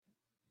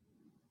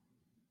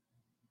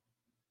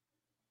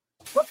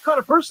kind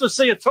of person to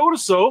say a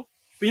toe-to-so,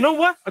 but you know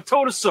what? A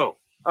toe-to-so.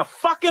 A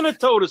fucking a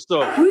toe-to-so.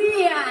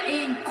 We are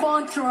in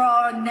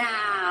control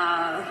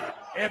now.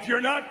 If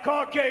you're not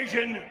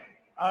Caucasian,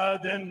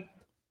 then...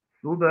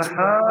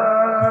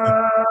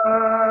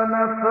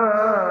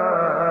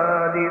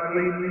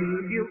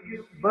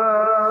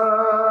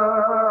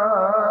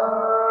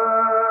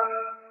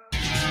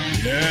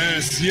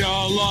 Yes,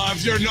 y'all,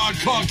 if you're not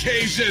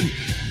Caucasian,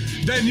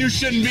 then you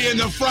shouldn't be in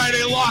the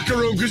Friday locker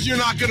room because you're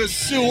not going to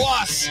sue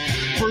us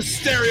for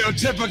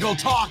stereotypical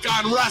talk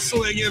on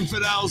wrestling,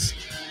 infidels.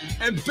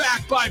 And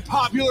backed by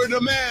popular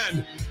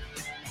demand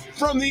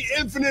from the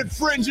infinite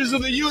fringes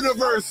of the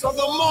universe, of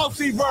the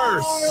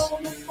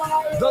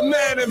multiverse, the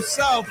man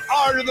himself,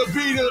 Art of the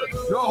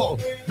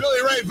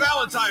Billy Ray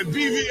Valentine,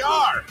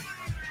 BVR.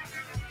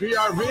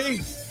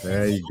 BRV?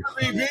 There you go.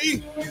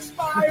 BB?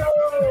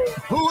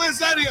 Who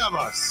is any of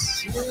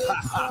us?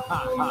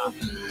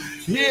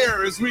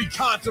 Here as we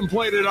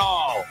contemplate it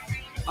all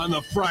on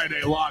the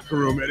Friday locker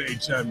room at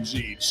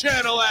HMG.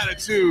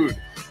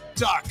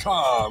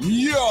 ChannelAttitude.com.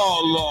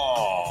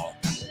 YOLO.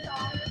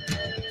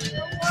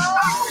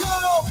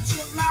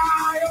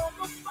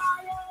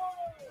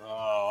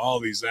 All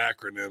these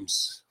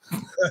acronyms.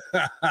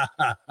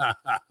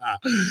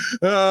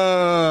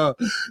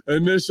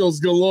 Initials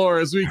galore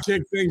as we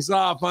kick things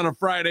off on a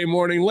Friday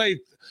morning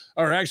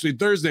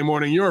Thursday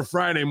morning, your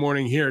Friday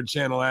morning here at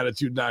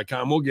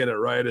channelattitude.com. We'll get it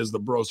right as the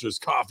Broster's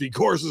coffee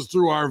courses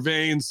through our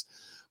veins,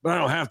 but I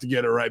don't have to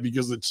get it right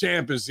because the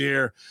champ is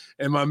here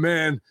and my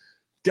man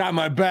got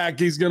my back.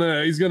 He's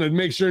gonna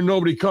make sure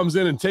nobody comes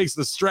in and takes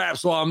the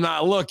straps while I'm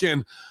not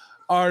looking.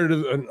 Why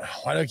do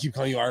I keep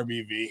calling you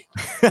RBV?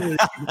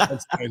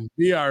 That's fine.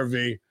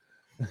 BRV.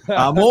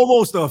 I'm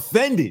almost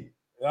offended.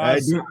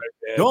 Sorry,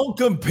 don't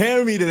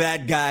compare me to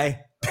that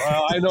guy.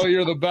 Well, I know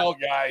you're the belt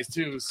guy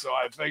too, so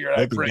I figured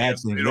I'd bring it.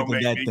 Look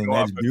at that thing.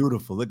 That's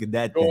beautiful. Look at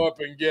that thing. Go up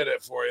and get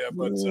it for you.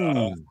 But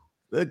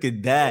look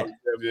at that.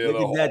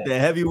 Look at that. The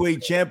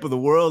heavyweight champ of the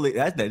world.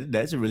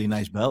 That's a really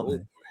nice belt,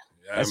 man.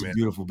 Yeah, that's a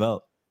beautiful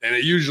belt. And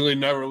it usually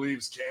never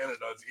leaves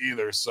Canada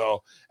either.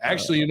 So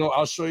actually,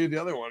 I'll show you the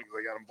other one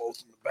because I got them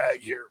both in the bag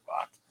here.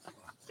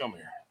 Come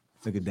here.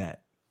 Look at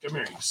that. Come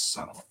here, you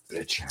son of a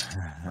bitch.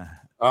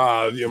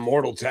 The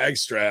Immortal tag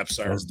straps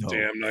are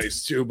damn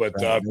nice too, but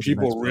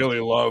people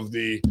really love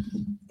the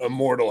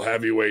Immortal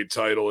heavyweight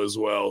title as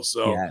well.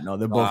 So yeah, no,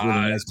 they're both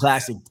really nice.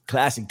 Classic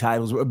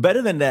titles.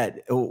 Better than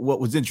that, what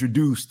was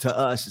introduced to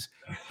us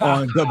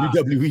on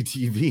WWE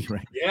TV,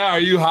 right? Yeah, are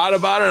you hot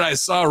about it? I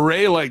saw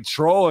Ray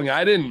trolling.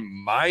 I didn't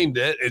mind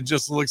it. It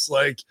just looks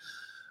like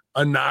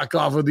a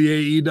knockoff of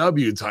the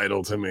AEW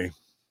title to me.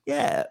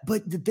 Yeah,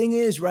 but the thing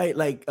is, right?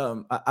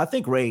 I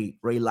think Ray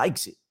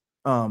likes it.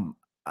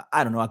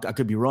 I don't know. I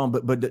could be wrong,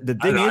 but the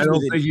thing is, I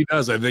don't think he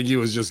does. I think he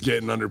was just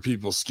getting under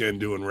people's skin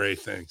doing Ray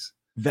things.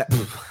 That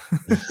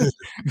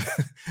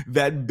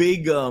that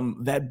big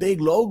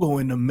logo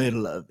in the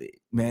middle of it,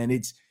 man.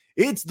 It's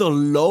the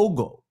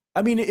logo.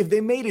 I mean, if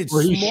they made it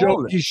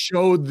smaller, he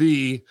showed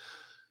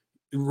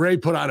Ray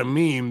put out a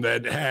meme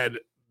that had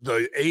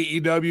the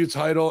AEW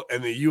title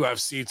and the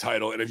UFC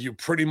title, and if you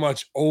pretty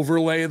much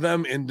overlay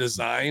them in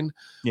design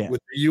with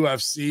the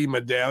UFC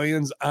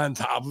medallions on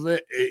top of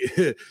it,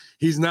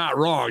 he's not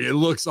wrong. It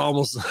looks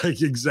almost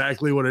like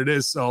exactly what it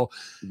is. So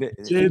the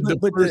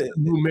person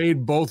who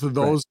made both of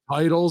those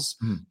titles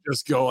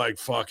just go like,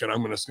 fuck it,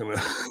 I'm just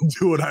gonna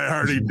do what I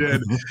already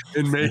did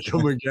and make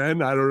them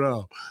again. I don't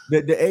know.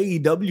 The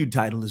AEW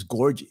title is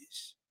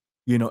gorgeous.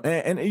 And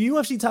a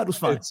UFC title's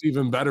fine. It's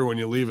even better when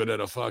you leave it at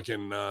a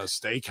fucking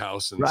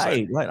steakhouse.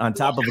 Right, on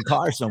top of a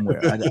car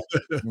somewhere.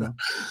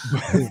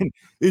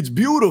 It's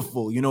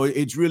beautiful.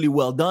 It's really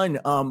well done.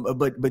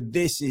 But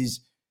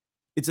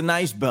it's a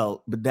nice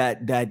belt, but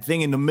that thing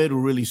in the middle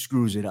really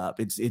screws it up.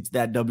 It's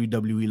that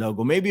WWE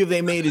logo. Maybe if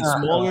they made it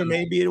smaller,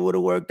 maybe it would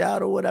have worked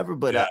out or whatever.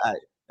 But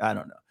I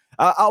don't know.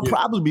 I'll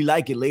probably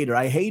like it later.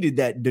 I hated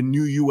the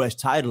new US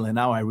title, and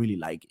now I really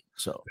like it.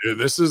 So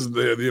this is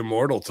the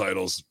Immortal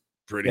titles.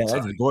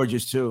 That's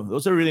gorgeous too.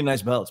 Those are really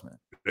nice belts, man.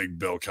 Big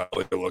Bill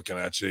Kelly looking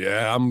at you.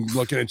 Yeah, I'm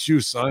looking at you,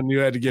 son. You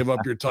had to give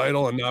up your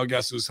title, and now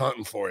guess who's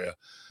hunting for you?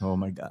 Oh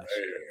my gosh.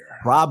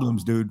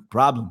 Problems, dude.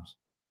 Problems.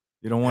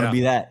 You don't want to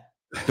be that.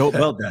 Dope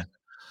belt that.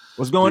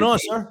 What's going on,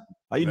 sir?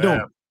 How you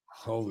doing?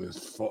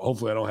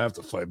 Hopefully I don't have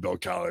to fight Bill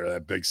Collier,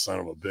 that big son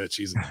of a bitch.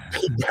 He's a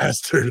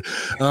bastard.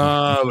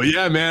 But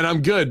yeah, man,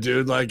 I'm good,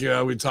 dude.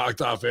 We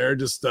talked off air,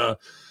 just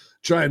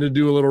trying to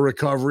do a little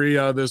recovery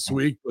this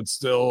week, but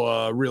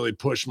still really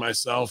push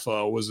myself.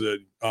 Was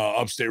an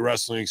upstate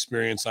wrestling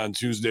experience on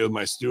Tuesday with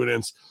my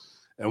students,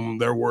 and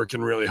they're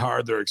working really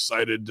hard. They're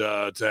excited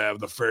to have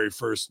the very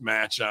first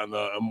match on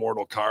the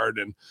Immortal card.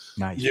 And,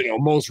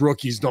 most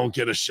rookies don't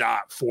get a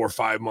shot 4 or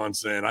 5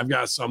 months in. I've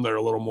got some that are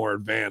a little more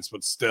advanced,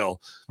 but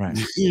still,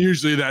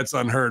 usually that's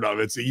unheard of.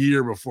 It's a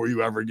year before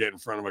you ever get in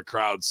front of a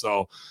crowd.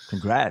 So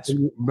congrats.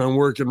 Been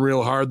working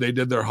real hard. They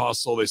did their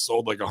hustle. They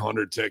sold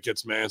 100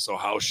 tickets, man. So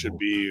house should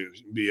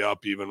be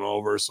up even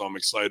over. So I'm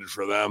excited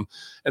for them.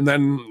 And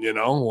then,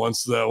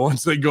 once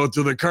they go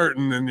to the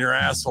curtain and your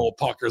asshole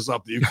puckers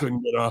up that you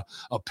couldn't get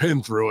a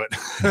pin through it.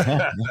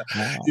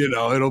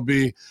 It'll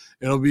be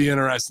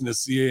interesting to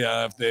see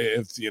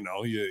if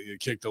you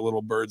kick the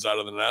little birds out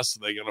of the nest,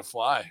 are they going to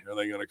fly? Are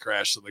they going to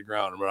crash to the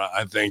ground? But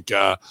I think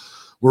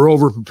we're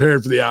over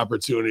prepared for the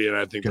opportunity, and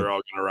I think they're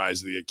all going to rise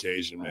to the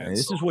occasion, man.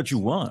 This is what you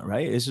want,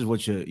 right? This is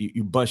what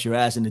you bust your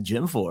ass in the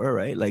gym for,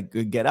 right? Like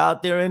get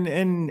out there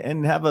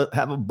and have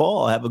a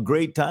ball, have a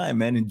great time,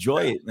 man.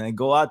 Enjoy it, man.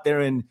 Go out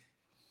there and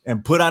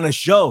put on a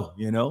show,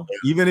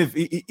 even if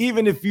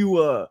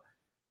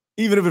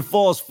it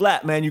falls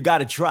flat, man, you got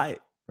to try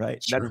it,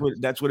 right? Sure.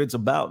 That's what it's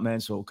about, man.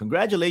 So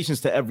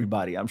congratulations to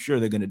everybody. I'm sure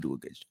they're going to do a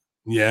good job.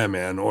 Yeah,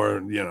 man. Or,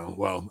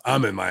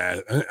 I'm in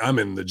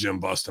the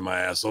gym busting my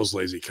ass. Those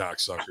lazy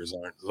cocksuckers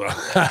aren't. So.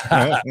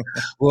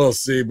 We'll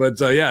see. But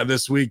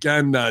this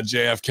weekend,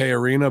 JFK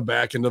Arena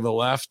back into the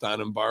left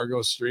on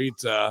Embargo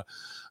Street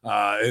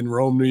in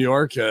Rome, New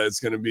York. It's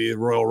going to be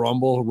Royal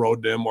Rumble,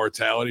 Road to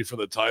Immortality for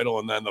the title.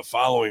 And then the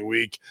following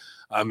week,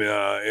 I'm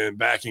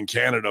back in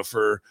Canada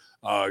for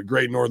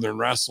Great Northern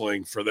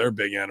Wrestling for their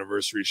big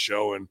anniversary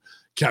show. And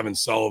Kevin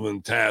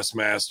Sullivan,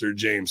 Taskmaster,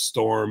 James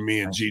Storm, me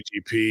and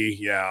GGP.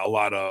 Yeah, a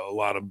lot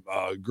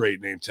of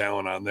great name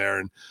talent on there.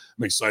 And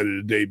I'm excited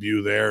to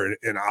debut there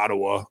in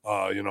Ottawa,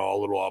 a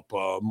little up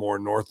more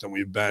north than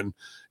we've been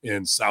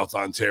in South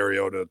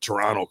Ontario to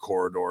Toronto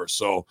corridor.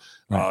 So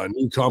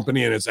new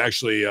company, and it's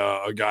actually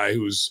a guy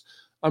who's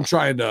I'm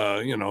trying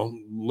to,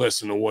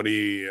 listen to what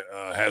he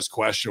has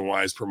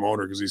question-wise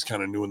promoter, because he's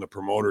kind of new in the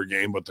promoter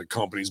game, but the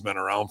company's been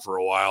around for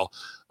a while.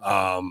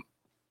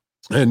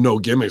 And no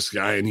gimmicks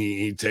guy, and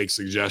he takes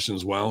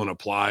suggestions well and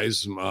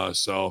applies.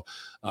 So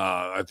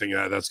I think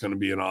that's going to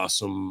be an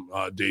awesome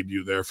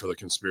debut there for the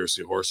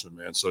Conspiracy Horsemen,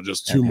 man. So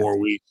just 2 more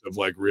weeks of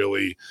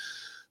really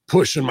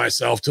pushing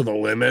myself to the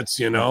limits,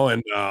 and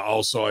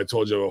also I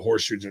told you about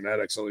Horseshoe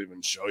Genetics. I'll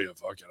even show you.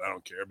 Fuck it, I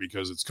don't care,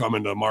 because it's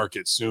coming to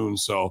market soon.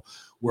 So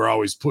we're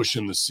always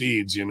pushing the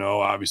seeds,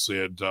 obviously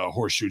at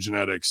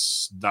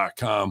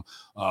horseshoegenetics.com,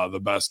 the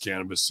best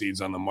cannabis seeds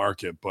on the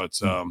market.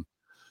 But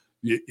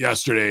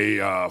yesterday,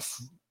 4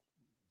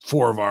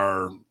 of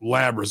our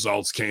lab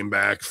results came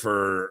back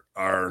for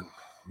our,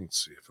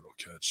 let's see if it'll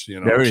catch,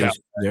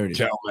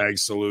 CalMag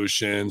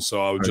solution.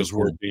 So I was just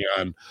working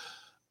on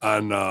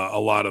a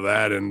lot of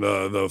that, and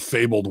the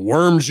fabled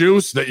worm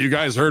juice that you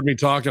guys heard me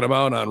talking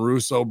about on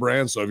Russo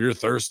brand. So if you're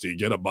thirsty,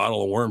 get a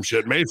bottle of worm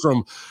juice made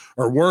from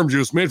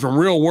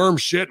real worm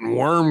shit and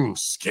worm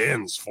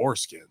skins,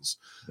 foreskins,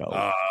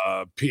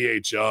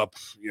 pH up,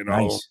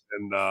 nice.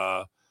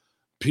 And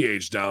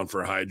pH down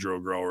for hydro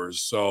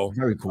growers. So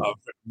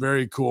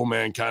very cool,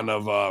 man. Kind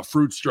of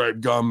fruit stripe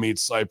gum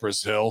meets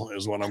Cypress Hill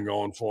is what I'm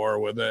going for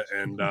with it.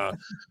 And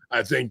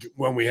I think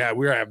when we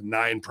have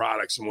 9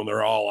 products, and when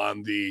they're all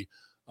on the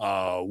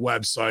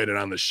website and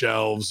on the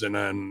shelves and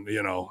then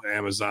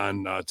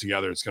Amazon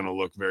together, it's going to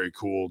look very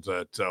cool.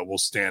 That will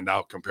stand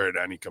out compared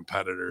to any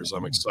competitors.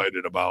 I'm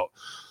excited about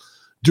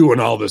doing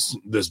all this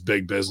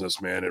big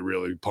business, man. It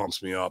really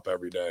pumps me up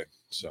every day.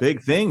 So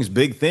big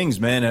things,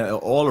 man,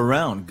 all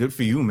around. Good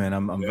for you, man.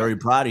 I'm very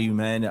proud of you,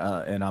 man,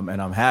 and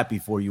I'm happy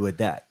for you at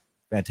that.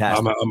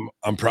 Fantastic.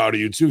 I'm proud of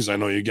you too, because I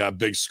know you got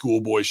big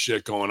schoolboy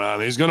shit going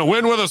on. He's gonna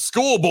win with a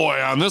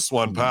schoolboy on this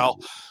one, pal.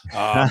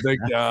 Big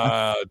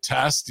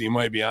test. He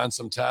might be on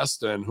some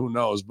test, and who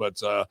knows, but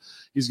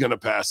he's gonna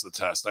pass the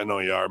test. I know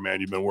you are,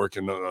 man. You've been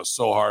working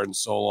so hard and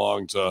so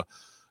long to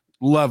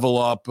level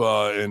up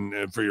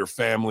and for your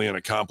family and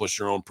accomplish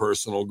your own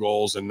personal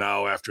goals. And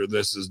now after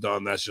this is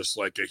done, that's just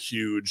like a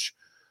huge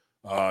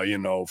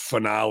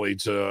finale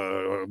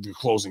to the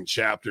closing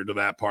chapter to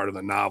that part of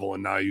the novel.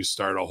 And now you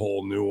start a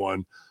whole new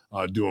one,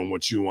 doing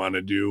what you want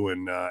to do,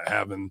 and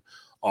having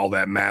all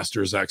that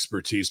master's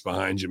expertise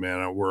behind you,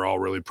 man. We're all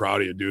really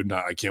proud of you, dude.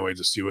 I can't wait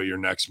to see what your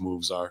next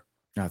moves are.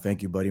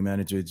 Thank you, buddy,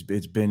 man.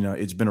 It's been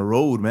a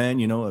road, man.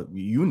 You were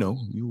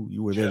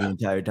there the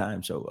entire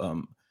time.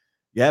 So,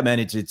 yeah, man,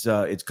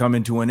 it's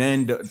coming to an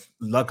end,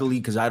 luckily,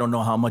 because I don't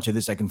know how much of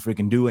this I can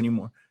freaking do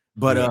anymore.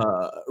 But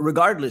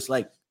regardless,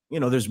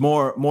 there's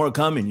more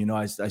coming.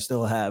 I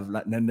still have,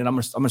 and then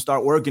I'm gonna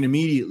start working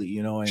immediately.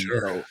 And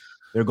so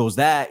there goes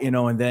that.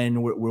 And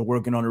then we're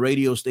working on a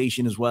radio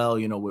station as well.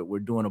 We're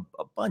doing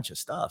a bunch of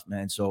stuff,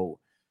 man. So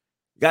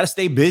you got to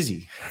stay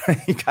busy.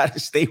 You got to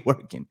stay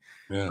working,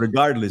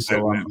 regardless.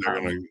 So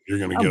you're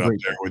gonna get up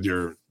there with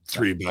your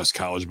 3 best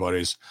college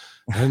buddies,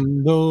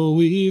 and though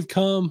we've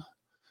come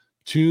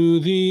to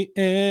the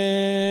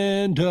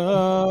end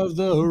of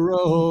the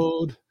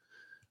road,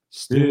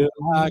 still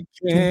I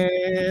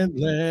can't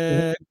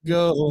let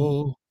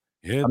go.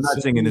 I'm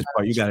not singing this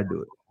part. You got to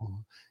do it.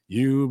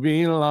 You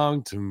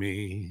belong to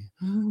me.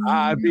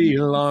 I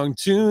belong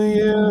to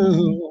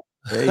you.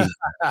 Hey,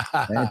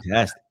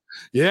 fantastic.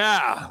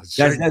 Yeah.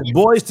 That's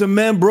Boys to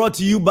Men, brought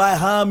to you by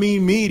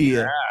Hami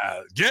Media.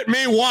 Yeah. Get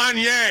me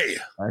Wanye.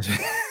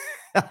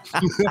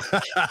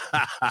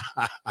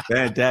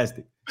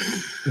 Fantastic.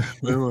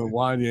 When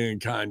Wanye and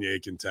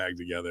Kanye can tag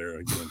together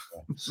again.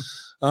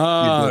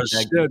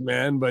 Shit,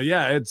 man. But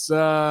yeah, it's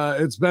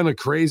been a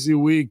crazy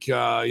week.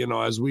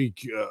 As we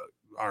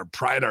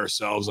pride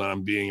ourselves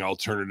on being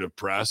alternative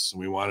press.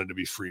 We wanted to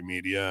be free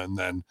media, and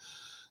then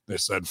they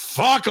said,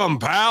 "Fuck them,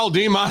 pal!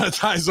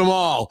 Demonetize them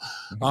all."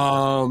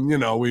 You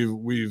know,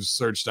 we've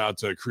searched out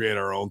to create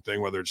our own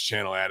thing, whether it's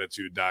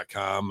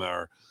channelattitude.com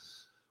or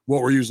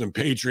what we're using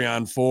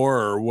Patreon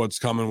for, or what's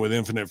coming with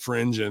Infinite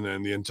Fringe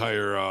and the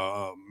entire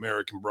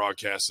American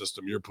broadcast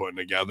system you're putting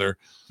together.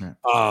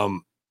 Yeah.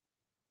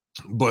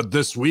 But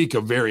this week,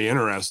 a very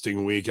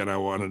interesting week, and I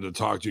wanted to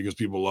talk to you because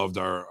people loved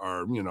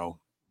our you know,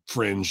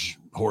 Fringe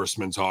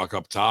Horseman talk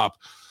up top.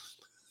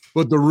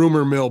 But the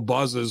rumor mill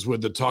buzzes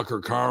with the Tucker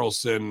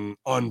Carlson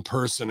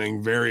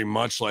unpersoning, very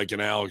much like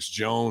an Alex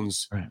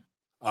Jones,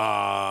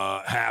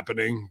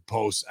 happening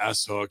post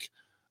S-Hook.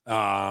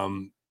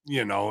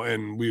 You know,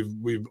 and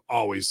we've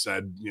always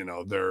said, you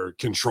know, they're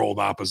controlled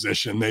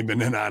opposition. They've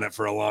been in on it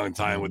for a long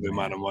time with the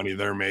amount of money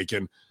they're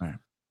making. Right.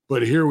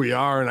 But here we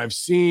are, and I've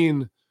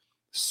seen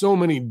so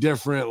many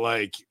different,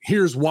 like,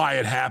 here's why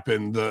it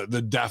happened,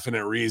 the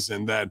definite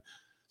reason that.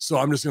 So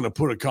I'm just going to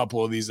put a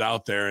couple of these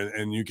out there,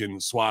 and you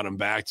can swat them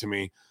back to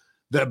me.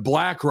 That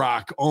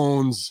BlackRock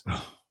owns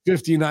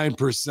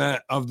 59%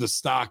 of the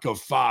stock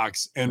of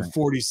Fox and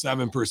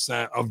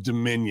 47% of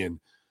Dominion.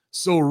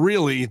 So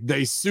really,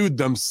 they sued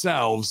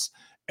themselves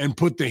and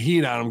put the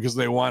heat on them because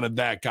they wanted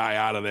that guy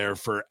out of there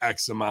for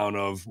X amount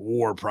of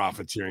war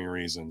profiteering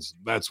reasons.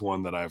 That's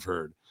one that I've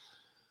heard.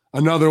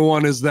 Another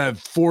one is that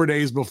 4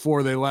 days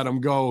before they let him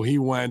go, he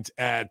went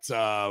at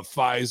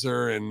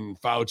Pfizer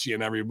and Fauci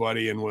and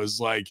everybody and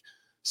was like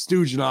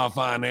stooging off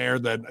on air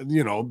that,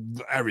 you know,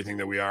 everything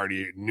that we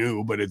already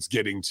knew, but it's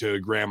getting to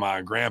grandma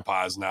and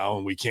grandpa's now,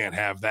 and we can't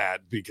have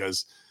that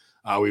because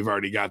we've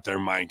already got their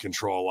mind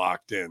control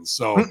locked in.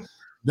 So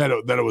that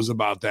it was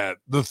about that.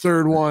 The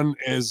third one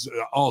is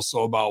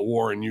also about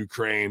war in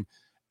Ukraine.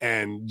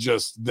 And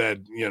just that,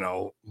 you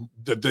know,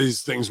 that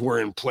these things were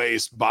in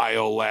place,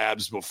 bio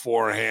labs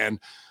beforehand,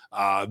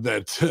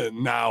 that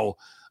now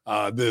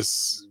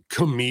this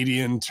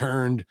comedian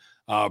turned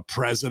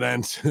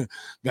president,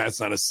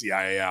 that's not a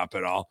CIA op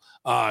at all,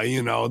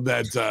 you know,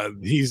 that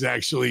he's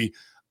actually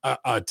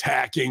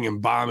attacking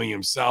and bombing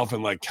himself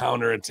and like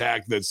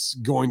counterattack that's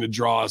going to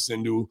draw us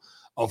into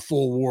a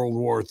full World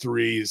War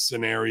III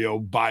scenario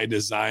by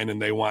design.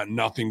 And they want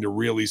nothing to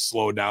really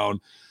slow down.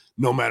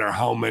 No matter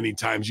how many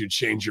times you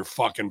change your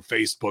fucking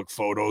Facebook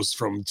photos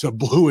to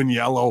blue and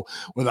yellow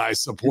with I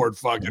support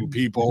fucking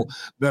people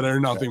that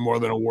are nothing more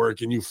than a work,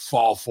 and you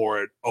fall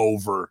for it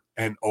over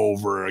and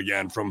over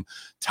again, from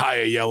tie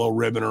a yellow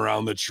ribbon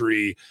around the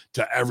tree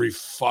to every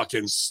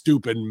fucking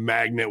stupid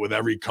magnet with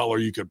every color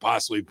you could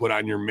possibly put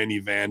on your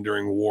minivan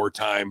during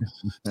wartime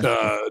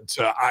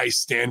to I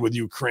stand with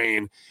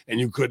Ukraine, and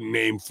you couldn't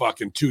name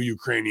fucking 2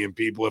 Ukrainian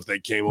people if they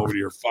came over to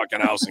your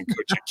fucking house and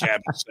cooked you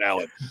cabbage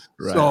salad.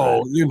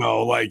 So, you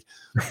know, like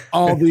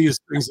all these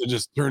things that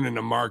just turn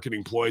into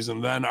marketing ploys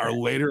and then are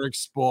later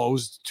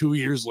exposed 2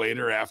 years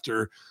later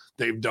after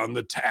they've done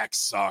the tax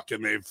suck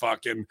and they've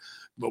fucking,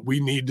 but we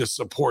need to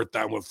support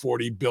them with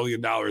 $40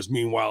 billion.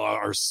 Meanwhile,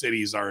 our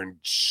cities are in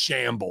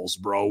shambles,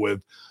 bro,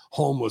 with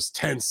homeless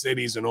tent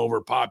cities and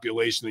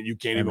overpopulation that you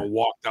can't even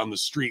walk down the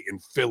street in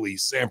Philly,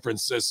 San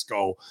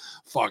Francisco,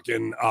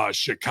 fucking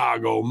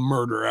Chicago,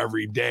 murder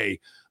every day.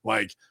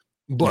 Like,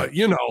 but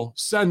you know,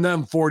 send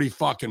them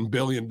 $40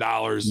 billion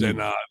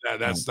and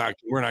that's not,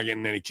 we're not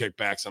getting any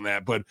kickbacks on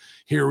that. But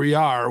here we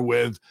are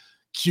with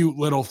cute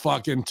little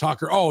fucking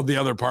Tucker. Oh, the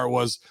other part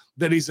was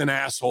that he's an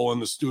asshole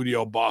in the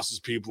studio, bosses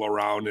people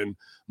around, and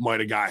might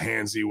have got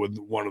handsy with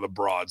one of the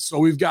broads. So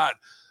we've got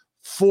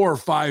 4 or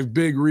 5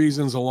 big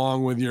reasons,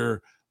 along with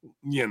your,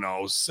 you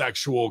know,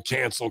 sexual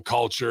cancel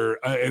culture,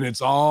 and it's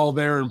all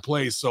there in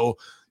place. So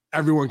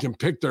everyone can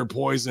pick their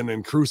poison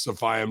and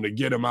crucify him to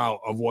get him out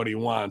of what he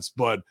wants.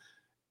 But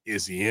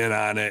is he in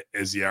on it?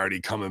 Is he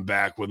already coming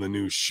back with a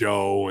new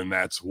show? And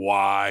that's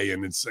why.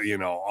 And it's, you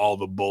know, all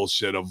the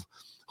bullshit of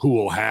who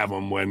will have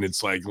him when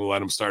it's like,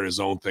 let him start his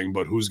own thing,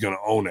 but who's going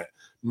to own it?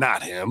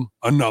 Not him.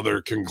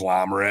 Another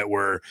conglomerate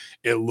where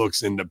it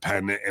looks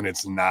independent and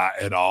it's not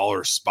at all,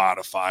 or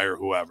Spotify or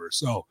whoever.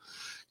 So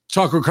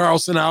Tucker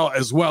Carlson out,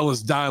 as well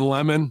as Don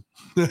Lemon.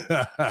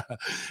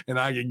 And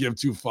I could give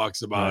 2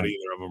 fucks about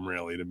either of them,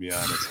 really, to be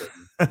honest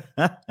with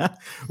you.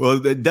 Well,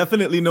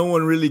 definitely no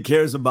one really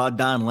cares about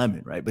Don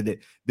Lemon, right? But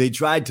they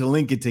tried to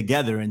link it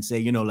together and say,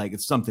 you know, like,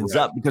 if something's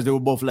up, because they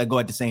were both let go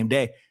at the same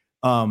day.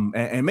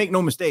 And make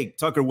no mistake,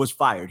 Tucker was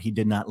fired. He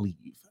did not leave,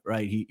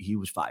 right? He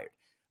was fired.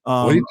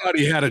 Well, he thought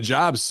he had a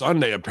job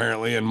Sunday,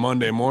 apparently, and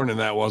Monday morning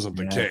that wasn't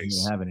the case. He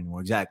didn't have it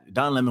anymore. Exactly.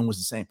 Don Lemon was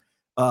the same.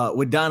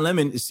 With Don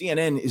Lemon,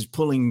 CNN is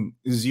pulling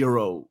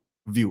 0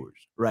 viewers,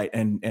 right?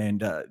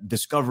 And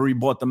Discovery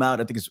bought them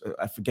out. I think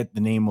I forget the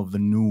name of the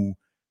new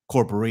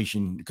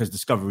corporation, because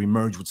Discovery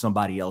merged with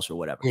somebody else or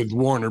whatever. With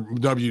Warner,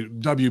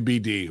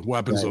 WBD,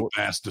 Weapons of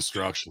Mass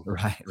Destruction.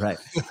 Right.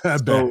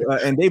 So,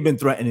 and they've been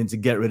threatening to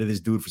get rid of this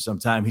dude for some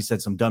time. He said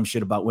some dumb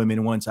shit about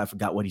women once. I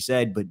forgot what he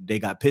said, but they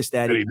got pissed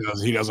at him.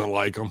 He doesn't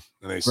like them,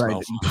 and they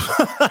smell.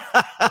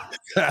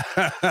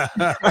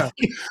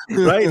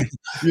 Right.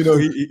 You know,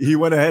 he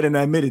went ahead and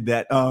admitted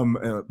that.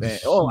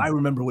 I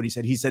remember what he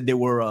said. He said they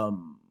were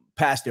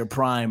past their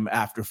prime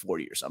after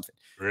 40 or something.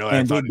 Really? And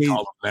I thought he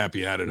called them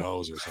nappy-headed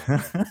hoes or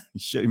something.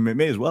 He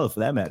may as well, for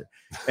that matter.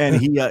 And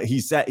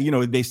he sat,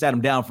 they sat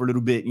him down for a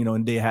little bit,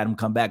 and they had him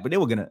come back, but they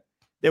were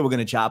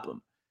gonna chop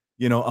him.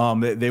 He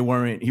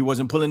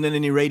wasn't pulling in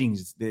any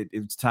ratings.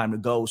 It's time to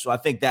go. So I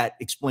think that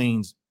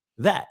explains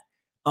that.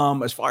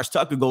 As far as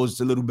Tucker goes,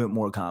 it's a little bit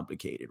more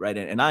complicated, right?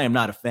 And I am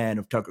not a fan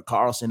of Tucker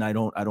Carlson. I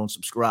don't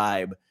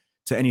subscribe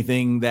to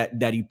anything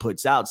that he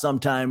puts out.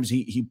 Sometimes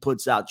he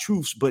puts out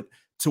truths, but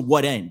to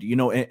what end?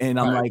 And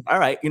I'm like, all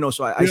right, so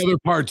the other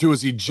part too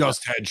is he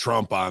just had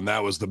Trump on.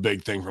 That was the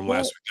big thing from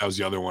last week. That was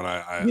the other one.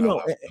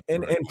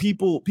 And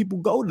people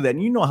go to that,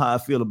 and you know how I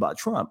feel about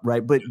Trump,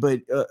 right? But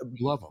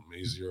love him.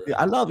 He's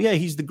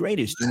he's the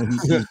greatest.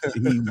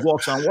 He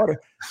walks on water.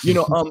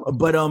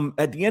 But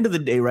at the end of the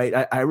day,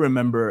 right? I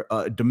remember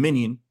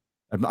Dominion.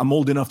 I'm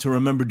old enough to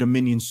remember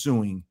Dominion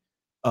suing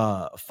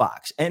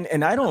Fox,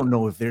 and I don't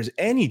know if there's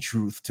any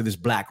truth to this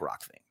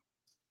BlackRock thing.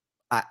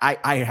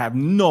 I have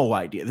no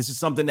idea. This is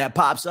something that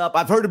pops up.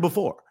 I've heard it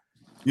before,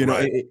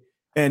 right.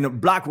 And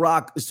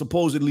BlackRock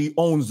supposedly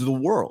owns the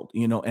world,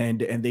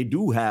 and they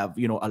do have,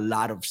 a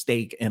lot of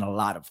stake in a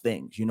lot of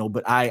things,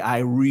 but I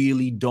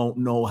really don't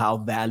know how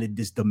valid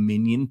this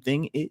Dominion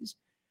thing is.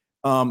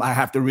 I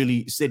have to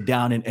really sit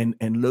down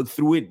and look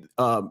through it.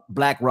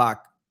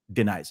 BlackRock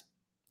denies it.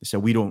 They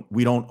said, we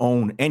don't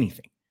own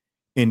anything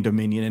in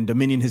Dominion, and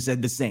Dominion has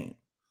said the same.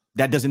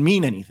 That doesn't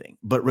mean anything,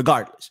 but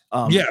regardless.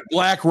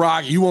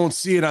 BlackRock, you won't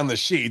see it on the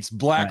sheets.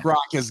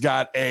 BlackRock has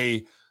got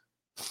a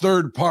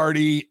third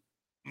party,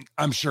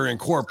 I'm sure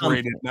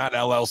incorporated, not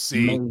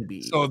LLC.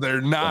 Maybe. So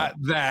they're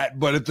not that,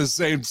 but at the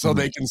same, so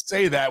they can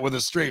say that with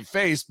a straight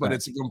face, but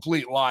it's a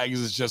complete lie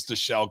because it's just a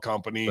shell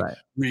company,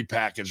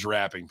 repackaged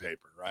wrapping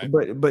paper, right?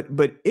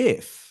 But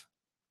if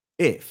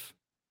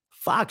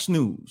Fox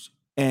News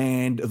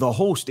and the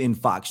host in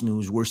Fox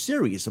News were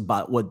serious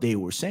about what they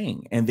were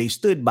saying and they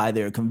stood by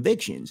their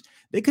convictions,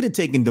 they could have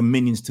taken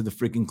Dominions to the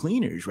freaking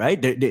cleaners,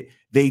 right?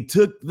 They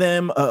took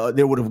them.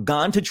 They would have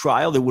gone to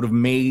trial. They would have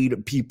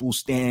made people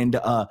stand,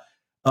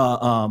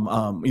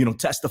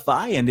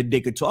 testify, and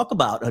they could talk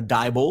about a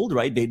Diebold,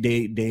 right?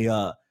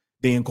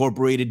 They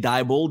incorporated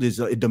Diebold as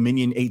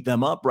Dominion ate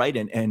them up, right?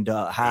 And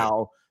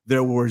how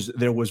there was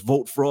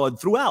vote fraud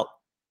throughout.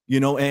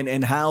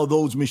 And how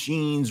those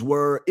machines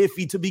were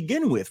iffy to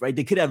begin with, right?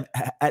 They could have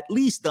at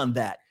least done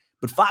that,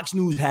 but Fox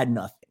News had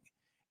nothing.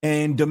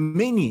 And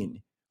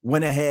Dominion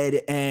went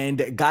ahead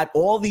and got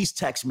all these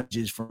text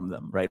messages from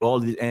them, right?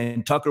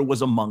 And Tucker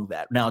was among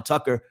that. Now,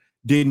 Tucker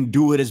didn't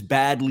do it as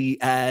badly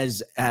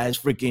as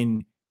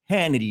freaking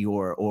Hannity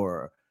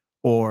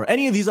or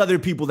any of these other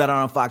people that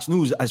are on Fox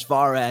News as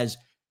far as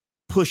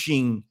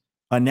pushing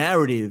a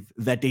narrative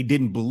that they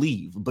didn't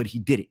believe, but he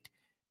did it.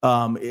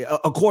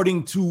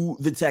 According to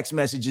the text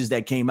messages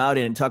that came out,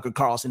 and Tucker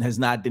Carlson has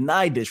not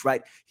denied this,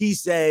 right? He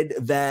said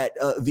that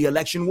the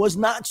election was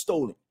not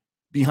stolen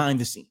behind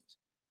the scenes.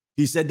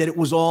 He said that it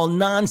was all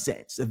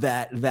nonsense,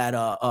 that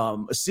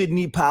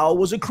Sidney Powell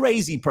was a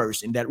crazy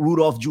person, that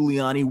Rudolph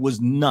Giuliani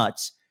was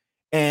nuts,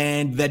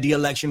 and that the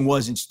election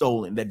wasn't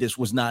stolen, that this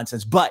was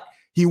nonsense. But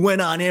he went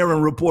on air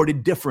and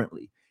reported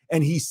differently.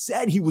 And he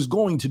said he was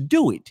going to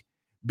do it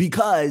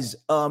because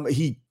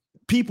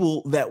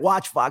people that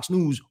watch Fox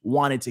News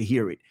wanted to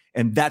hear it.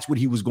 And that's what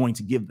he was going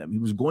to give them. He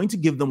was going to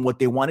give them what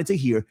they wanted to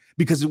hear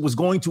because it was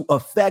going to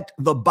affect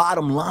the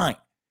bottom line.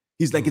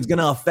 He's like, it's going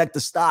to affect the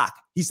stock.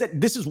 He said,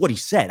 this is what he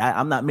said.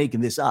 I'm not making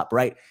this up,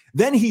 right?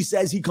 Then he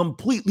says he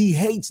completely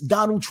hates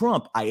Donald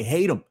Trump. I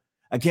hate him.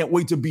 I can't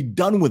wait to be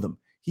done with him.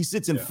 He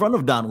sits in front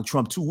of Donald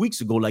Trump 2 weeks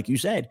ago, like you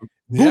said,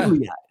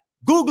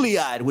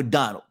 googly-eyed with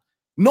Donald.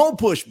 No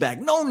pushback,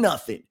 no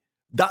nothing.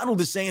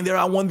 Donald is saying there,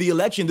 I won the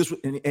election. This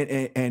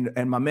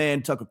and my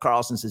man Tucker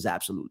Carlson says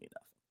absolutely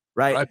nothing.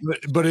 Right.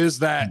 But is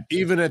that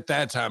even at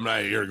that time?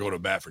 Not here to go to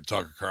bat for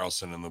Tucker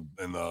Carlson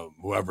and the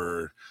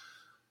whoever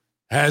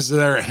has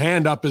their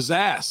hand up his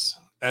ass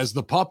as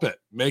the puppet,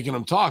 making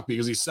him talk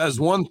because he says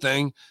one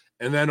thing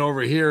and then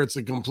over here it's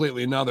a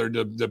completely another,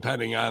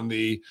 depending on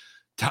the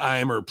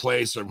time or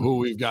place of who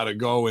we've got to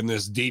go in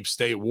this deep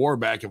state war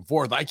back and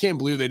forth. I can't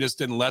believe they just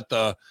didn't let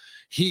the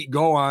heat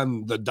go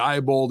on the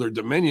Diebold or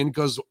Dominion,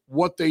 because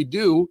what they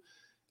do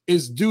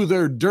is do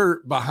their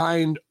dirt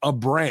behind a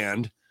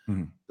brand.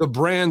 Mm-hmm. The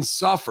brand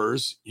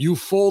suffers. You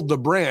fold the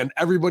brand.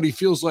 Everybody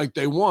feels like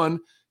they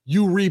won.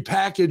 You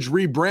repackage,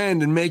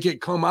 rebrand, and make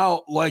it come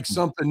out like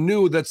something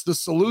new. That's the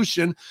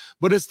solution.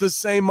 But it's the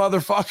same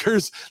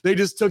motherfuckers. They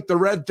just took the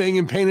red thing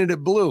and painted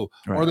it blue,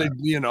 or they,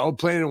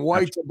 painted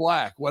white to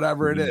black,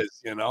 whatever it is,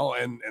 and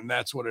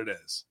that's what it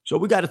is. So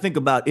we got to think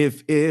about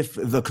if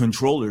the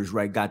controllers,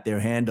 right, got their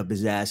hand up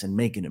his ass and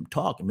making him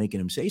talk and making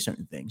him say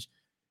certain things.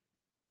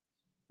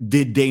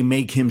 Did they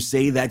make him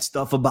say that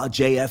stuff about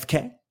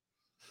JFK?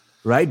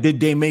 Right? Did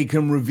they make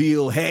him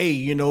reveal, hey,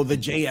 the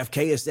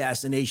JFK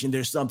assassination,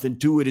 there's something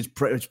to it.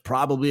 It's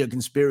probably a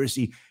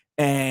conspiracy.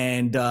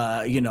 And,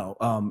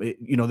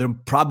 there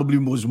probably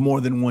was more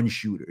than one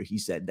shooter. He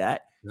said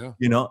that,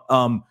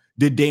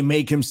 Did they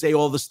make him say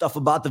all the stuff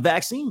about the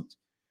vaccines?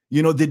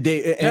 You know, did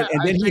they? And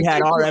then he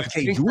had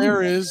RFK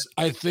Jr.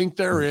 I think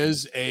there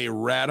is a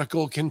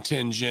radical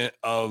contingent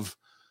of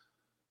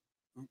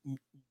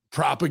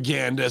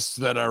propagandists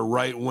that are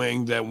right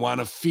wing that want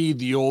to feed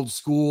the old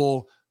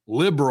school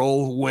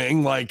liberal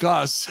wing like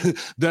us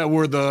that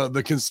were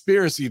the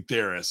conspiracy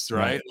theorists,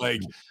 right? Like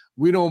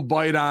we don't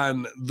bite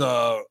on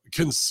the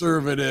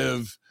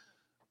conservative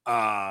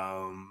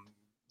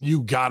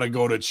you got to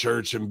go to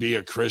church and be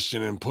a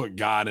Christian and put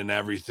God in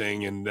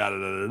everything and da da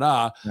da da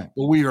da.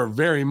 But we are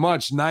very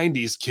much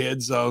 90s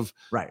kids of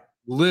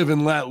live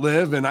and let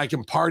live, and I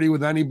can party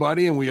with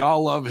anybody, and we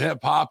all love hip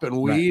hop and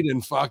weed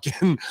and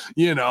fucking,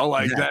 you know,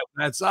 like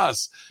that's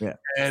us.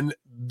 And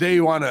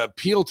they want to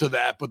appeal to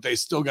that, but they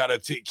still got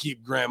to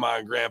keep grandma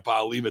and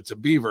grandpa, leave it to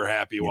Beaver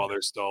happy while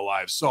they're still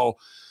alive. So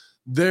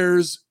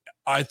there's,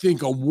 I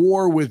think, a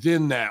war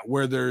within that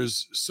where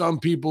there's some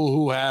people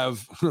who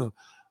have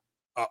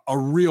a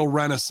real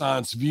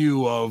Renaissance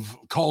view of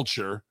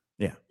culture,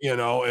 you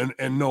know,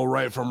 and know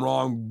right from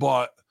wrong,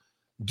 but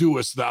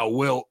doest thou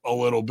wilt a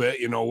little bit,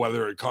 you know,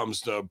 whether it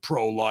comes to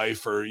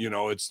pro-life or, you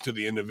know, it's to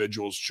the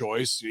individual's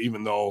choice,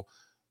 even though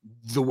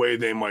the way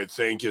they might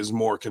think is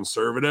more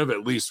conservative.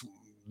 At least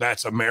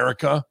that's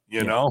America,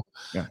 you know?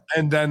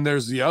 And then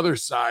there's the other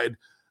side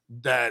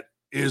that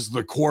is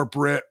the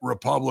corporate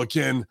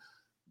Republican,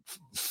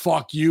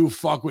 fuck you,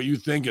 fuck what you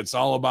think. It's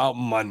all about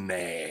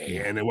money.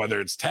 And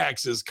whether it's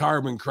taxes,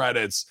 carbon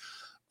credits,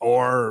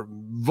 or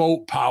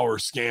vote power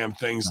scam,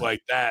 things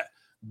like that.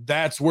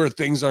 That's where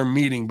things are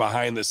meeting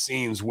behind the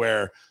scenes,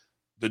 where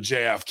the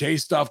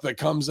JFK stuff that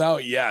comes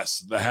out, yes.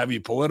 The heavy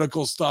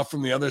political stuff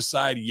from the other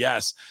side,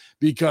 yes.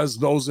 Because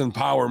those in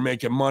power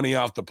making money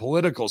off the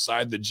political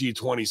side, the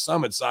G20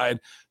 summit side,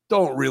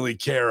 don't really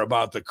care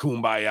about the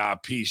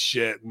kumbaya peace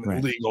shit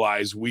and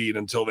legalize weed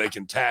until they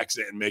can tax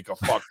it and make a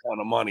fuck ton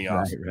of money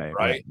off it,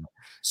 right?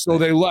 So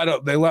they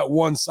let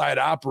one side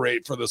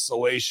operate for the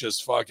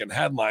salacious fucking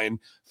headline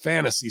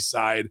fantasy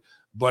side.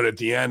 But at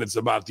the end, it's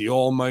about the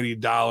almighty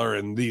dollar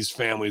and these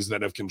families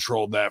that have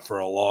controlled that for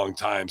a long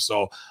time.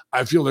 So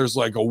I feel there's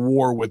like a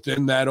war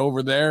within that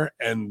over there.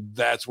 And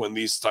that's when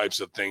these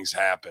types of things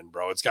happen,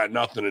 bro. It's got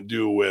nothing to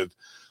do with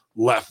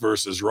left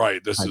versus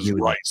right. This is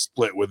right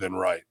split within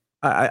right.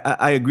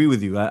 I agree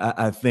with you.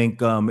 I think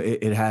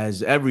it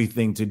has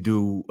everything to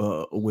do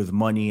with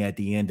money at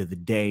the end of the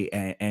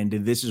day. And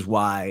this is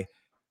why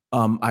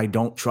I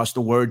don't trust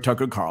the word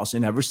Tucker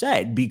Carlson ever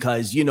said,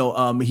 because, you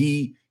know,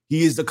 he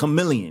is a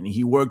chameleon.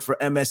 He worked for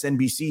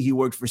MSNBC, he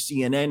worked for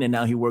CNN, and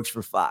now he works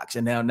for Fox.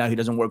 And now he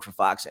doesn't work for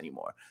Fox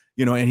anymore,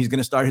 you know, and he's going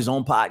to start his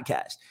own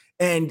podcast.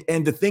 And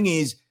the thing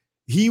is,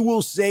 he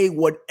will say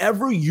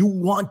whatever you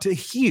want to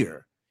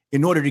hear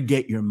in order to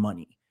get your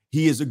money.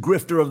 He is a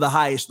grifter of the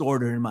highest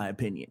order, in my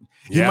opinion.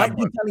 He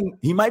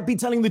might be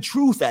telling the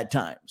truth at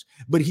times,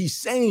 but he's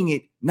saying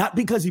it not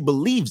because he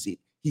believes it.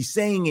 He's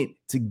saying it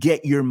to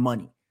get your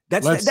money.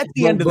 That's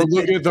the end of the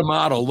day. Look at the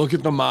model. Look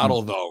at the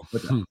model, though.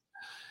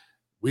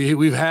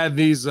 We've had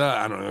these,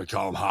 I don't know,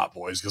 call them hot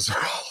boys because they're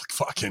all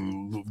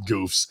fucking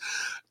goofs.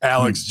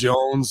 Alex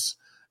Jones,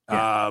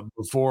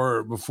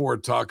 before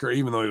Tucker,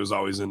 even though he was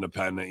always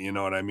independent, you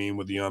know what I mean,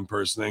 with the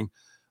unpersoning.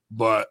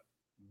 But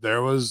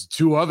there was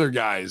two other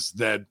guys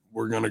that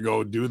were going to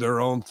go do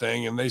their own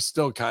thing, and they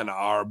still kind of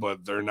are,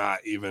 but they're not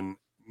even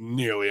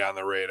nearly on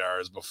the radar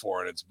as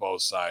before, and it's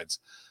both sides.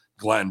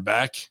 Glenn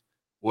Beck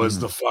was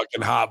the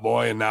fucking hot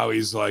boy, and now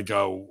he's like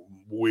a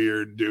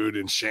weird dude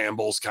in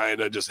shambles, kind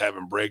of just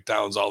having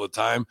breakdowns all the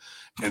time.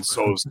 And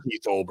so is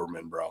Keith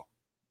Olbermann, bro.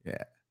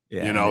 Yeah.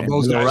 You know,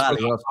 those guys,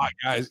 hot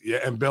guys. Yeah.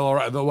 And Bill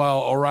O'Reilly,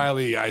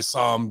 O'Reilly, I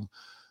saw him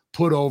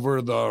put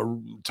over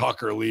the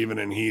Tucker leaving,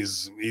 and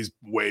he's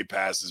way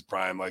past his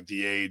prime. Like,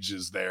 the age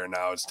is there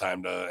now. It's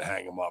time to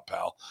hang him up,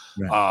 pal.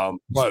 Right.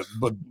 But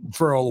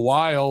for a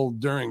while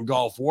during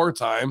Gulf War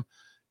time,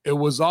 it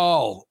was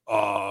all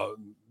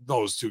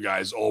those two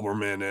guys,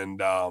 Olbermann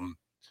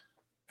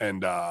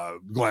and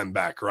Glenn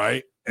Beck,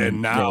 right?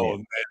 And now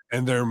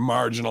and they're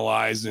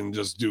marginalized and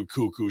just do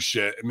cuckoo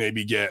shit and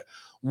maybe get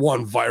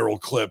one viral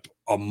clip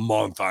a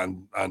month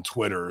on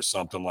Twitter or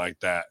something like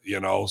that, you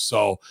know?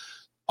 So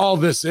all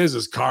this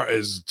is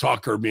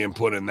Tucker being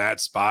put in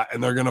that spot,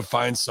 and they're gonna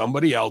find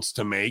somebody else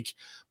to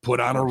put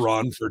on a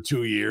run for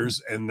 2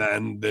 years, and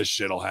then this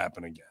shit'll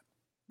happen again.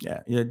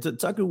 Yeah.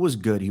 Tucker was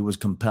good. He was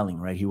compelling,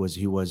 right? He was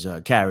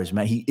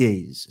charismatic. He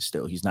is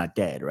still. He's not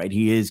dead, right?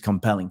 He is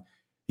compelling.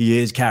 He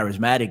is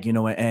charismatic, you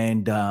know,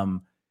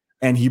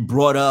 and he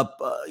brought up,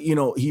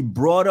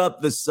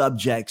 the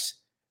subjects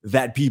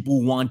that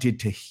people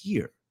wanted to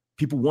hear.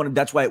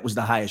 That's why it was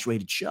the highest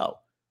rated show,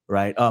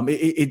 right?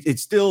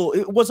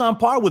 It was on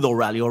par with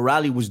O'Reilly.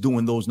 O'Reilly was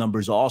doing those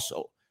numbers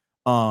also.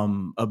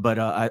 But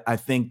I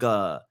think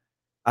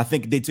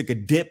they took a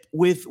dip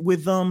with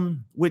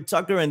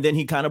Tucker, and then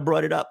he kind of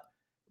brought it up.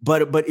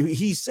 But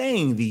he's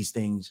saying these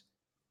things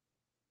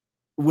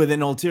with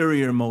an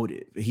ulterior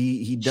motive.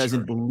 He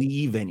doesn't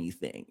believe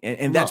anything,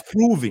 and that's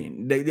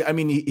proven. I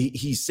mean,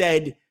 he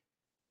said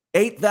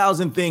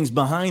 8,000 things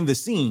behind the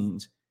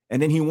scenes,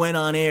 And then he went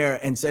on air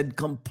and said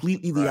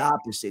completely the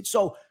opposite.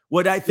 So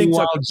what I think,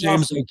 while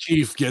James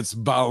O'Keefe gets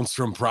bounced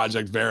from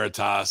Project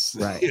Veritas,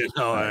 right,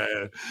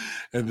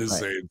 at the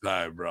same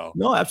time, bro.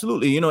 No,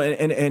 absolutely. You know,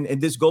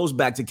 and this goes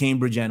back to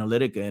Cambridge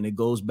Analytica, and it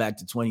goes back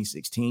to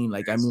 2016.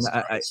 Like, Jesus,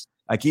 I mean,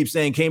 I keep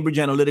saying Cambridge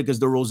Analytica is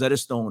the Rosetta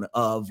Stone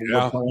of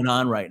what's going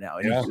on right now.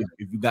 And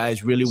if you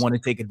guys really want to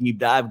take a deep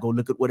dive, go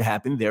look at what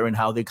happened there and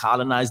how they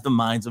colonized the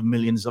minds of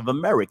millions of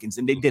Americans,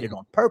 and they did it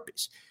on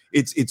purpose.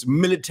 It's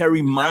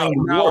military mind.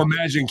 Now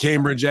imagine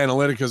Cambridge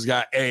Analytica's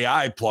got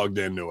AI plugged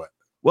into it.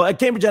 Well,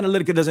 Cambridge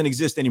Analytica doesn't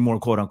exist anymore,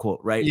 quote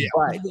unquote, right? Yeah,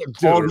 but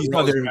all these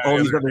other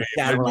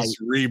satellites,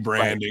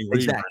 rebranding,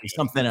 exactly,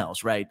 something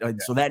else, right?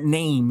 So that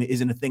name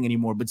isn't a thing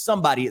anymore. But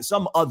some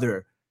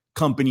other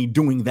company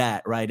doing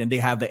that, right? And they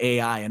have the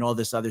AI and all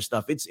this other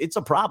stuff. It's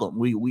a problem.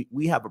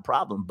 We have a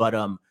problem. But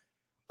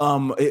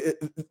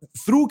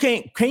through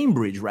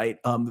Cambridge, right?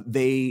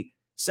 They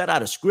set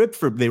out a script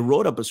they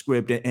wrote up a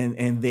script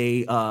and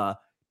they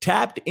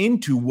tapped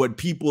into what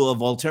people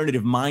of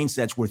alternative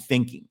mindsets were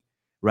thinking,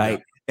 right?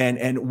 Yeah.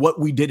 And what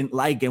we didn't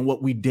like and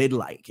what we did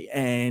like.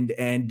 And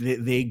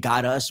they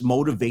got us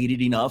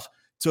motivated enough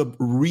to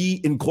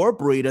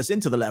reincorporate us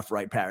into the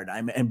left-right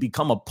paradigm and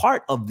become a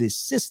part of this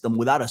system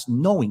without us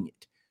knowing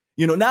it.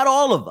 You know, not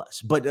all of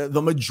us, but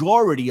the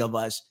majority of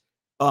us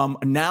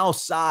now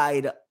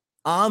side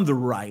on the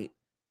right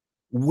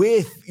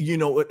with, you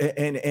know,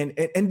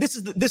 and this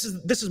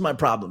is my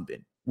problem,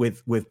 Ben,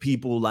 with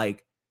people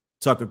like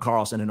Tucker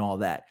Carlson and all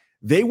that.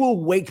 They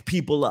will wake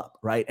people up,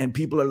 right? And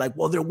people are like,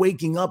 well, they're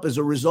waking up as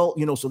a result,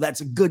 you know, so that's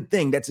a good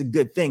thing. That's a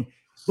good thing.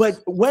 But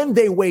when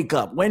they wake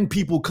up, when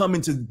people come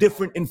into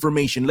different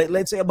information,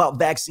 let's say about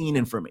vaccine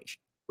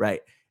information,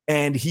 right?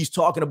 And he's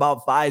talking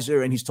about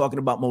Pfizer and he's talking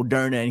about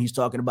Moderna and he's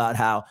talking about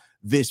how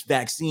this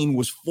vaccine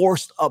was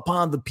forced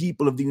upon the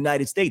people of the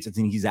United States. I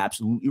think he's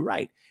absolutely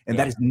right. And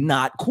that is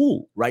not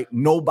cool, right?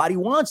 Nobody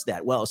wants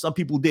that. Well, some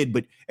people did,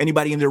 but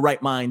anybody in their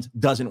right mind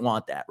doesn't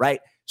want that,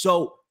 right?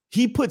 So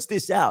he puts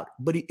this out,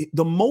 but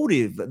the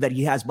motive that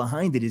he has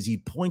behind it is he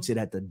points it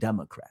at the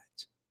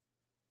Democrats.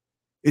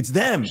 It's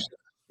them.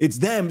 It's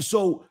them.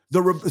 So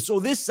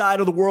this side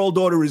of the world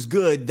order is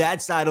good.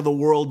 That side of the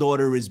world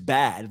order is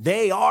bad.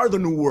 They are the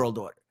New World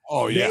Order.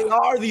 Oh, yeah. They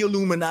are the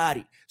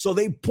Illuminati. So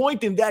they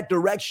point in that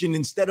direction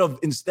instead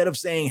of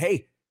saying,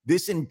 hey,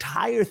 this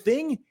entire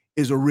thing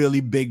is a really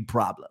big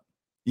problem.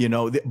 You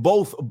know,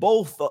 both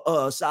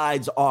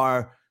sides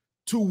are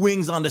two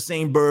wings on the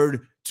same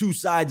bird, two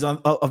sides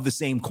of the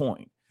same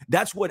coin.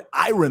 That's what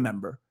I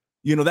remember.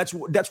 You know, that's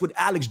what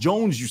Alex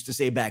Jones used to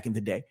say back in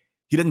the day.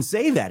 He doesn't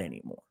say that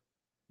anymore.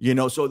 You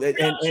know, so that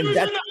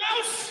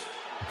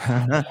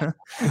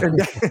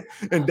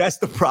and that's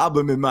the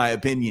problem, in my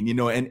opinion. You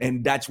know,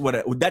 and that's what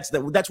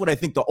I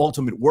think the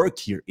ultimate work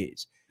here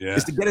is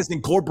to get us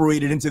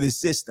incorporated into the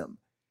system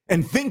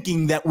and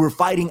thinking that we're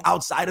fighting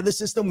outside of the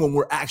system when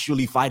we're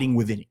actually fighting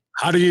within it.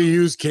 How do you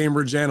use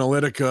Cambridge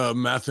Analytica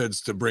methods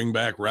to bring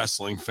back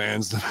wrestling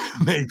fans to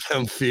make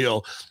them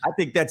feel? I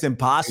think that's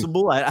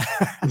impossible. I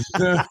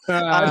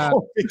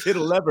don't think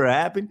it'll ever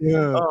happen.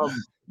 Yeah.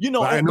 You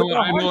know, I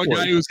know a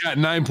guy who's got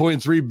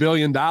 $9.3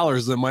 billion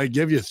that might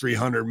give you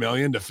 $300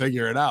 million to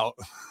figure it out.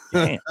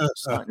 Damn,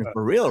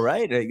 for real,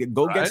 right?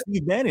 Go get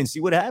Steve Bannon and see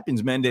what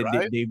happens, man.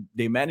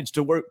 They managed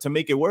to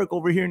make it work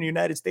over here in the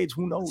United States.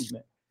 Who knows,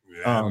 man?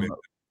 Yeah,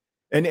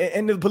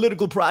 and the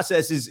political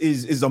process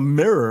is a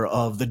mirror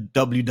of the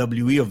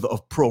WWE of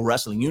pro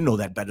wrestling. You know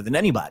that better than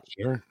anybody.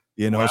 Sure.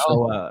 You know,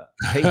 so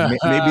hey,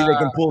 maybe they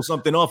can pull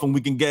something off, and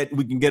we can get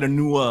a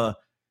new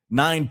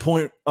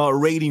 9-point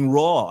rating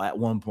Raw at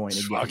one point.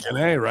 Fucking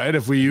A, right?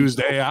 If we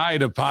used AI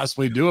to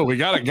possibly do it, we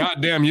got a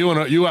goddamn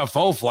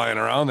UFO flying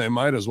around. They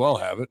might as well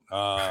have it.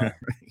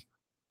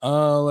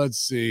 Let's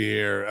see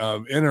here.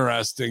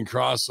 Interesting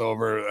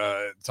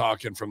crossover.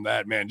 Talking from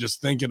that, man,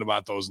 just thinking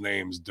about those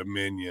names: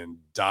 Dominion,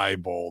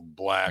 Diebold,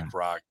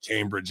 BlackRock,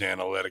 Cambridge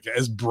Analytica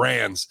as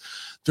brands.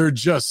 They're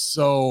just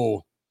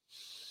so.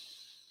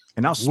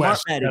 And now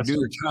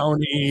Westchester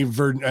County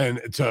and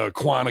to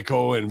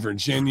Quantico in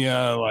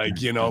Virginia,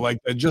 like, you know, like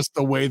just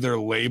the way they're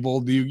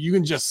labeled, you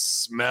can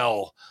just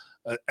smell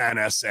an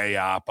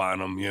NSA op on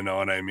them. You know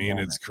what I mean?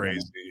 It's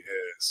crazy.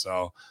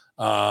 So,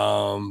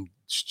 but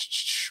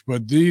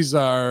these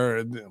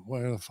are,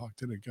 where the fuck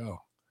did it go?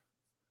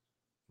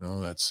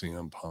 No, that's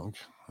CM Punk.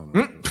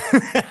 CM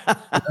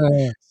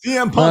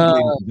Punk,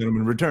 ladies and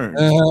gentlemen, returns.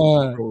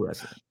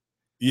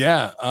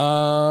 Yeah.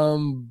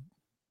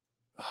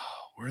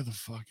 Where the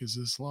fuck is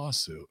this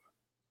lawsuit?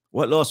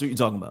 What lawsuit are you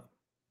talking about?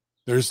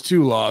 There's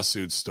two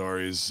lawsuit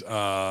stories,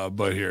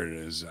 but here it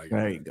is.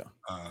 There you go.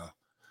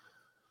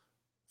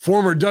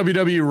 Former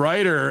WWE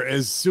writer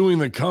is suing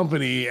the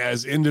company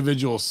as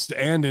individual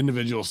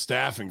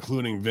staff,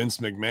 including Vince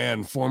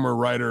McMahon. Former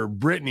writer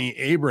Brittany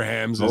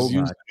Abrahams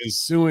is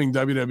suing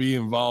WWE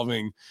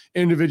involving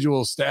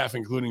individual staff,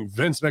 including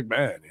Vince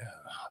McMahon.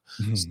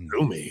 Yeah,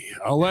 sue me,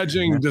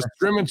 alleging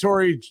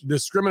discriminatory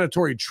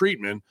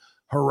treatment,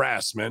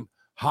 harassment,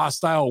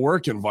 hostile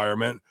work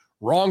environment,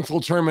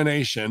 wrongful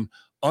termination,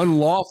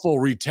 unlawful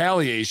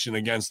retaliation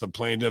against the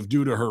plaintiff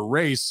due to her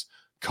race,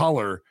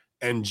 color,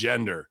 and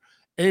gender.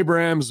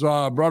 Abrams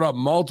brought up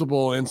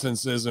multiple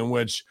instances in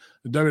which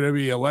the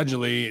WWE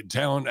allegedly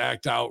talent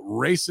act out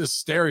racist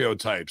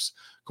stereotypes.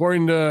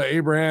 According to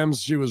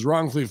Abrams, she was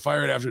wrongfully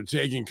fired after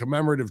taking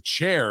commemorative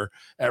chair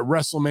at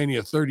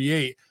WrestleMania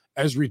 38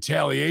 as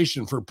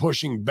retaliation for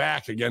pushing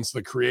back against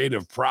the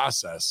creative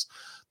process.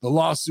 The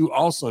lawsuit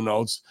also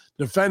notes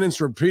defendants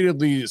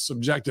repeatedly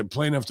subjected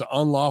plaintiff to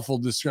unlawful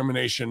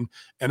discrimination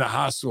in a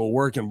hostile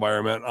work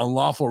environment,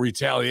 unlawful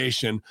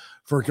retaliation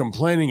for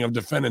complaining of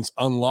defendants'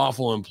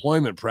 unlawful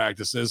employment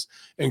practices,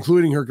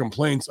 including her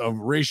complaints of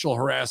racial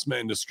harassment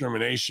and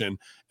discrimination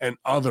and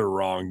other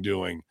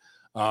wrongdoing.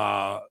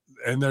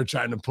 And they're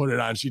trying to put it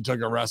on. She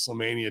took a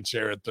WrestleMania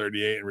chair at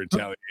 38 in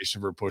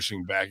retaliation for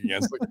pushing back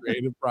against the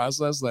creative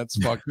process.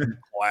 That's fucking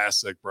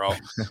classic, bro.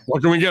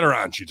 What can we get her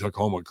on? She took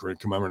home a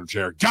commemorative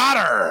chair. Got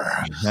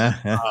her.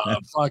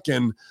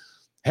 Fucking,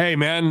 hey,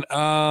 man,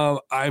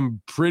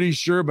 I'm pretty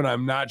sure, but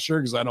I'm not sure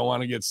because I don't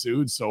want to get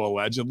sued. So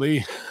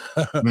allegedly,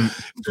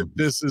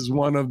 this is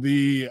one of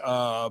the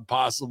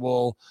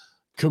possible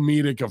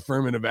comedic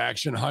affirmative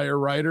action hire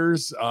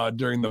writers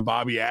during the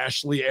Bobby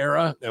Ashley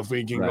era, if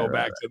we can go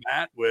back to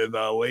that with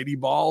lady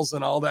balls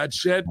and all that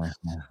shit.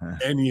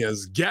 And you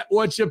get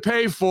what you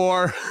pay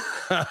for.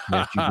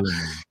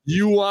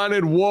 You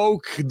wanted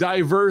woke,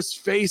 diverse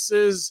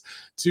faces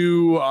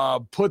to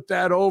put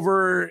that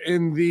over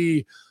in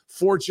the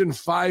Fortune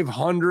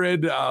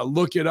 500.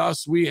 Look at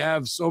us. We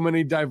have so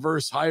many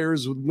diverse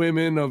hires with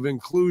women of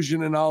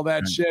inclusion and all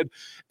that shit,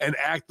 and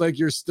act like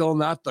you're still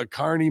not the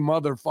carny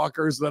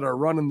motherfuckers that are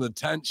running the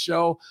tent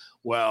show.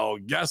 Well,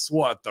 guess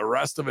what? The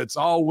rest of it's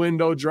all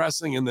window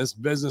dressing, and this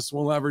business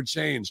will never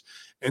change.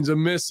 And to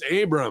Miss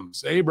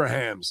Abrams,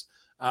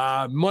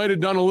 might have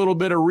done a little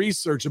bit of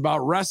research about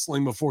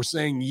wrestling before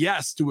saying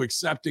yes to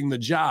accepting the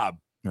job.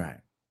 Right.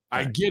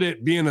 I get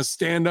it, being a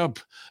stand-up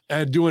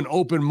and doing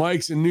open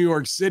mics in New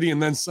York City,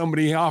 and then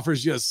somebody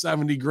offers you a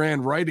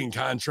 $70,000 writing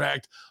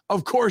contract.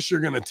 Of course you're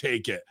going to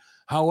take it.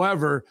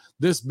 However,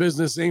 this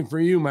business ain't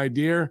for you, my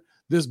dear.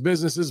 This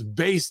business is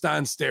based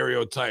on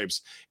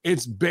stereotypes.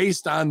 It's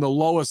based on the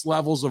lowest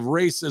levels of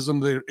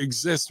racism that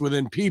exist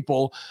within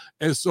people.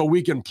 And so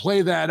we can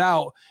play that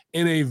out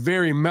in a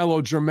very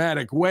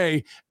melodramatic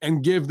way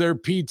and give their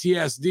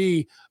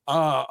PTSD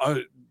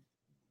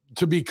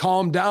to be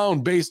calmed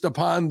down based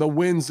upon the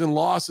wins and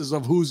losses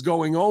of who's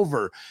going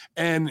over.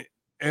 And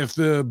if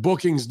the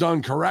booking's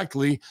done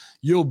correctly,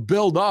 you'll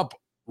build up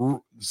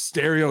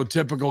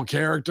stereotypical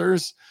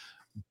characters,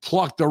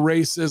 pluck the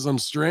racism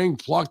string,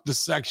 pluck the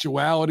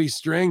sexuality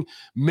string,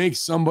 make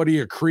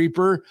somebody a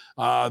creeper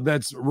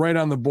that's right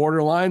on the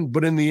borderline.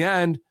 But in the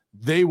end,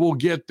 they will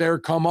get their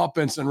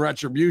comeuppance and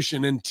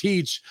retribution and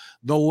teach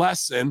the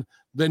lesson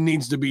that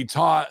needs to be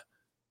taught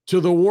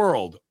to the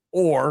world.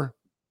 Or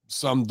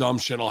some dumb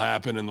shit will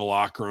happen in the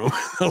locker room.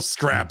 They'll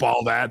scrap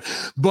all that.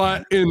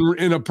 But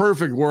in a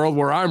perfect world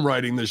where I'm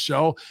writing the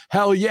show,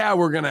 hell yeah,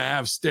 we're going to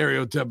have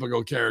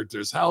stereotypical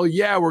characters. Hell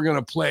yeah, we're going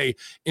to play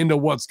into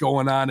what's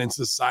going on in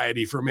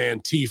society, from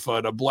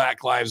Antifa to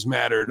Black Lives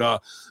Matter to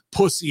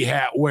pussy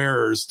hat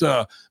wearers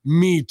to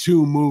Me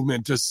Too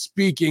movement to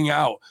speaking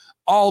out,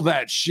 all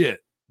that shit.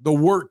 The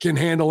work can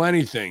handle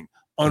anything.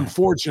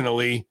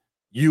 Unfortunately,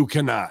 you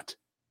cannot.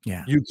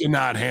 Yeah. You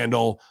cannot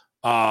handle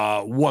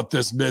what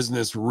this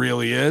business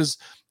really is.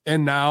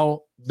 And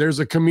now there's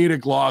a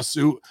comedic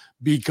lawsuit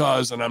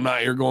because, and I'm not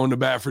here going to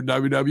bat for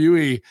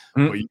WWE,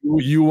 but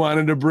you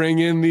wanted to bring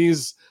in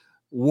these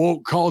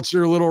woke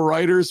culture little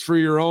writers for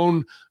your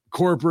own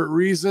corporate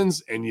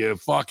reasons, and you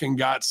fucking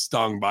got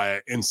stung by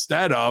it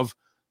instead of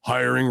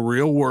hiring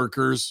real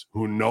workers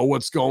who know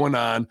what's going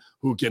on,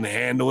 who can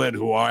handle it,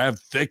 who have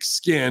thick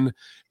skin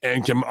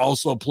and can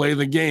also play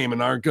the game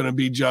and aren't going to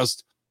be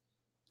just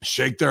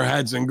shake their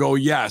heads and go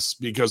yes,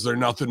 because they're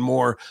nothing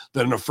more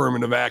than an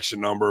affirmative action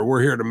number.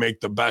 We're here to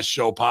make the best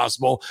show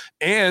possible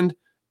and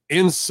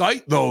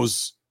incite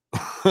those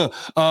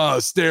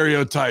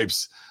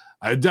stereotypes.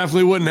 I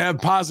definitely wouldn't have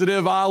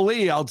positive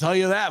Ali, I'll tell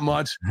you that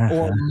much,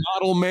 or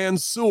model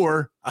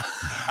Mansoor.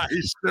 I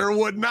sure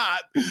would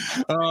not,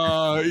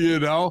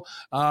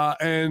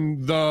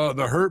 and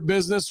the Hurt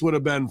Business would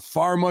have been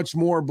far much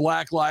more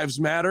Black Lives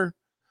Matter,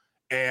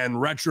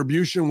 and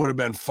Retribution would have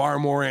been far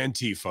more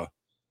Antifa.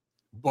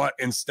 But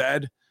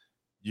instead,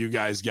 you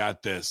guys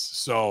got this.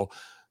 So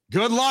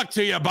good luck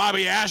to you,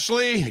 Bobby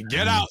Ashley.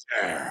 Get out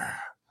there.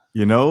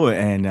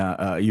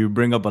 And you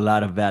bring up a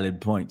lot of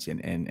valid points.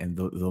 And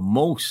the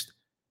most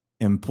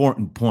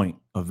important point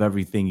of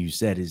everything you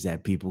said is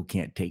that people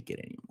can't take it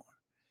anymore,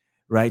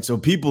 right? So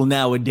people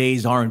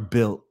nowadays aren't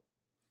built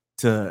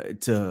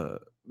to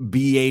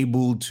be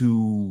able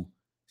to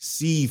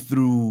see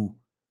through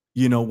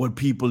what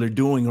people are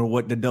doing, or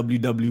what the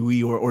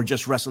WWE or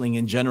just wrestling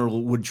in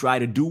general would try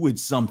to do with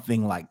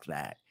something like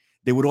that.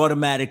 They would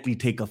automatically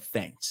take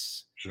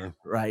offense, sure,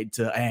 right,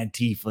 to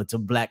Antifa, to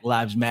Black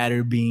Lives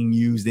Matter being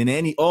used in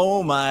any,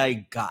 oh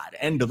my God,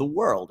 end of the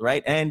world,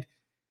 right? And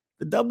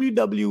the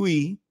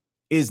WWE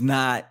is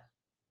not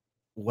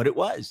what it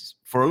was.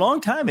 For a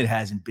long time, it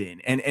hasn't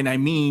been. And I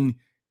mean,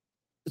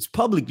 it's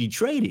publicly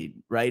traded,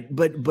 right?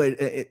 But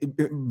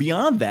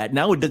beyond that,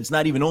 now it's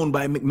not even owned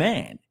by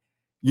McMahon,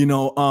 you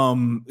know.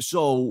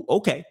 So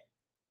okay,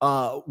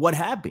 what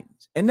happens?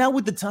 And now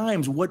with the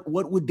times, what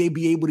would they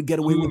be able to get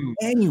away with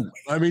anyway?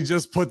 Let me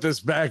just put this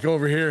back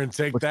over here and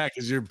take that,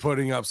 because you're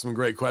putting up some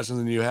great questions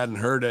and you hadn't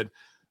heard it,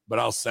 but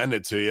I'll send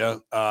it to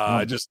you.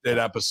 I just did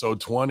episode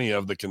 20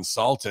 of The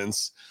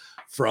Consultants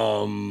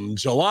from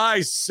July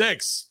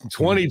 6th,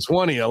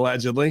 2020,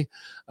 allegedly.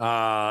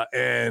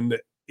 And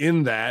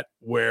in that,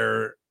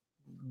 where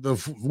the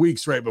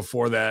weeks right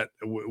before that,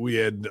 we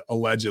had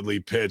allegedly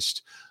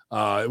pitched,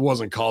 it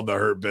wasn't called The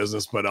Hurt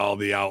Business, but all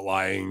the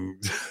outlying,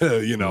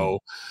 you know,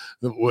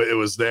 it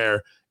was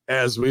there,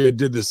 as we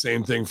did the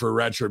same thing for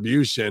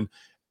Retribution.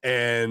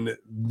 And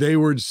they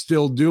were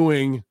still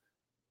doing,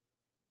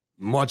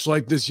 much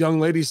like this young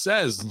lady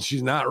says, and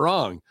she's not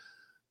wrong,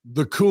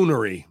 the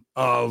coonery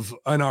of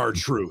an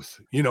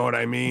R-Truth. You know what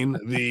I mean?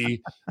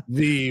 The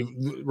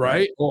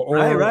right?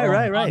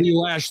 Right. Bobby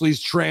Lashley's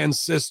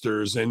trans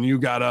sisters, and you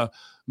gotta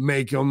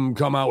make them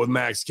come out with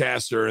Max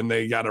Caster and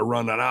they gotta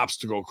run an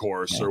obstacle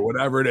course or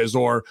whatever it is,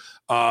 or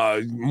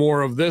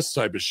more of this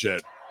type of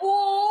shit.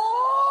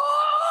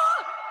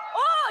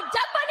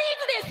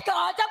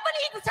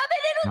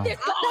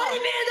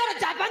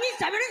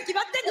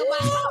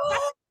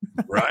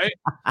 Right?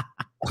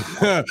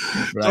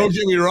 Don't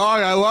get me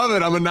wrong, I love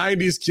it. I'm a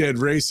 90s kid.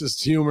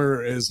 Racist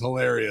humor is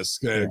hilarious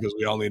because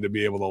we all need to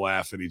be able to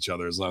laugh at each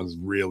other, as long as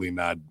really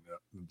not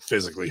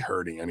physically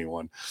hurting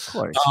anyone. Of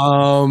course.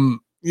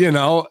 You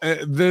know,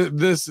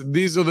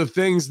 these are the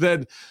things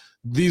that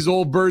these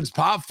old birds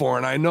pop for,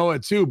 and I know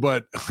it too,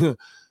 but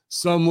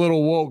some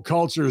little woke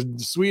culture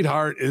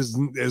sweetheart is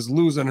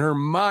losing her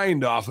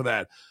mind off of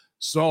that.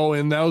 So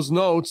in those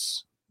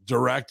notes,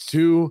 direct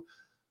to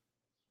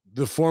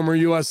the former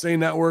USA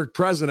Network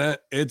president,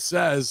 it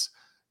says,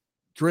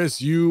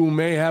 Chris, you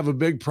may have a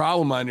big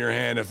problem on your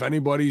hand if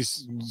anybody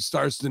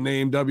starts to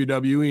name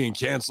WWE and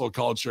cancel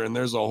culture, and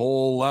there's a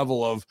whole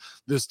level of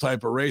this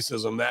type of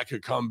racism that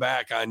could come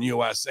back on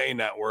USA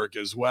Network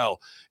as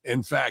well.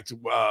 In fact,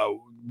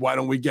 why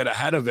don't we get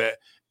ahead of it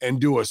and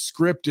do a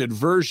scripted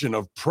version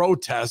of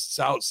protests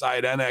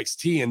outside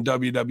NXT and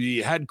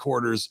WWE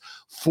headquarters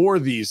for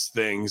these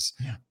things,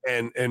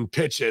 and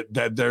pitch it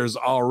that there's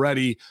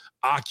already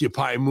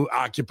Occupy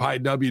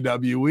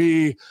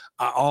WWE,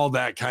 all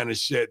that kind of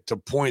shit, to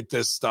point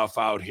this stuff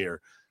out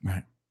here.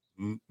 Right.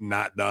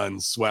 Not done,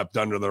 swept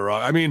under the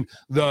rug. I mean,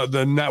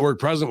 the network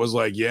president was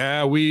like,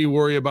 yeah, we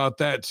worry about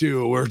that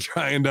too. We're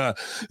trying to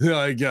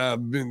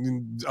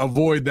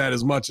avoid that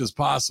as much as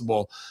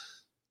possible.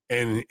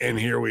 And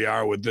here we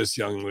are with this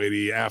young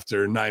lady,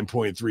 after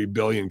 9.3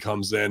 billion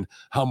comes in.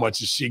 How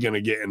much is she going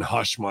to get in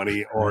hush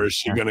money, or is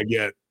she going to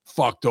get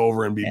fucked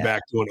over and be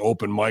back doing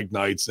open mic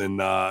nights in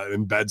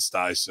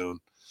Bed-Stuy soon?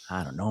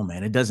 I don't know,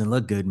 man. It doesn't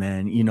look good,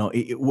 man. You know,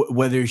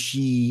 whether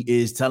she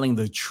is telling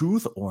the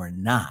truth or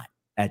not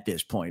at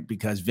this point,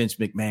 because Vince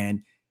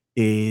McMahon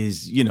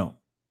is, you know,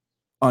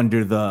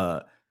 under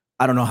the,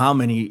 I don't know how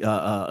many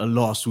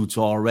lawsuits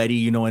already,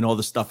 you know, and all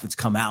the stuff that's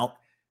come out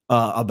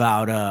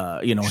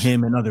about, you know,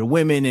 him and other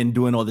women and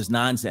doing all this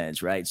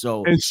nonsense, right?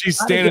 So, and she's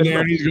standing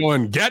there and he's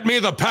going, get me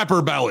the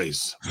pepper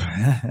bellies.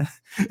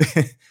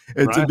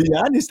 And to be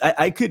honest,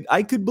 I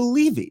could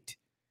believe it.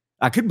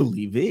 I could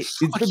believe it. It's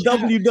the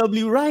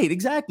WWE, right?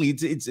 Exactly.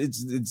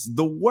 It's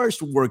the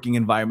worst working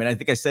environment. I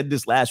think I said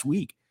this last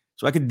week.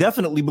 So I could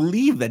definitely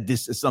believe that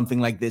this is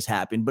something like this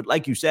happened. But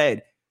like you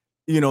said,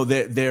 you know,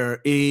 there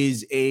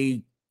is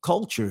a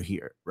culture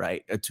here,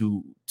 right?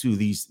 To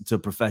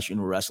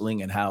professional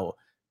wrestling and how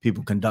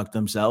people conduct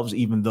themselves,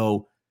 even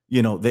though,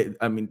 you know, the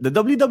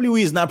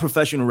WWE is not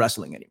professional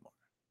wrestling anymore.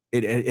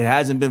 It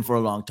hasn't been for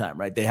a long time,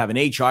 right? They have an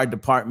HR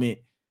department.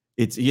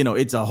 It's, you know,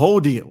 it's a whole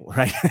deal,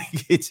 right?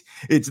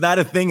 it's not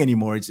a thing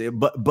anymore.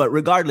 But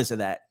regardless of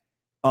that,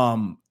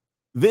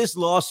 this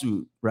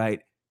lawsuit,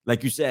 right,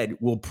 like you said,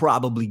 will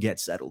probably get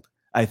settled.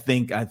 I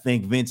think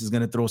Vince is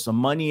going to throw some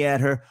money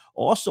at her.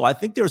 Also, I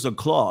think there's a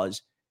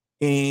clause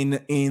in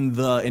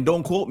the, and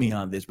don't quote me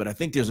on this, but I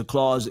think there's a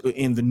clause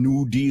in the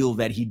new deal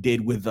that he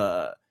did with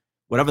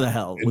whatever the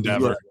hell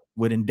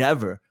with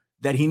Endeavor,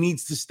 that he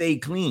needs to stay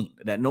clean,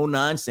 that no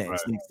nonsense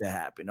needs to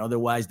happen.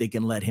 Otherwise, they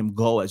can let him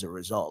go as a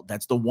result.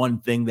 That's the one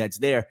thing that's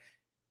there.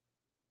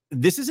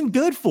 This isn't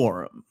good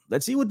for him.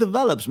 Let's see what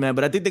develops, man.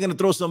 But I think they're going to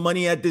throw some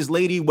money at this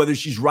lady, whether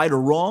she's right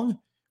or wrong,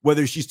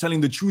 whether she's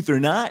telling the truth or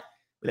not.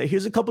 But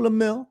here's a couple of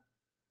mil.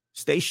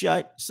 Stay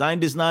shut,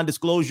 sign this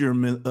non-disclosure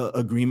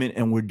agreement,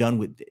 and we're done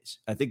with this.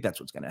 I think that's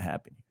what's going to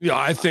happen. Yeah,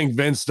 I think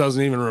Vince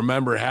doesn't even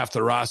remember half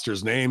the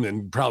roster's name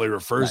and probably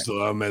refers to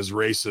them as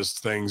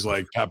racist things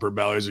like pepper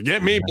bellies or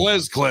get me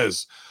Blizz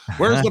Cliz.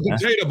 Where's the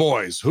potato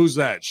boys? Who's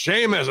that?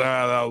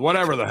 Seamus,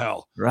 whatever the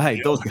hell. Right,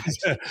 you those know? guys.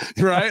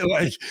 Right?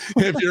 Like,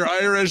 if you're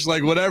Irish,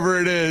 like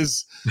whatever it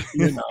is,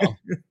 you know.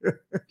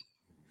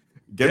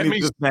 Get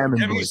me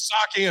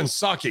Saki and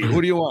Sucky. Who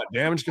do you want?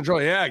 Damage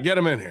Control? Yeah, get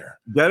him in here.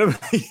 Get him.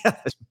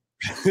 Yes.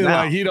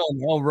 Like, he don't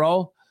know,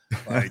 bro.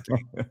 Like,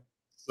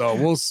 So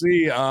we'll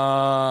see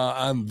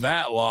on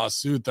that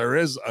lawsuit. There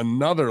is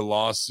another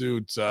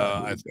lawsuit,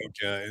 I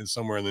think,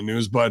 somewhere in the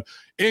news, but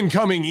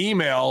incoming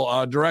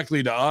email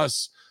directly to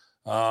us,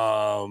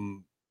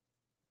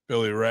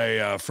 Billy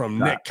Ray, from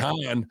Nick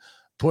Kahn,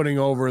 putting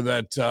over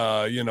that,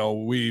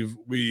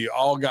 we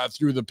all got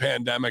through the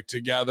pandemic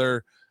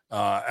together.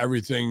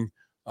 Everything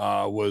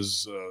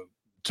was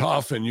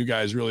tough, and you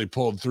guys really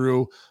pulled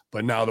through.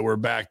 But now that we're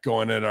back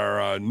going at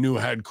our new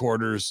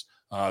headquarters,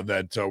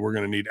 that we're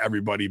going to need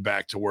everybody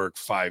back to work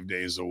 5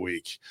 days a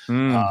week.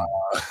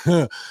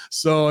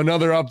 So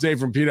another update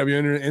from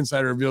PW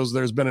Insider reveals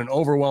there's been an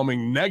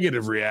overwhelming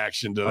negative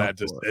reaction to that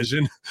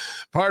decision.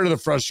 Part of the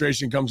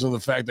frustration comes from the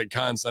fact that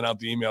Khan sent out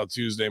the email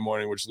Tuesday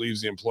morning, which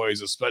leaves the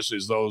employees, especially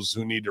those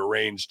who need to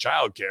arrange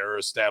childcare or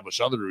establish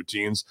other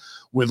routines,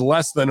 with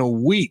less than a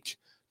week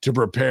to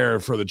prepare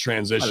for the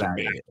transition.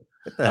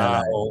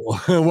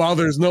 While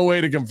there's no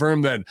way to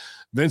confirm that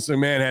Vince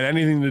McMahon had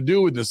anything to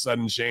do with the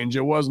sudden change,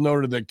 it was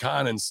noted that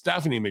Khan and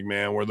Stephanie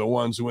McMahon were the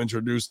ones who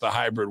introduced the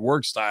hybrid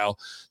work style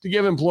to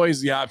give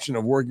employees the option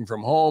of working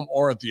from home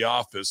or at the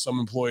office. Some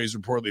employees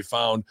reportedly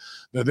found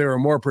that they were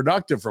more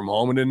productive from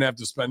home and didn't have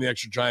to spend the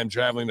extra time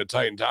traveling to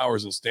Titan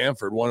Towers in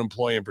Stamford. One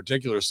employee in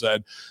particular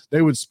said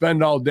they would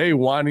spend all day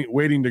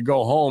waiting to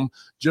go home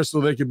just so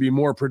they could be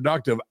more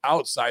productive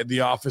outside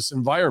the office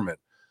environment.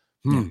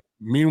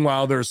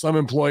 Meanwhile, there are some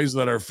employees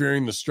that are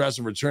fearing the stress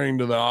of returning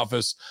to the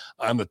office,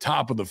 on the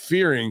top of the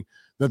fearing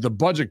that the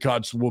budget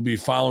cuts will be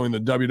following the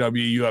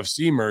WWE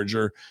UFC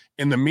merger.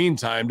 In the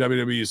meantime,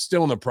 WWE is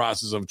still in the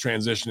process of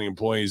transitioning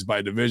employees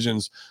by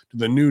divisions to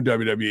the new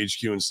WWE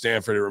HQ in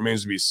Stamford. It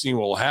remains to be seen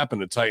what will happen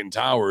to Titan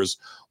Towers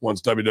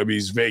once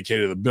WWE's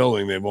vacated the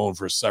building they've owned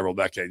for several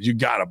decades. You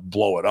got to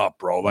blow it up,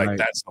 bro. Like,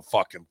 that's the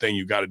fucking thing.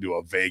 You got to do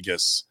a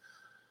Vegas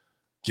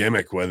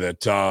gimmick with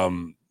it.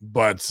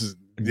 But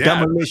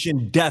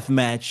demolition death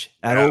match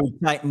at old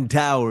Titan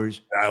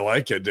Towers. I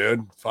like it,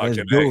 dude.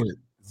 Fucking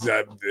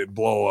it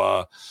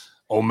blow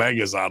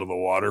Omegas out of the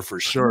water for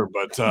sure.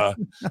 But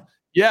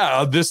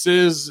this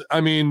is,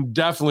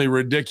 definitely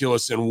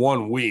ridiculous in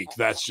 1 week.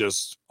 That's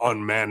just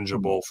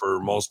unmanageable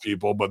for most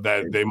people, but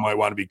that they might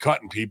want to be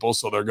cutting people,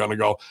 so they're going to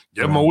go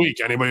give them a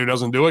week. Anybody who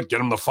doesn't do it, get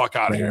them the fuck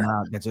out of here.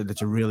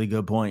 That's a really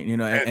good point.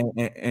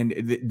 And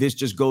this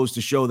just goes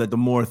to show that the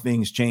more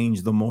things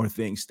change, the more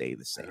things stay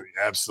the same.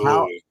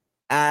 Absolutely.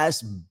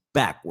 Ass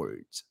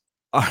backwards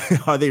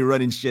are they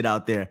running shit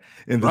out there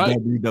in the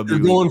WWE? You're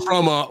going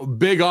from a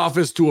big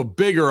office to a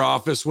bigger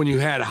office when you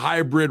had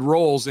hybrid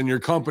roles and your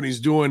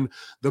company's doing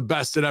the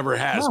best it ever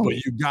has. But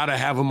you got to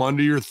have them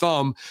under your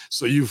thumb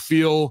so you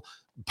feel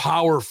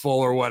powerful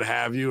or what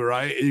have you,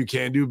 right? You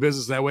can't do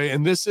business that way.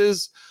 And this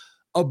is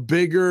a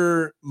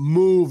bigger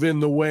move in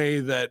the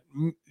way that,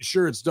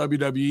 sure, it's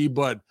WWE,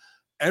 but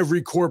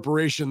every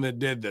corporation that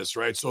did this,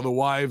 right? So the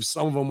wives,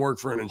 some of them work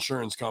for an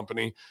insurance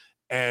company,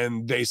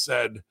 and they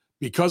said,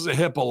 because of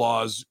HIPAA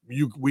laws,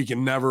 we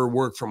can never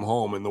work from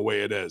home in the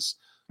way it is.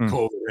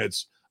 COVID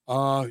hits.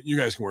 You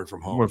guys can work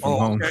from home.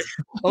 Home.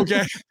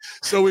 Okay.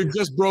 So we've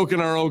just broken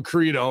our own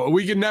credo.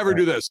 We can never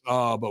do this.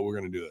 But we're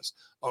going to do this.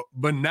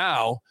 But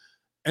now,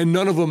 and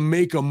none of them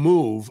make a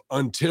move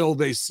until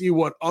they see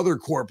what other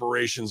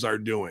corporations are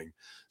doing.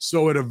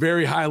 So at a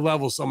very high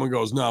level, someone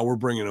goes, no, we're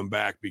bringing them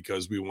back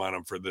because we want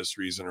them for this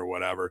reason or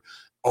whatever.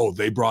 Oh,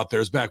 they brought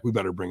theirs back. We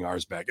better bring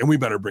ours back. And we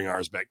better bring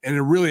ours back. And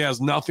it really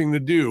has nothing to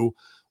do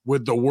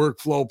with the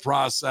workflow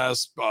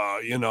process,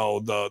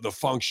 the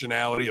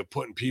functionality of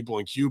putting people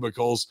in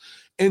cubicles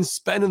and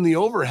spending the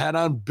overhead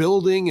on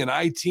building and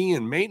IT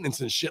and maintenance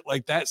and shit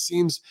like that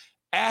seems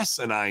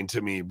asinine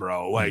to me,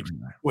 bro. Like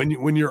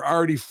when you're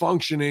already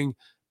functioning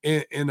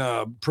in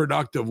a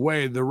productive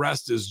way, the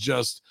rest is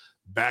just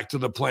back to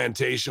the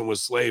plantation with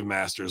slave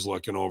masters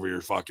looking over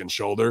your fucking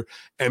shoulder.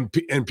 And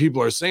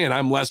people are saying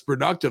I'm less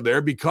productive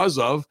there because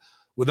of,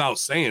 without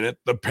saying it,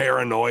 the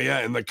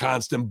paranoia and the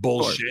constant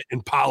bullshit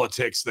and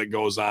politics that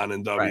goes on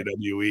in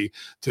WWE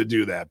to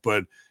do that.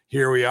 But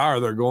here we are.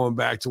 They're going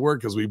back to work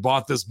because we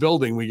bought this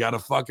building. We got to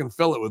fucking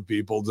fill it with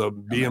people to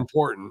be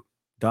important.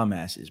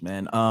 Dumbasses,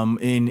 man.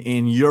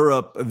 In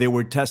Europe, they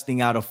were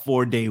testing out a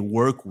 4-day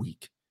work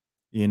week.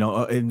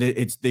 And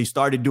they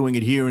started doing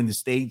it here in the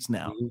States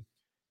now.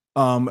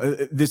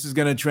 This is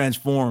going to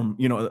transform,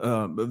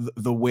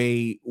 the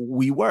way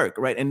we work,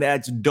 right? And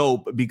that's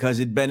dope because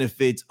it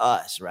benefits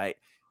us, right?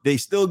 They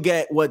still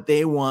get what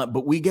they want,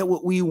 but we get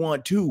what we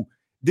want too.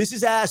 This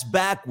is ass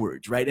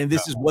backwards, right? And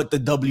this is what the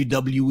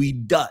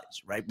WWE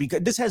does, right?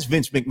 Because this has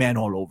Vince McMahon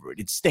all over it.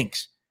 It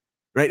stinks,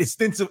 right? It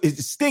stinks of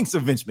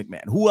Vince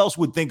McMahon. Who else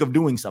would think of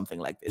doing something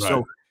like this?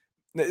 Right.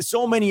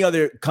 So many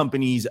other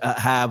companies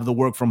have the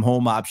work from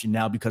home option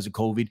now because of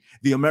COVID.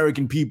 The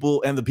American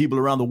people and the people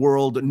around the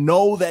world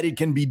know that it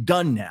can be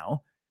done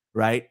now,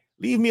 right?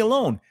 Leave me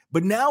alone.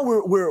 But now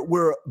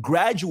we're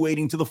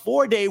graduating to the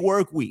 4-day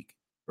work week,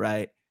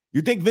 right?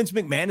 You think Vince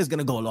McMahon is going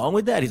to go along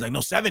with that? He's like, no,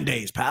 7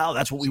 days, pal.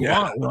 That's what we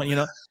want. We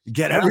want,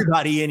 get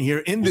everybody in here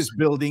in this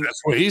building. That's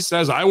what he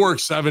says. I work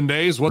 7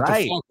 days. What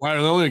Right. the fuck? Why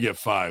do they only get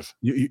 5?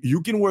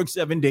 You can work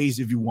 7 days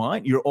if you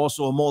want. You're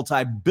also a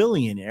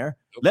multi-billionaire.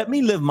 Let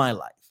me live my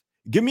life.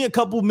 Give me a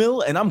couple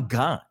mil and I'm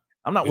gone.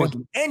 I'm not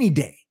working any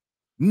day.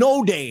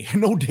 No day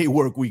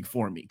work week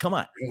for me. Come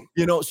on.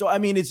 So I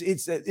mean, it's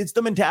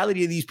the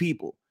mentality of these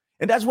people.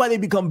 And that's why they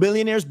become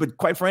billionaires. But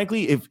quite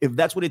frankly, if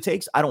that's what it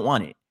takes, I don't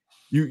want it.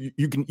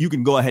 You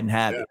can go ahead and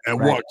have it. At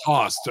what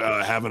cost?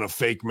 Having a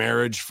fake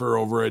marriage for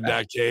over a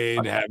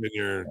decade, having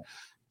your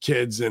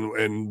kids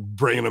and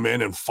bringing them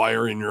in and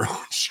firing your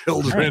own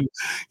children,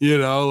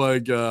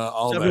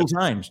 all several that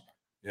times.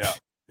 Yeah.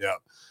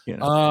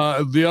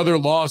 The other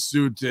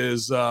lawsuit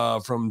is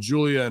from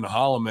Julia and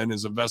Holloman,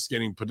 is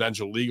investigating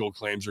potential legal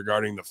claims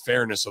regarding the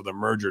fairness of the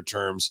merger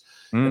terms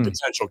and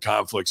potential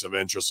conflicts of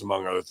interest.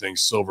 Among other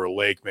things, Silver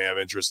Lake may have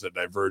interests that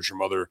diverge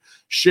from other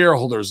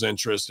shareholders'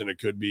 interest, and it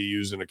could be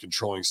used in a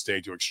controlling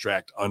state to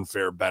extract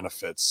unfair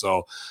benefits.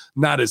 So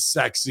not as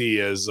sexy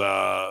as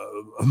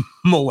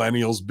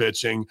millennials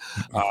bitching,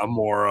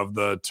 more of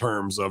the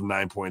terms of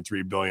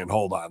 $9.3 billion.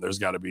 Hold on, there's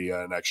got to be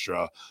an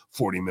extra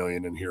 40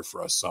 million in here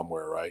for us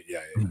somewhere, right? Yeah.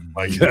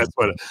 Like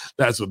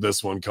that's what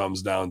this one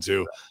comes down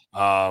to.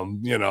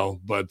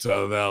 But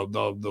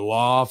the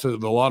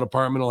law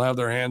department will have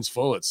their hands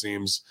full, it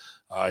seems,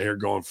 here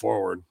going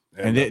forward.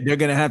 And they're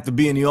going to have to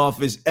be in the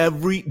office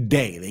every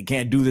day. They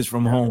can't do this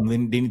from home. They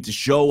need to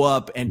show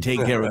up and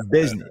take care of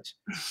business.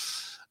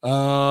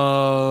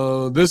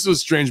 This is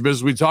strange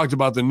business. We talked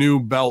about the new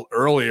belt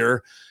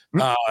earlier,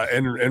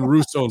 and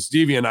Russo and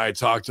Stevie and I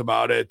talked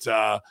about it.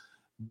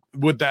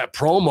 With that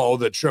promo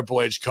that Triple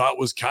H cut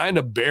was kind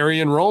of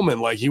burying Roman,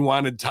 like he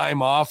wanted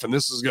time off, and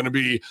this is going to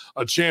be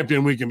a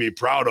champion we can be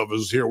proud of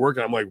who's here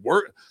working. I'm like,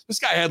 this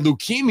guy had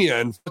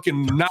leukemia and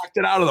fucking knocked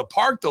it out of the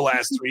park the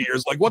last 3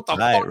 years. Like, what the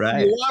fuck do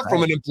you want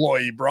from an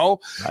employee, bro?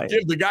 Right.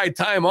 Give the guy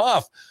time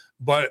off.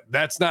 But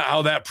that's not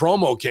how that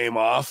promo came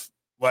off.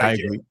 Like, I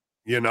agree.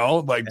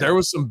 There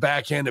was some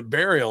backhanded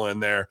burial in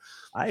there.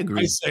 I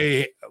agree. I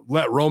say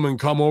let Roman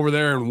come over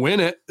there and win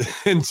it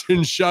and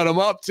shut him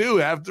up too.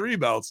 Have 3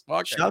 belts.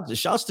 Fuck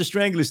Shouts to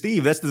Strangler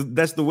Steve. That's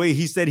the way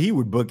he said he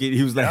would book it.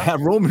 He was like,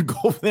 have Roman go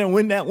over there and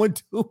win that one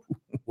too.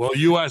 Well,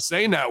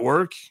 USA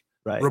Network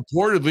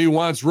reportedly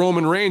wants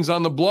Roman Reigns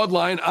on the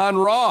Bloodline on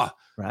Raw.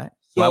 Right.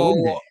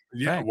 So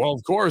well,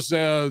 of course.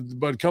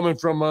 But coming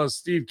from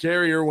Steve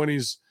Carrier when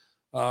he's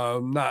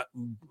not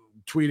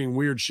tweeting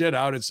weird shit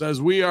out, it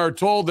says, we are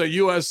told that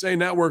USA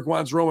Network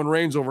wants Roman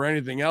Reigns over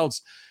anything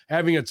else.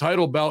 Having a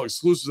title belt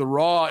exclusive to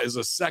Raw is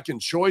a second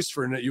choice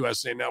for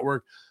USA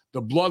Network.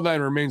 The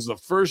Bloodline remains the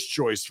first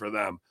choice for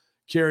them.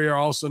 Carrier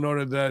also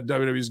noted that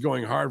WWE is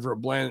going hard for a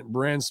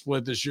brand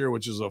split this year,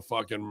 which is a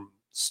fucking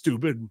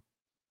stupid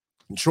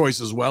choice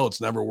as well. It's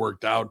never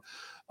worked out.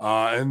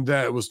 And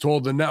that was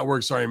told the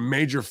networks are a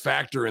major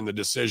factor in the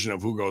decision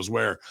of who goes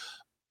where.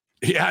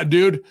 Yeah,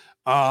 dude.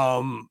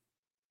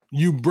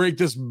 You break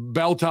this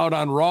belt out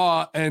on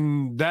Raw,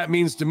 and that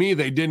means to me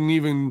they didn't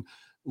even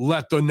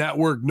let the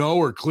network know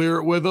or clear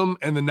it with them.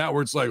 And the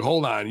network's like,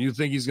 hold on, you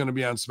think he's going to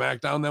be on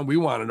SmackDown? Then we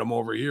wanted him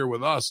over here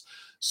with us.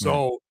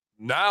 So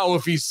now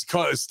if he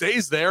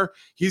stays there,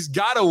 he's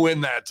got to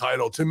win that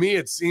title. To me,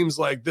 it seems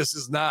like this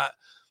is not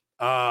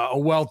a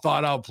well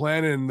thought out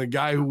plan. And the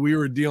guy who we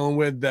were dealing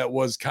with that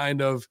was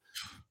kind of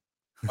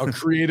a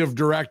creative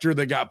director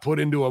that got put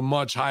into a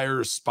much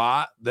higher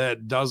spot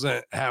that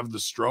doesn't have the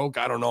stroke.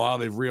 I don't know how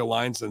they've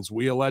realigned since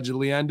we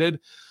allegedly ended,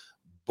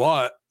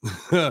 but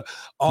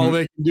all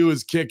they can do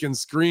is kick and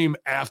scream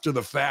after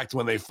the fact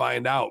when they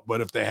find out.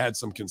 But if they had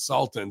some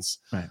consultants,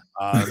 they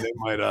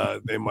might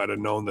have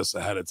known this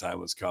ahead of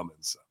time was coming.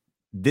 So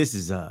this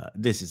is a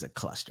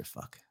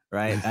clusterfuck,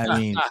 right? I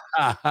mean,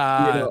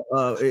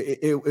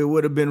 it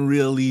would have been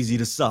real easy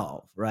to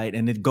solve, right?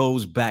 And it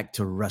goes back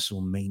to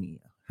WrestleMania,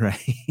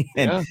 right?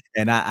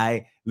 And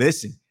I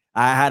listen.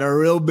 I had a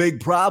real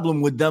big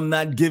problem with them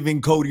not giving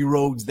Cody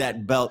Rhodes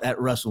that belt at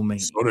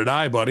WrestleMania. So did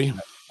I, buddy.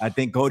 I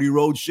think Cody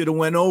Rhodes should have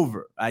went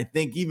over. I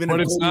think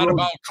but it's not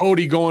about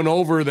Cody going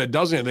over that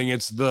does anything.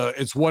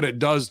 It's what it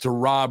does to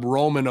rob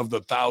Roman of the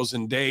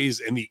 1,000 days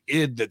and the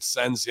id that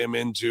sends him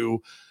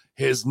into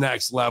his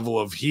next level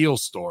of heel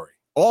story.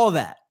 All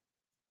that.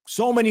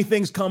 So many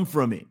things come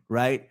from it,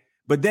 right?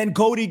 But then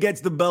Cody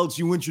gets the belts.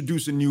 You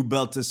introduce a new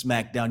belt to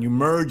SmackDown. You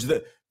merge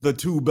the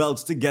 2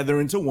 belts together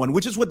into one,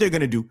 which is what they're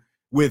going to do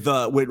with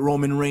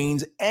Roman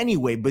Reigns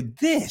anyway. But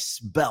this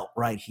belt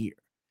right here,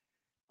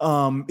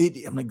 I'm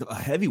like, a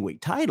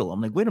heavyweight title. I'm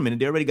like, wait a minute,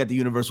 they already got the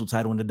Universal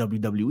title and the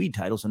WWE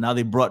title, so now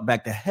they brought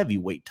back the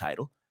heavyweight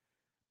title.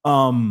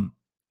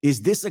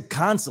 Is this a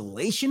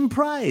consolation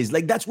prize?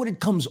 Like, that's what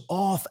it comes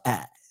off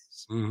as.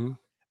 Mm-hmm.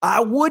 I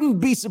wouldn't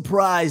be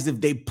surprised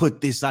if they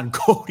put this on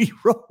Cody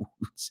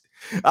Rhodes.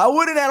 I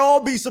wouldn't at all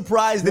be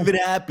surprised if it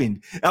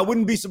happened. I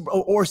wouldn't be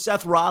or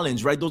Seth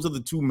Rollins, right? Those are the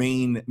 2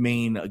 main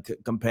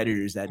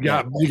competitors that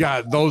you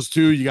got those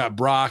 2. You got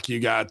Brock. You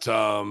got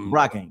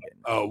Brock ain't getting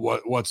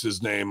what's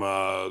his name?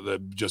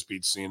 That just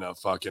beat Cena.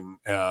 Fucking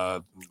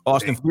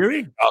Austin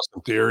Theory.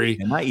 Austin Theory.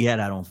 Not yet,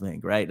 I don't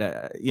think. Right?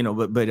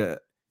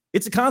 But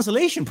it's a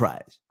consolation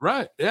prize.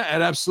 Right? Yeah,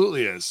 it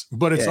absolutely is.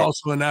 But it's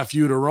also an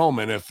FU to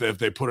Roman if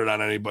they put it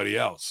on anybody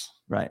else.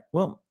 Right.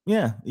 Well,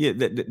 yeah.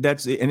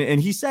 That's it.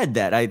 And he said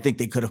that. I think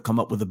they could have come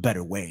up with a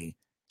better way.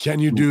 Can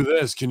you do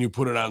this? Can you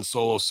put it on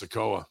Solo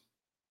Sikoa?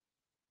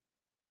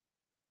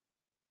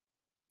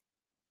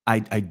 I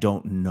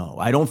don't know.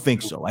 I don't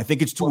think so. I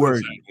think it's too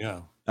early.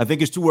 Yeah. I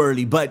think it's too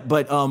early, but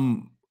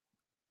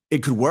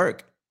it could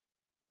work.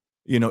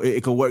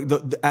 It could work.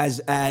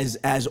 As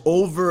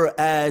over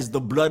as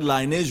the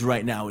bloodline is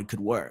right now, it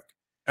could work.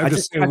 What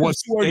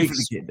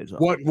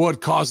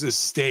causes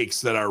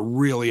stakes that are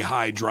really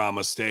high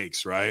drama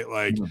stakes, right?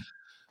 Like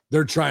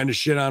they're trying to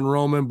shit on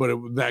Roman,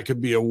 but that could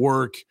be a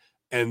work.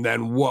 And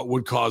then what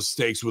would cause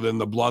stakes within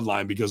the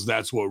bloodline? Because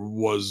that's what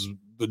was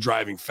the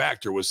driving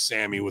factor, was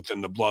Sammy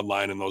within the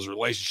bloodline and those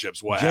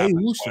relationships. What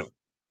happened?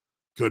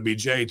 Could be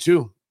Jay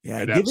too.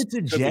 Yeah, give it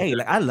to Jay.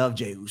 Like, I love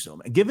Jay Uso,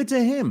 man. Give it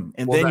to him,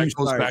 and then that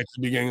goes back to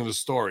the beginning of the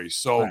story.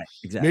 So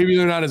maybe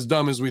they're not as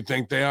dumb as we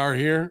think they are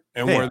here,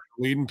 and they're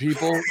leading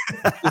people.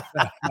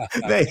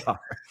 They are.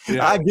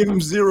 Yeah. I give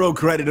them zero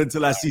credit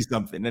until I see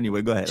something.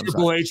 Anyway, go ahead.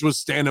 Triple H was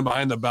standing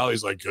behind the bell.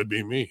 He's like, "Could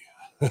be me."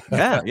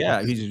 Yeah.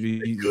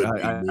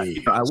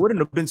 I wouldn't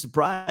have been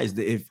surprised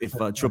if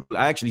Triple.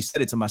 I actually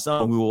said it to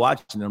myself when we were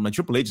watching, and I'm like,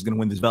 Triple H is going to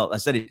win this belt. I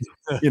said it,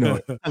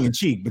 tongue in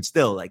cheek, but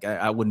still, like,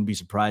 I wouldn't be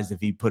surprised if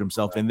he put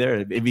himself in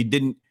there. If he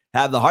didn't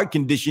have the heart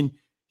condition,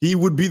 he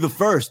would be the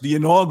first, the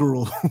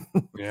inaugural.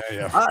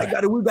 Yeah.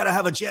 We gotta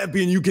have a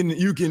champion you can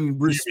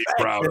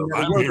respect.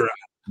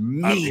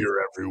 I'm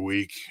here every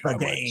week. A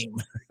game.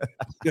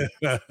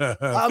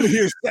 I'm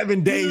here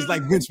 7 days,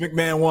 like Vince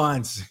McMahon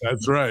wants.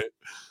 That's right.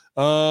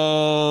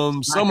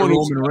 Someone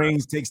Roman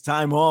Reigns takes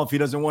time off. He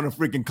doesn't want to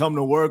freaking come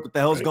to work. What the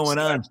hell's going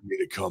on? Me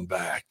to come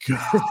back.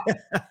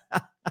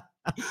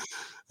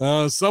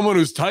 Someone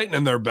who's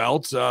tightening their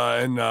belt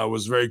and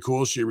was very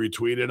cool. She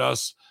retweeted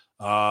us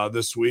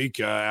this week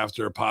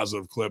after a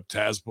positive clip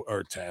Kaz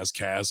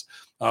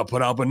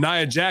put out. But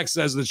Nia Jax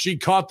says that she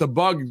caught the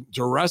bug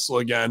to wrestle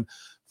again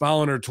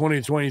following her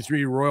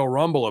 2023 Royal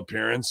Rumble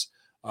appearance.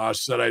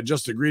 She said, I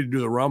just agreed to do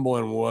the Rumble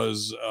and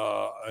was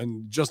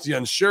and just the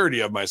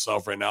unsurety of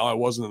myself right now. I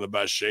wasn't in the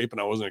best shape, and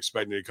I wasn't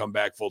expecting to come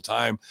back full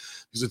time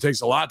because it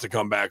takes a lot to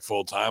come back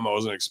full time. I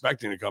wasn't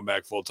expecting to come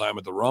back full time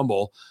at the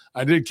Rumble.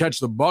 I did catch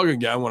the bug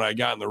again when I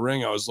got in the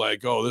ring. I was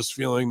like, oh, this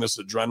feeling, this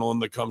adrenaline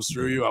that comes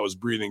through you. I was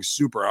breathing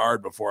super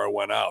hard before I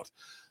went out.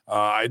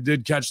 I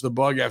did catch the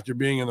bug after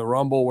being in the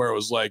Rumble where it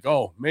was like,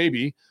 oh,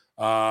 maybe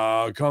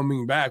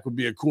coming back would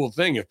be a cool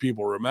thing if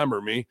people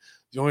remember me.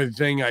 The only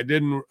thing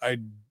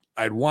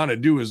I'd want to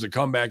do is to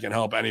come back and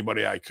help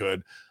anybody I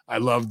could.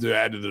 I'd love to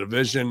add to the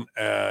division.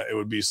 It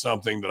would be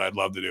something that I'd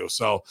love to do.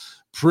 So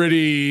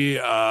pretty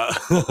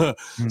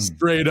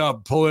straight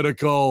up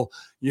political,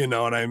 you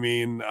know what I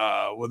mean,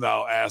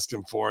 without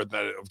asking for it,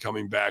 that of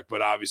coming back.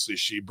 But obviously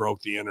she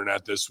broke the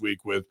internet this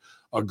week with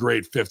a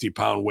great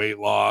 50-pound weight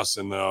loss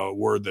and the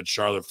word that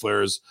Charlotte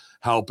Flair is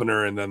helping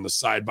her. And then the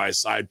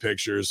side-by-side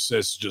pictures,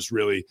 sis just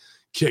really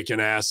kicking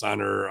ass on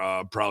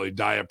her probably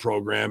diet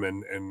program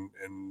and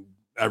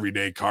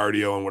everyday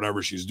cardio and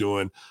whatever she's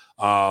doing.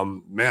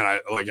 Man,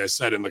 like I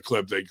said in the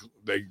clip, they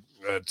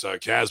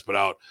Kaz put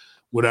out,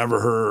 whatever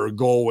her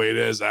goal weight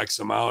is, X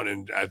amount,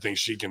 and I think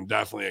she can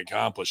definitely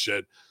accomplish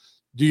it.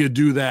 Do you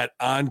do that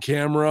on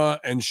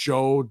camera and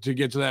show to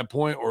get to that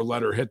point, or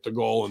let her hit the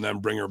goal and then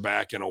bring her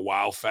back in a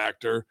wow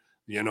factor?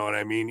 You know what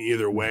I mean?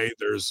 Either way,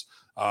 there's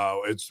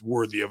it's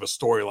worthy of a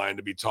storyline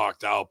to be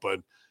talked out,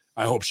 but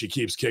I hope she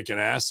keeps kicking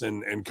ass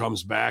and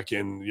comes back,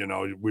 and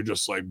we're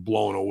just like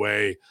blown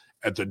away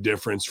at the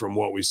difference from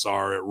what we saw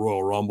her at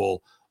Royal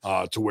Rumble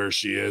to where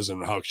she is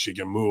and how she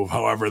can move.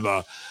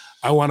 However,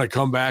 I want to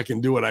come back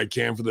and do what I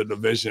can for the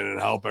division and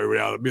help everybody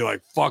out. Be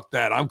like, fuck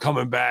that. I'm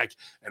coming back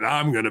and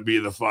I'm going to be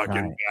the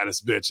fucking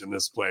baddest bitch in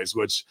this place,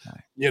 which,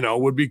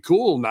 would be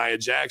cool. Nia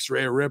Jax,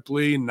 Rhea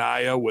Ripley,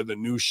 Nia with a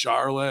new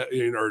Charlotte,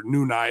 or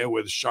new Nia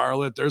with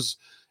Charlotte. Those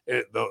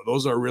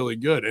are really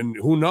good. And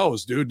who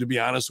knows, dude, to be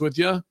honest with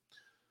you,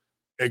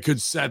 it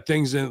could set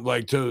things in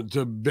like to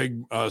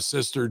big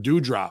sister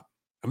Doudrop.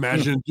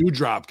 Imagine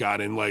Doudrop got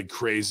in like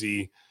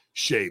crazy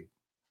shape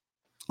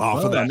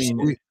off of that. I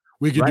mean,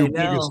 we could do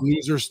Biggest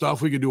Loser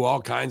stuff. We could do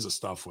all kinds of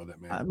stuff with it,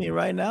 man. I mean,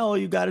 right now, all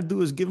you got to do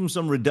is give them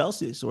some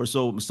Rudelsys or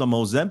some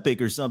Ozempic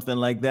or something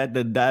like that.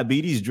 The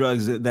diabetes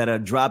drugs that are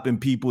dropping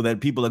people, that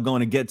people are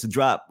going to get to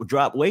drop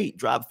weight,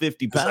 drop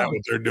 50 pounds. Is that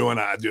what they're doing?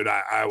 Dude,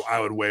 I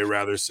would way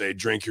rather say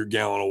drink your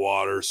gallon of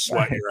water,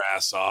 sweat your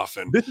ass off.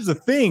 And this is a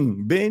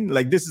thing, Ben.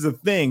 Like, this is a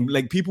thing.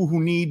 Like, people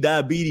who need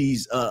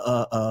diabetes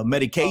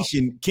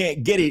medication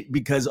can't get it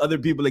because other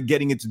people are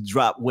getting it to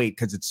drop weight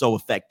because it's so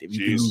effective. You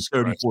can lose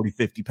 30, 40,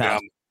 50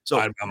 pounds. Yeah. So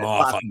I'm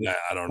off on that.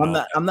 I don't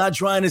know. I'm not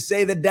trying to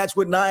say that that's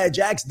what Nia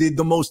Jax did.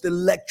 The most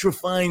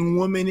electrifying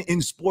woman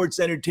in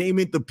sports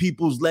entertainment, the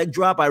people's leg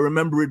drop. I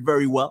remember it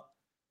very well.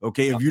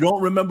 Okay. If you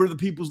don't remember the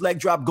people's leg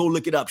drop, go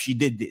look it up. She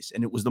did this,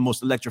 and it was the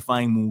most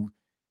electrifying move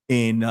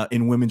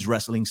in women's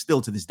wrestling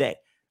still to this day.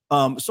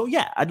 So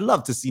yeah, I'd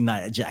love to see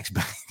Nia Jax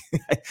back.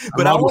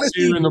 But I want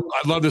to see her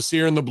I'd love to see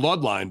her in the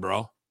bloodline,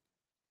 bro.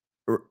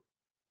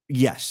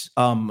 Yes.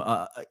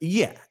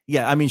 Yeah.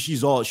 I mean,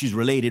 she's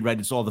related, right?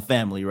 It's all the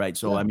family, right?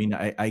 So I mean,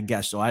 I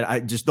guess so. I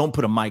just don't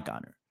put a mic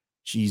on her.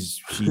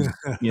 She's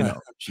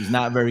she's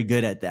not very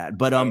good at that.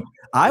 But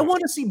I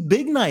want to see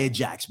big Nia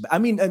Jax. I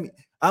mean,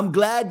 I'm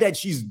glad that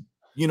she's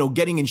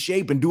getting in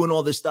shape and doing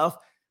all this stuff.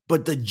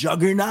 But the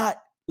juggernaut,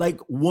 like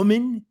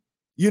woman,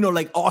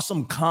 like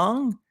Awesome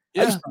Kong.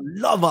 Yeah. I used to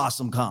love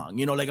Awesome Kong.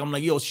 Like I'm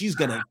like, yo, she's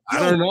gonna. I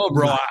don't know,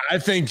 bro. I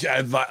think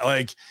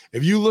like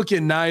if you look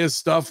at Nia's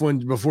stuff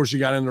before she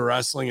got into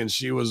wrestling and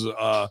she was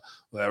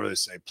whatever they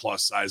say,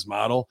 plus size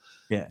model.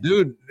 Yeah,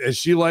 dude, if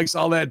she likes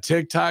all that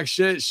TikTok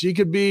shit, she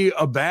could be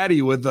a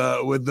baddie with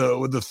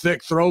the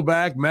thick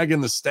throwback Megan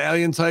Thee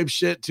Stallion type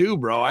shit too,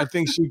 bro. I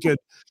think she could.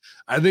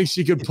 I think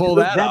she could pull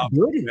that off.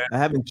 I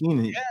haven't seen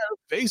it. Yeah, her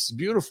face is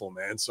beautiful,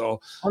 man. So,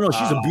 no,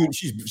 she's a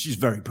beauty. She's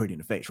very pretty in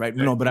the face, right?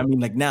 But I mean,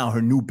 like now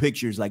her new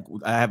pictures, like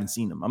I haven't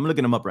seen them. I'm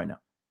looking them up right now.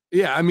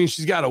 Yeah, I mean,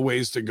 she's got a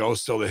ways to go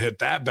still to hit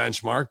that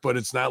benchmark, but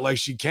it's not like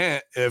she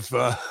can't. If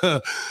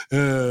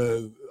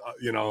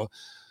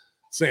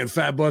saying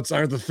fat butts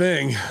aren't the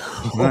thing,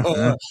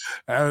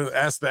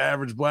 ask the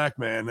average black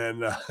man,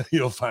 and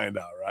you'll find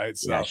out, right?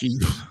 So.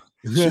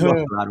 Yeah, she lost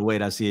a lot of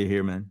weight. I see it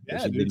here, man. Yeah,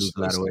 she did lose a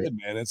lot of weight,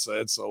 man. It's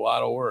a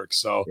lot of work.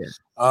 So,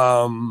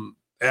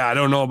 I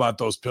don't know about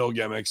those pill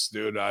gimmicks,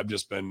 dude. I've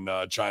just been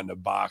trying to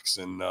box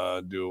and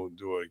do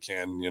what I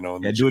can,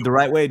 do it the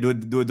right way, do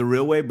it the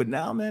real way. But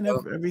now, man,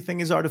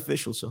 everything is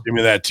artificial. So give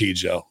me that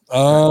T-gel.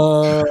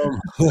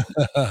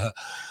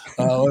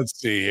 Let's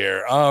see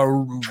here.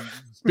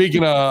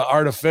 Speaking of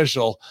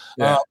artificial,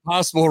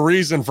 possible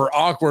reason for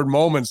awkward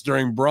moments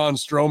during Braun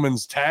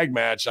Strowman's tag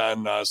match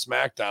on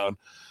SmackDown.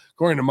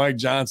 According to Mike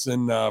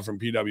Johnson from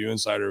PW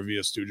Insider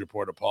via Stooge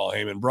Report to Paul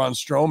Heyman, Braun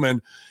Strowman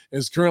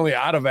is currently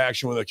out of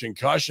action with a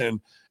concussion,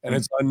 and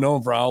it's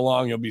unknown for how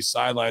long he'll be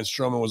sidelined.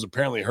 Strowman was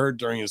apparently hurt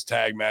during his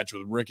tag match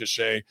with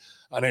Ricochet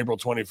on April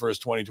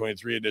 21st,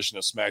 2023 edition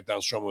of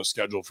SmackDown. Strowman was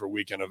scheduled for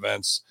weekend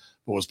events,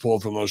 but was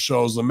pulled from those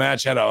shows. The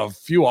match had a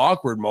few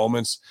awkward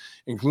moments,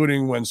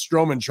 including when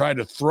Strowman tried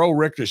to throw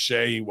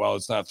Ricochet. Well,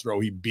 it's not throw.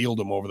 He beeled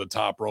him over the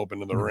top rope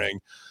into the ring,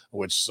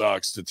 which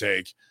sucks to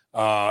take.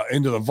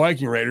 Into the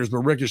Viking Raiders, but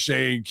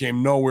Ricochet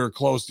came nowhere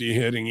close to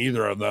hitting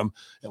either of them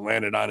and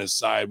landed on his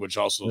side, which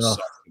also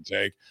sucks to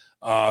take.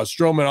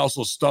 Strowman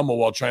also stumbled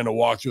while trying to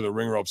walk through the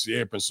ring ropes to the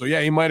apron. So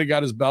yeah, he might have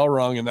got his bell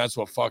rung, and that's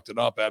what fucked it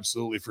up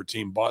absolutely for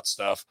Team Butt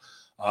stuff.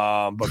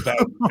 But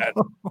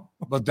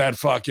that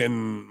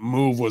fucking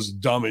move was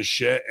dumb as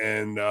shit,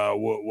 and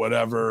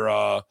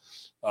whatever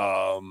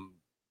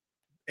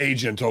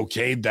agent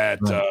okayed that,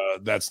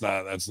 that's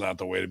not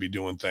the way to be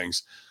doing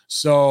things.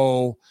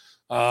 So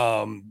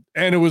and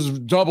it was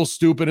double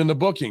stupid in the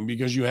booking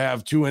because you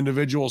have two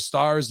individual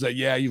stars that,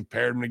 you've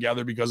paired them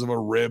together because of a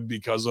rib,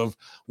 because of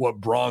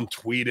what Braun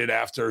tweeted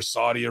after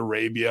Saudi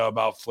Arabia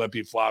about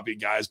flippy floppy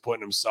guys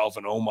putting himself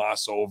and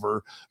Omos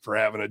over for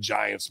having a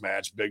Giants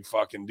match. Big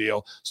fucking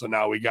deal. So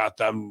now we got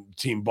them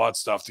Team Butt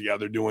stuff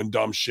together doing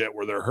dumb shit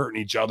where they're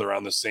hurting each other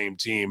on the same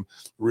team.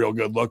 Real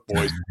good look,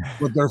 boys.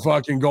 But they're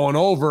fucking going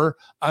over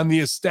on the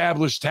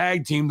established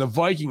tag team, the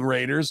Viking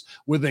Raiders,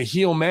 with a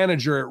heel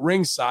manager at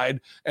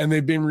ringside, and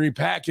they've been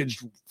repackaged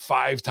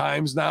 5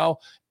 times now,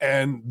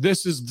 and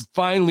this is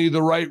finally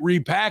the right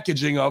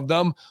repackaging of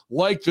them,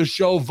 like the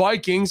show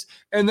Vikings,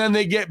 and then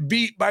they get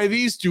beat by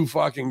these two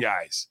fucking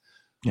guys.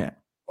 Yeah.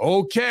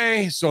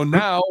 Okay, so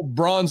now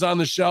Braun's on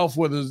the shelf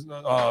with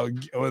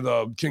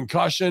a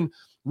concussion.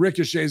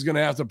 Ricochet is going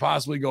to have to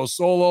possibly go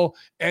solo,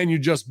 and you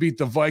just beat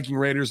the Viking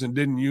Raiders and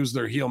didn't use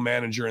their heel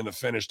manager in the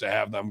finish to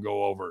have them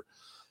go over.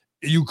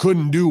 You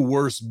couldn't do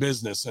worse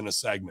business in a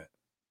segment.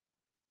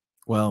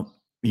 Well,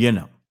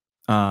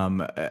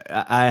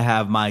 I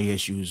have my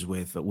issues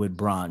with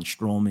Braun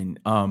Strowman.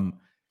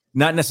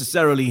 Not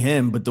necessarily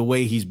him, but the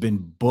way he's been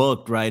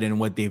booked, right, and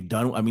what they've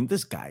done. I mean,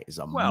 this guy is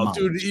a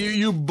monster. Dude,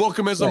 you book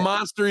him as a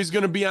monster, he's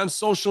going to be on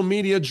social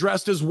media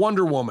dressed as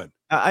Wonder Woman.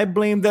 I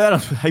blame that.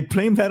 I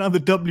blame that on the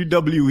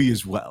WWE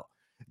as well.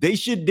 They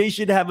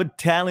should have a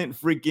talent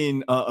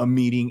freaking a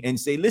meeting and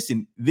say,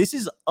 listen, this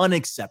is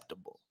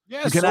unacceptable.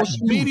 Yeah,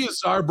 social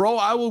medias are, bro.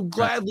 I will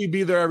gladly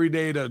be there every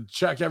day to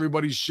check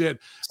everybody's shit.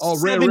 Oh,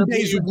 7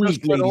 days a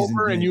week,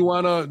 over and you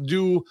want to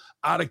do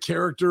out of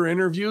character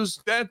interviews?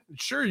 That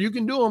sure you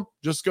can do them.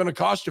 Just going to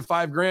cost you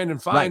 $5,000 in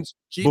fines.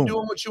 Right. Keep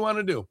doing what you want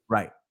to do.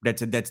 Right.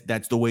 That's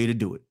the way to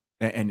do it.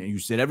 And you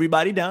sit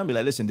everybody down. Be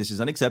like, listen, this is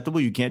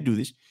unacceptable. You can't do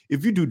this.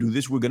 If you do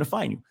this, we're going to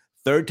fine you.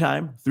 3rd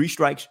time, 3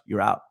 strikes,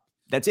 you're out.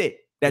 That's it.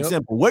 That's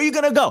simple. Where are you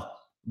going to go?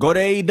 Go to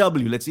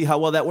AEW. Let's see how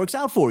well that works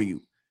out for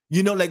you.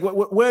 Like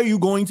where are you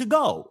going to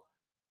go?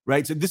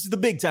 Right. So this is the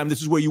big time.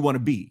 This is where you want to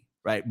be.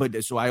 Right.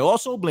 But so I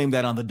also blame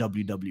that on the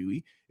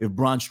WWE. If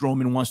Braun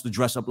Strowman wants to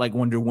dress up like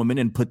Wonder Woman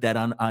and put that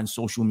on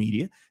social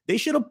media, they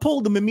should have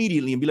pulled him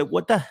immediately and be like,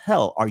 what the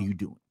hell are you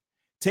doing?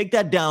 Take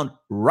that down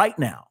right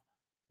now.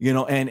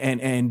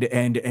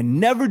 and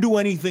never do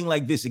anything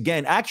like this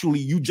again. Actually,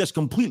 you just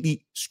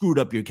completely screwed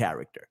up your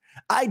character.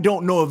 I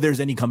don't know if there's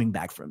any coming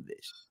back from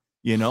this.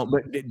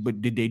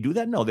 But did they do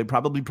that? No, they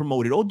probably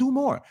promoted. Oh, do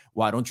more.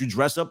 Why don't you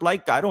dress up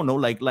like, I don't know,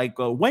 like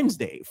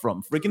Wednesday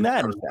from freaking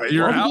that?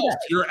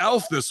 You're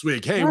Elf this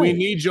week. Hey, we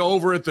need you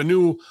over at the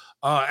new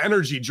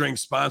energy drink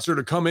sponsor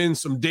to come in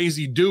some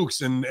Daisy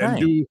Dukes and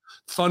do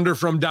Thunder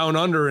from Down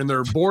Under in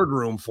their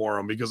boardroom for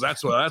them, because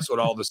that's what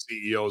all the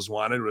CEOs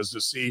wanted, was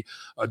to see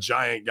a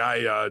giant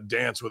guy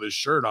dance with his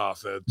shirt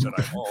off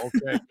tonight. Oh,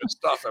 okay, good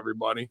stuff,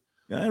 everybody.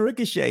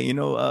 Ricochet,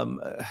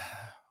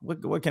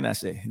 what can I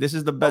say? This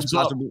is the best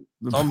possible.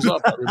 Thumbs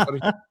up, everybody.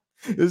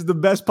 This is the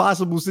best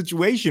possible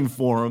situation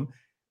for him,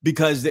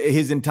 because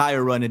his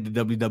entire run at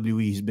the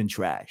WWE has been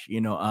trash,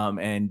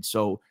 and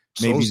so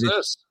maybe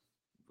this.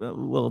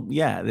 Well,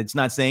 yeah, it's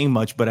not saying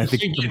much, but I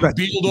think getting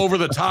beeled over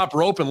the top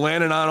rope and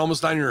landing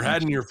almost on your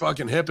head and your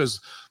fucking hip is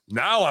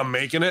now I'm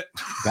making it.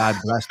 God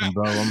bless him,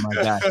 bro. Oh my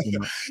gosh.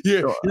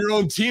 Your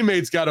own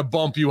teammates got to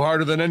bump you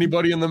harder than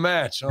anybody in the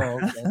match. Oh,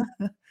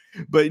 okay.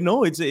 But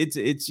no, it's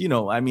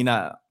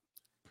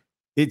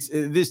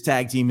this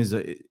tag team is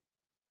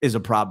a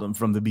problem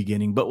from the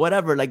beginning, but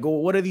whatever, like,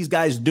 what are these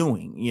guys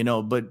doing?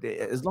 But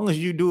as long as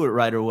you do it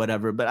right or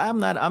whatever, but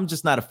I'm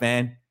just not a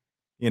fan.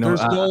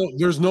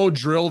 There's no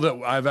drill that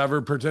I've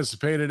ever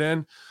participated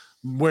in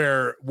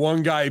where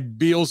one guy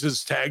beels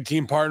his tag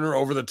team partner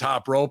over the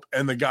top rope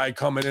and the guy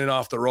coming in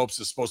off the ropes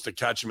is supposed to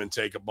catch him and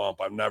take a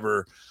bump. I've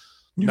never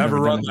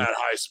run that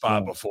high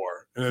spot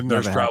before. And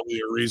there's probably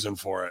a reason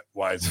for it,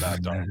 why it's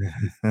not done.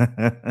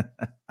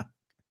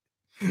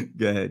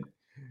 Go ahead.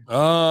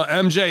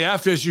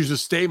 MJF issues a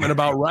statement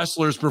about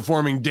wrestlers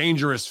performing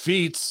dangerous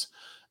feats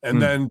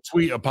and then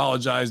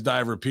apologize,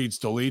 dive, repeats,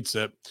 deletes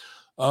it.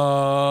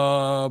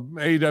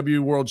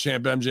 AEW World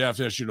Champ MJF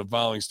issued a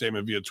following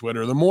statement via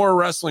Twitter. The more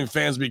wrestling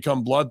fans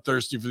become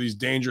bloodthirsty for these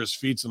dangerous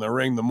feats in the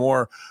ring, the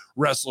more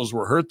wrestlers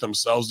will hurt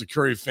themselves to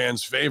curry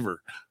fans'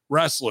 favor.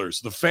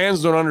 Wrestlers, the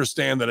fans don't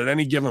understand that at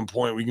any given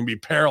point we can be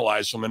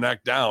paralyzed from the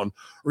neck down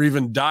or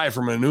even die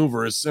from a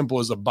maneuver as simple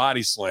as a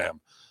body slam.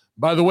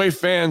 By the way,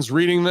 fans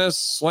reading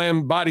this,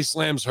 body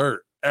slams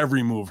hurt.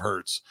 Every move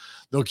hurts.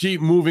 They'll keep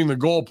moving the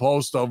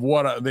goalpost of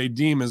what they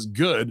deem as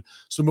good.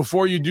 So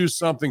before you do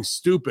something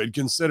stupid,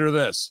 consider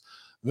this.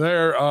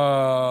 Tweet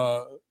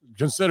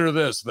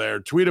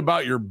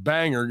about your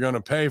banger going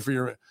to pay for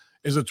your.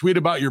 Is a tweet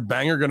about your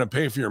banger going to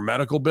pay for your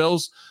medical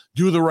bills?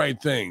 Do the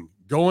right thing.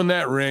 Go in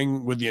that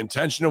ring with the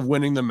intention of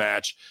winning the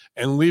match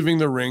and leaving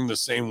the ring the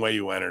same way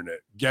you entered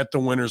it. Get the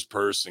winner's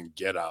purse and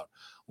get out.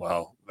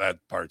 Well, that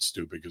part's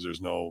stupid because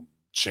there's no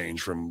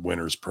change from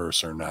winner's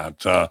purse or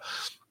not.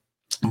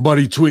 But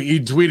he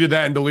tweeted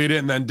that and deleted it,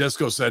 and then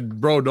Disco said,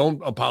 bro, don't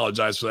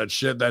apologize for that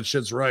shit. That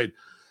shit's right.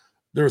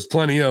 There's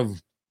plenty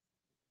of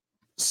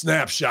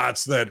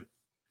snapshots that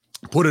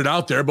put it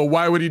out there, but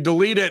why would he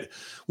delete it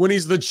when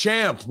he's the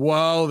champ?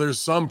 Well, there's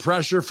some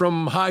pressure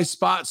from high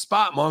spot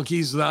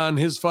monkeys on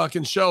his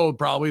fucking show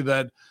probably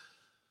that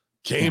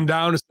came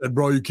down and said,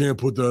 bro, you can't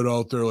put that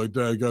out there like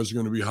that. You guys are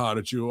going to be hot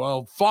at you.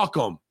 Well, fuck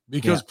them.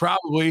 Because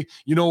probably,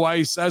 you know why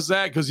he says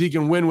that? Because he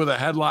can win with a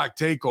headlock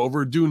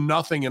takeover, do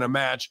nothing in a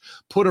match,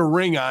 put a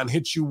ring on,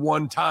 hit you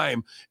one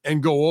time,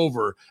 and go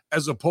over,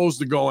 as opposed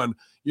to going,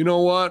 you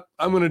know what?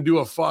 I'm going to do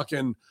a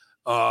fucking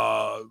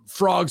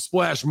frog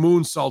splash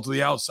moonsault to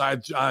the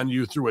outside on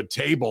you through a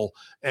table,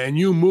 and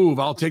you move,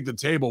 I'll take the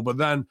table, but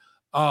then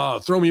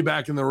throw me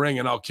back in the ring,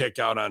 and I'll kick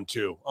out on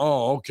two.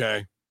 Oh,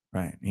 okay.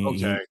 Right.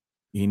 Okay.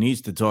 He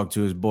needs to talk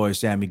to his boy,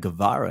 Sammy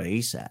Guevara,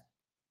 ASAP.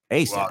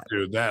 Wow,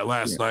 dude, that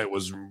last night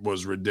was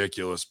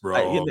ridiculous,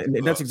 bro.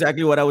 That's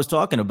exactly what I was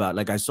talking about.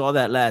 Like, I saw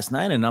that last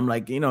night, and I'm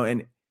like,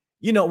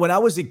 when I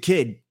was a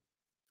kid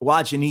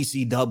watching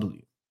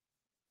ECW,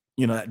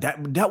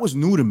 that was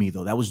new to me,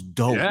 though. That was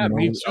dope. Yeah,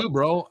 me too,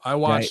 bro. I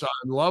watched, I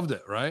loved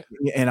it, right?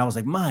 And I was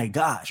like, my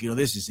gosh,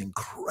 this is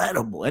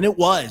incredible. And it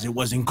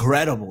was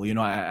incredible.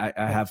 I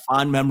have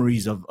fond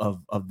memories of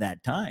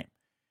that time.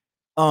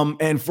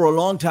 And for a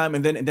long time,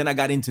 and then I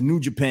got into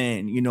New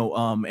Japan,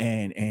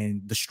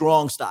 and the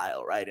strong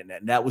style, right?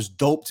 And that was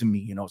dope to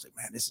me. I was like,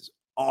 man, this is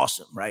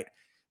awesome, right?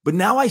 But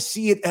now I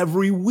see it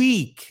every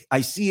week. I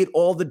see it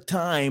all the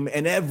time,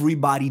 and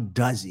everybody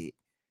does it,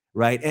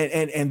 right?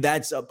 And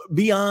that's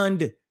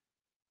beyond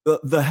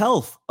the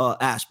health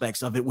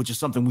aspects of it, which is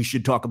something we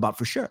should talk about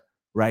for sure,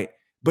 right?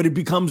 But it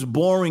becomes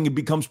boring, it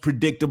becomes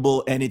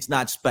predictable, and it's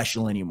not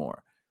special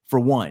anymore,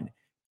 for one.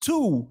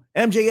 Two,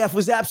 MJF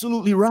was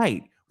absolutely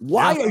right.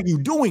 Why are you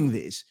doing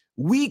this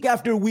week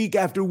after week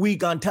after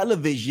week on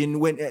television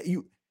when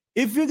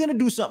if you're going to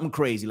do something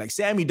crazy, like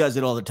Sammy does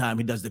it all the time,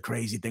 he does the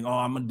crazy thing. Oh,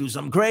 I'm going to do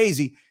something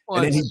crazy.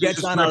 And then he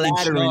gets on a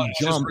ladder and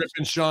jumps.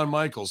 Ripping Shawn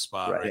Michaels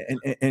spot. Right.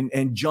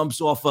 And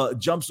jumps off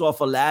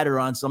a ladder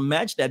on some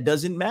match that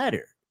doesn't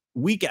matter.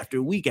 Week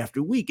after week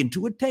after week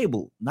into a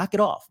table. Knock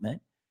it off, man.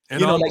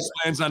 And almost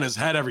lands on his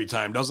head every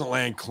time. Doesn't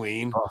land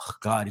clean. Oh,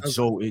 God,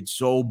 it's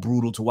so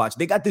brutal to watch.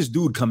 They got this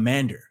dude,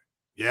 Commander.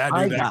 Yeah,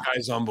 dude, that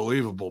guy's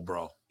unbelievable,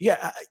 bro.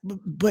 Yeah,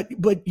 but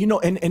you know,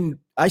 and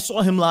I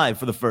saw him live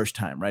for the first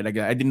time, right? Like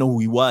I didn't know who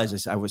he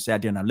was. I was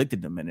sat there and I looked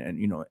at him, and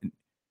you know,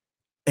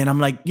 and I'm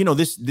like, you know,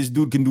 this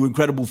dude can do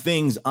incredible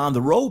things on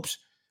the ropes,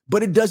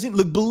 but it doesn't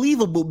look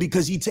believable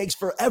because he takes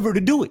forever to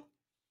do it.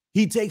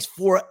 He takes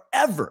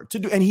forever to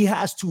do, and he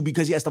has to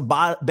because he has to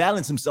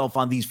balance himself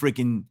on these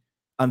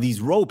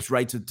ropes,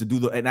 right? To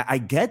do and I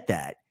get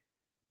that,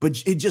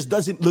 but it just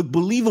doesn't look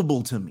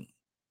believable to me.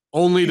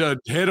 Only to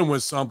hit him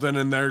with something,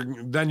 and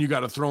then you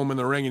got to throw him in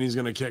the ring, and he's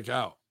going to kick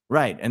out.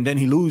 Right, and then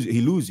he loses.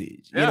 Yeah.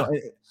 You know?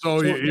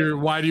 So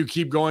why do you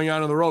keep going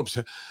on to the ropes?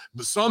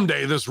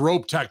 Someday this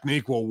rope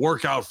technique will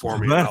work out for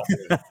me.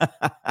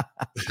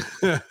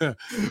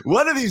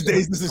 One of these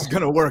days this is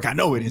going to work. I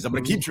know it is. I'm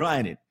going to keep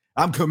trying it.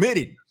 I'm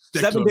committed.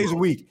 7 days a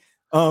week.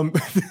 But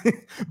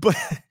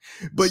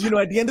you know,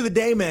 at the end of the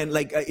day, man,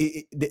 like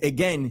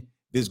again,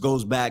 this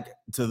goes back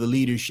to the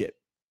leadership.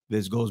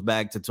 This goes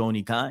back to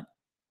Tony Khan.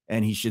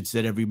 And he should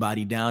sit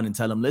everybody down and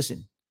tell them,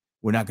 listen,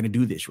 we're not going to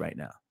do this right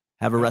now.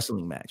 Have a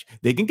wrestling match.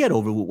 They can get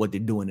over with what they're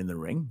doing in the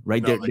ring,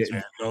 right? No, they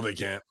can't. No, they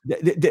can't.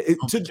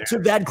 To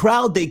that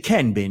crowd, they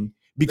can, Ben,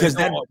 because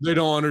they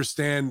don't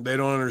understand. They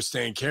don't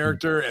understand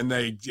character, and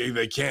they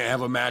can't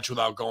have a match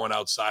without going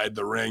outside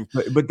the ring.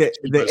 But the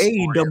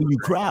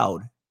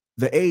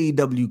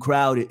AEW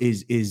crowd,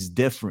 is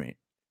different.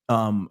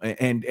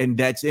 And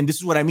this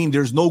is what I mean.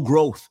 There's no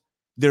growth.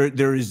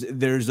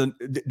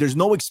 There's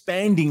no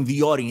expanding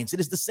the audience. It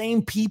is the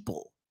same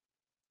people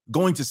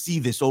going to see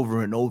this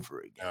over and over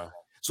again. Yeah.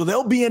 So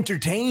they'll be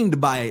entertained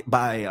by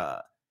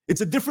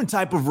it's a different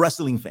type of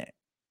wrestling fan.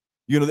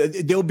 You know,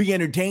 they'll be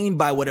entertained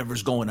by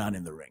whatever's going on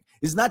in the ring.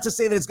 It's not to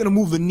say that it's going to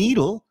move the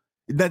needle,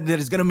 that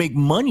it's going to make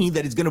money,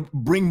 that it's going to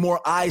bring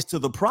more eyes to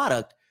the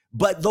product,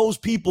 but those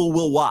people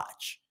will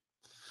watch.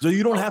 So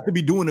you don't have to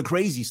be doing the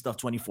crazy stuff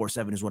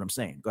 24/7 is what I'm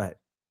saying. Go ahead.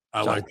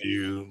 I like that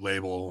you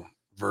label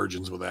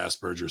virgins with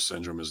Asperger's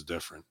syndrome as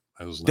different.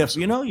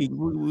 You know,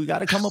 we got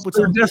to come up with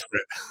something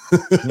different.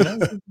 You know?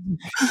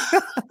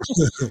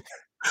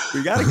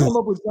 We got to come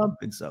up with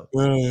something. So,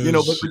 you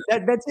know, but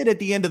that's it at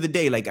the end of the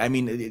day. Like, I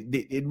mean,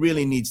 it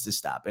really needs to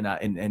stop. And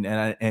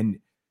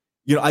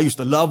you know, I used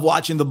to love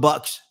watching the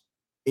Bucks.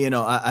 You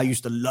know, I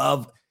used to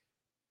love,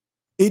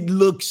 it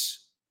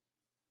looks,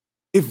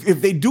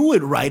 if they do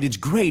it right, it's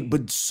great.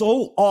 But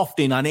so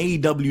often on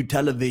AEW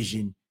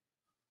television,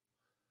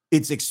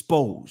 it's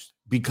exposed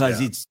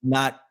because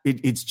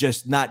it's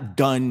just not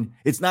done.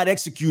 It's not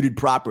executed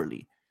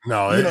properly.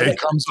 No, it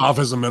comes off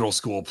as a middle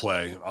school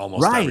play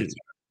almost every time.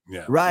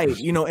 Yeah. Right.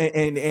 You know,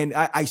 and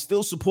I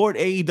still support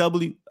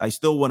AEW. I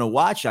still want to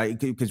watch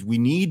because we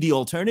need the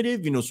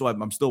alternative, you know, so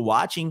I'm still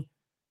watching,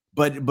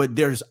 but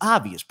there's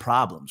obvious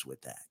problems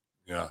with that.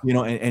 Yeah. You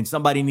know, and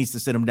somebody needs to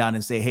sit them down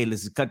and say, hey,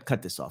 let's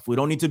cut this off. We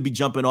don't need to be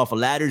jumping off of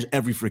ladders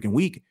every freaking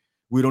week.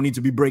 We don't need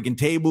to be breaking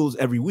tables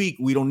every week.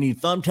 We don't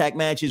need thumbtack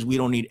matches. We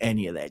don't need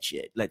any of that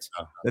shit. Let's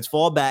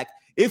fall back.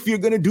 If you're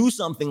going to do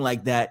something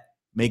like that,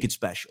 make it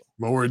special.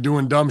 Well, we're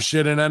doing dumb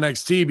shit in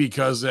NXT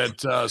because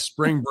at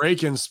spring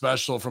break-in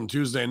special from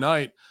Tuesday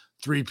night,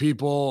 3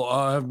 people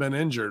have been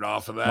injured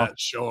off of that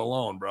show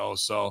alone, bro.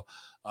 So,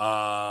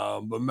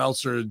 but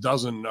Meltzer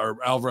doesn't, or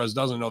Alvarez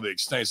doesn't know the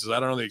extent. He says, I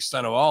don't know the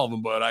extent of all of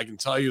them, but I can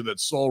tell you that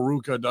Sol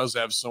Ruca does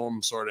have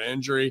some sort of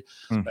injury.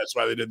 That's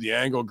why they did the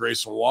angle.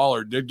 Grayson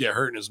Waller did get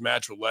hurt in his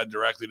match, which led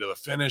directly to the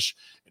finish.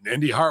 And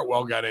Indy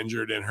Hartwell got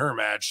injured in her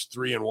match,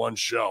 3 in one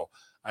show.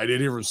 I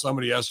did hear from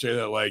somebody yesterday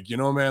that, like, you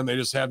know, man, they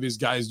just have these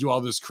guys do all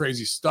this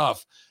crazy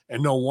stuff,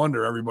 and no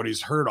wonder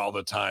everybody's hurt all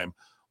the time.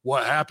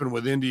 What happened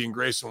with Indy and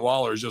Grayson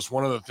Waller is just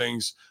one of the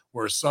things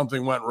where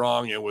something went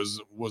wrong. It was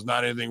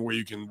not anything where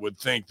you would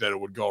think that it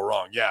would go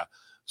wrong. Yeah.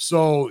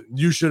 So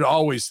you should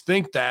always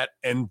think that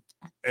and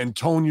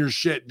tone your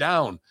shit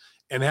down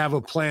and have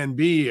a plan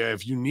B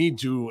if you need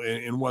to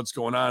in what's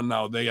going on.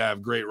 Now, they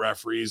have great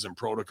referees and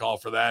protocol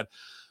for that.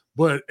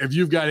 But if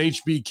you've got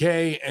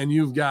HBK and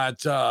you've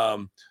got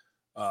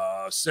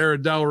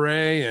Sarah Del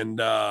Rey and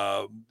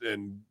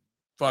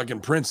fucking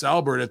Prince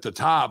Albert at the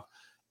top,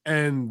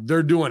 and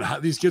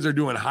these kids are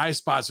doing high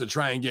spots to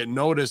try and get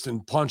noticed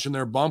and punching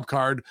their bump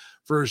card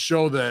for a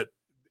show that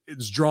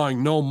is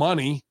drawing no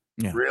money,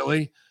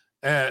 really.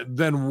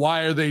 Then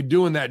why are they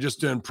doing that?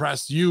 Just to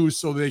impress you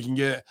so they can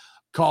get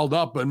called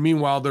up, and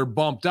meanwhile they're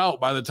bumped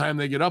out. By the time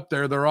they get up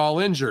there, they're all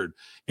injured.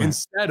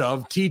 Instead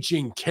of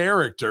teaching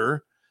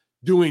character,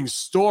 doing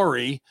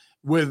story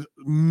with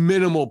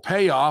minimal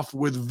payoff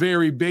with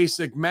very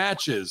basic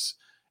matches.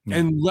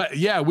 And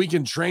we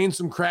can train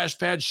some crash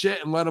pad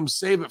shit and let them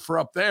save it for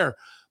up there.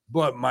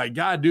 But my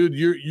God, dude,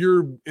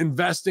 you're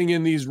investing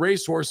in these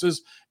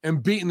racehorses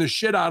and beating the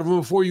shit out of them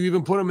before you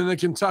even put them in the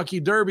Kentucky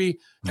Derby,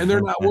 and they're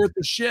not worth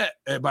the shit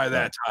by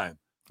that time.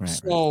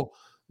 So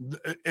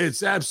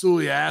it's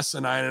absolutely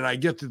asinine. And I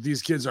get that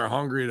these kids are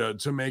hungry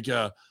to make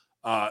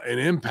an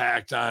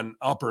impact on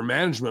upper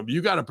management, but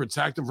you got to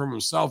protect them from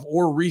himself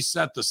or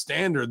reset the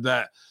standard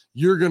that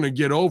you're going to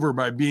get over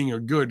by being a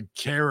good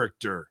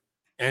character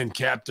and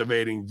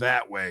captivating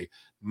that way,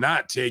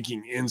 not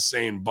taking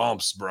insane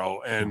bumps,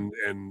 bro. And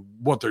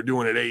what they're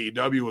doing at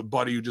AEW with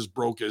Buddy, who just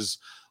broke his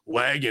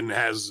Lagan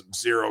has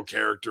zero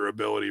character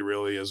ability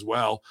really as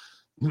well.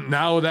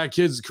 Now that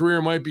kid's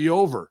career might be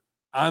over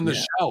on the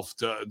shelf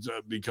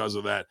because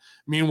of that.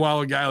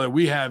 Meanwhile, a guy that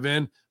we have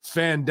in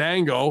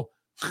Fandango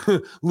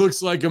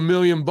looks like $1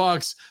 million,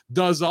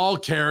 does all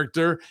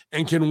character,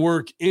 and can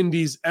work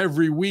indies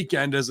every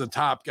weekend as a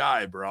top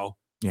guy, bro.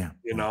 Yeah.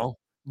 You know?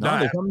 No,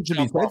 there's something to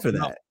be said for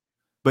that.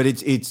 But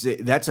it's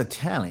that's a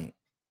talent,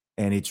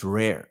 and it's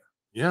rare.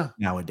 Yeah.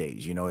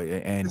 Nowadays, you know,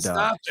 and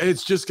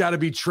it's just got to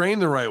be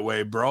trained the right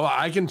way, bro.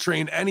 I can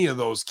train any of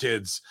those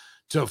kids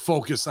to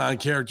focus on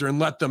character and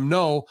let them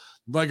know.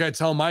 Like I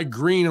tell my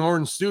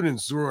greenhorn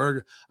students,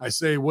 I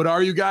say, "What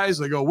are you guys?"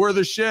 They go, "We're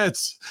the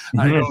shits."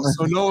 I go,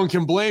 "So no one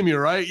can blame you,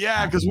 right?"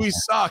 "Yeah, because we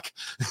suck."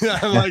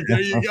 I'm like,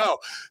 there you go.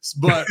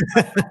 But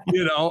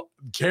you know,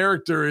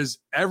 character is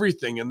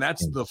everything, and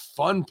that's the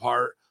fun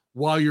part.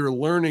 While you're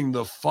learning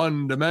the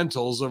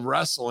fundamentals of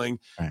wrestling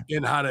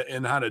and how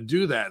to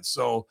do that,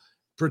 so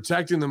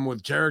protecting them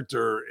with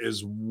character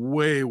is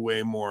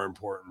way more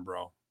important,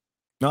 bro.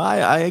 No,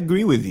 I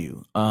agree with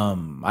you.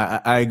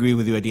 I agree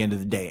with you at the end of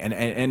the day.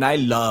 And I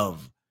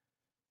love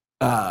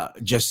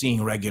just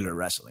seeing regular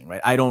wrestling,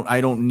 right? I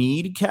don't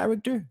need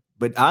character,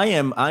 but I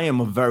am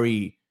a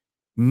very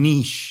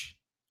niche,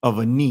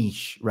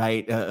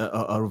 right?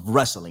 A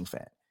wrestling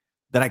fan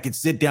that I could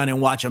sit down and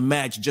watch a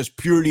match just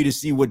purely to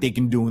see what they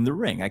can do in the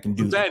ring. I can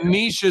do that.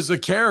 Niche is a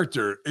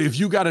character. If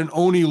you got an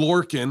Oni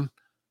Lorcan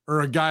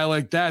or a guy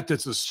like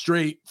that's a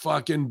straight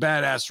fucking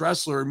badass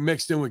wrestler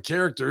mixed in with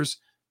characters,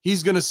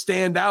 he's going to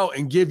stand out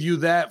and give you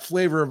that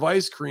flavor of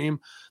ice cream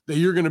that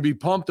you're going to be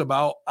pumped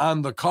about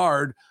on the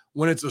card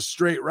when it's a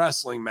straight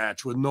wrestling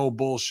match with no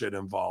bullshit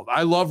involved.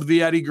 I loved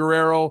the Eddie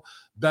Guerrero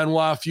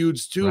Benoit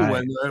feuds too,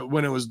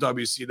 when it was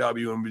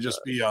WCW, and would just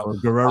be a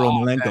Guerrero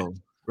Malenko,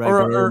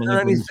 or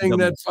anything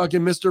that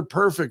fucking Mr.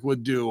 Perfect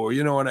would do, or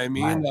you know what I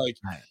mean?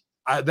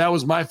 That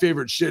was my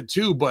favorite shit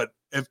too. But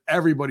if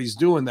everybody's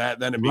doing that,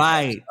 then it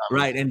becomes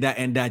right, and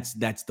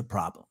that's the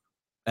problem.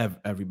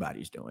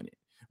 Everybody's doing it.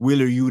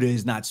 Wheeler Yuta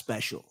is not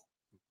special.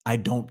 I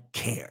don't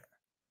care.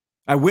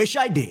 I wish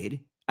I did.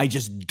 I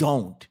just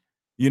don't.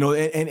 You know,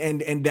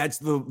 and that's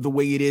the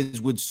way it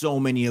is with so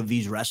many of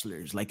these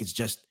wrestlers. Like, it's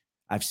just,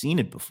 I've seen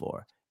it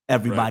before.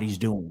 Everybody's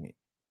doing it.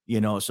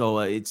 You know, so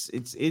it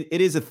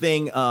is a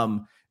thing.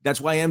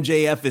 That's why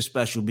MJF is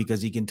special,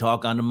 because he can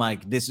talk on the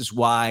mic. This is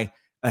why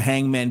a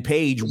Hangman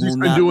Page will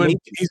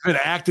he's been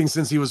acting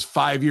since he was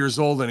 5 years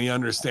old, and he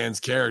understands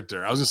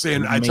character. I was just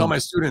saying, I tell my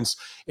students,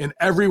 in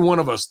every one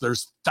of us,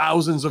 there's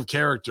thousands of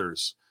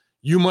characters.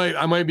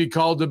 I might be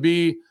called to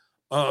be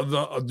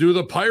do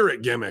the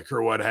pirate gimmick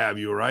or what have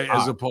you, right?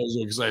 As opposed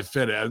to, because I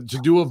fit it, to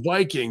do a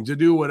Viking, to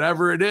do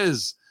whatever it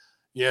is,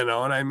 you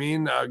know what I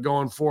mean?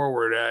 Going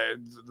forward,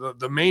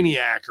 the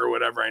maniac or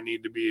whatever I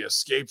need to be,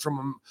 escape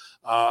from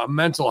a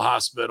mental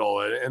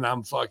hospital, and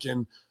I'm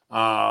fucking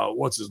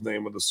what's his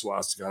name with the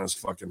swastika on his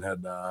fucking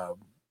head?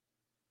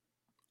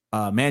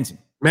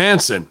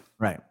 Manson.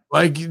 Right.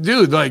 Like,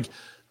 dude, like,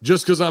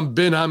 just because I'm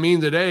Ben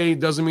Hameen today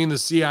doesn't mean the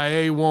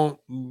CIA won't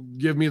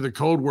give me the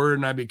code word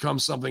and I become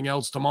something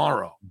else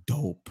tomorrow.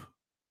 Dope.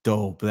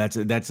 That's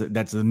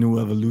a new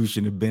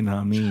evolution of Ben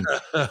Hameen.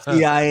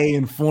 CIA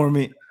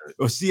informant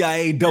or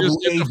CIA double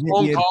agent.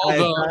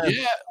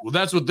 Yeah, well,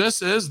 that's what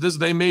this is.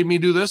 They made me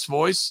do this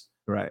voice.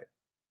 Right.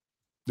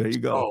 There you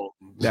go.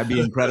 That'd be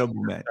incredible,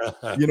 man.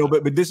 You know,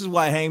 but this is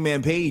why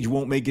Hangman Page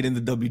won't make it in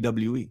the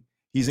WWE.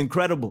 He's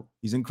incredible.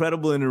 He's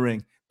incredible in the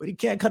ring, but he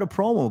can't cut a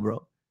promo,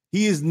 bro.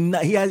 He is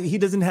not. He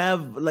doesn't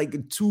have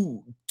like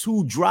two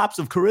drops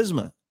of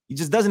charisma. He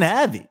just doesn't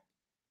have it.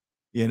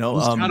 You know,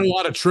 he's got a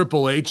lot of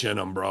Triple H in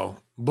him, bro.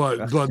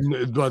 But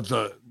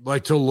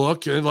to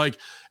look, and like,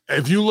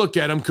 if you look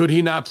at him, could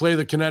he not play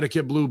the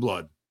Connecticut Blue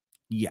Blood?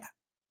 Yeah.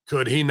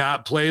 Could he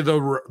not play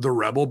the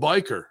Rebel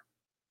Biker?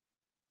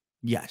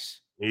 Yes.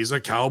 He's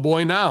a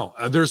cowboy now.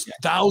 There's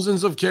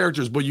thousands of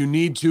characters, but you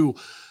need to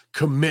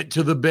commit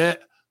to the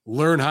bit.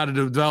 Learn how to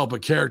develop a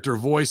character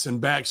voice and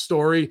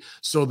backstory,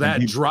 so that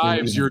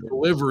drives your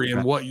delivery,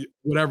 and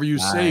whatever you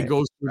say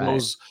goes through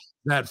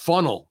that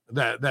funnel,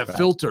 that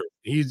filter.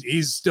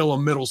 He's still a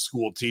middle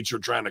school teacher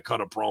trying to cut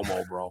a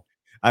promo, bro.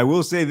 I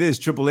will say this: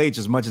 Triple H,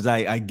 as much as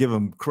I give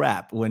him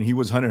crap, when he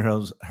was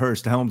Hunter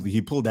Hearst Helmsley,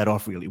 he pulled that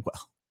off really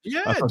well.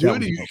 Yeah,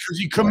 dude,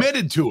 he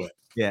committed to it.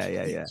 Yeah.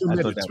 I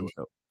thought that was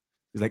dope.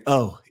 He's like,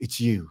 "Oh, it's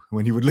you."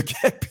 When he would look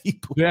at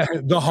people. Yeah,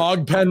 the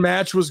hog pen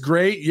match was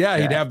great. Yeah,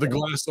 he'd have the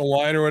glass of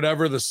wine or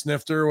whatever, the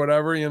snifter or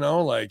whatever, you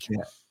know, like.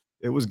 Yeah,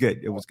 it was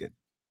good. It was good.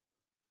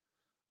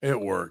 It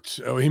worked.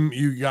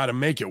 You got to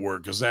make it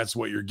work, because that's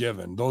what you're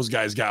given. Those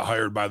guys got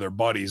hired by their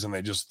buddies, and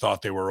they just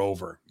thought they were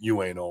over.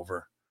 You ain't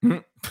over,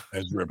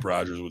 as Rip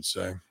Rogers would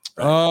say.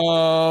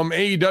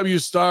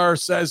 AEW star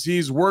says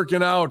he's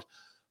working out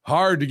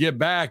hard to get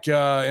back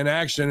in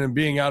action, and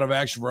being out of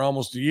action for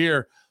almost a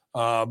year.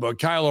 But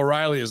Kyle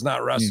O'Reilly has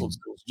not wrestled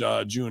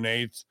since June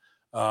 8th.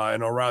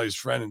 And O'Reilly's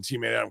friend and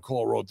teammate Adam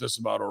Cole wrote this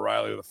about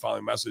O'Reilly. The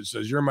following message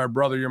says, "You're my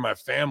brother. You're my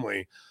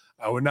family.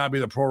 I would not be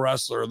the pro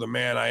wrestler or the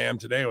man I am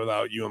today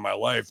without you in my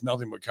life.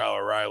 Nothing but Kyle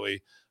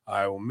O'Reilly.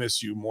 I will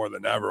miss you more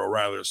than ever.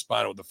 O'Reilly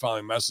responded with the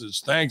following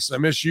message. Thanks. I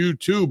miss you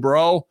too,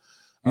 bro.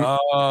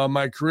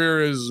 My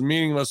career is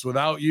meaningless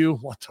without you.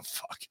 What the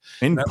fuck?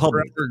 In I'm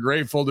public. forever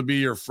grateful to be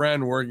your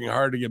friend, working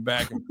hard to get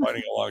back and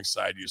fighting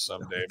alongside you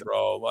someday,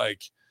 bro.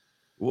 Like,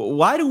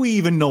 why do we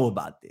even know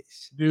about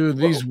this? dude,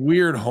 these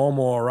weird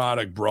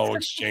homoerotic bro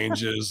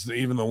exchanges,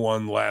 even the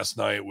one last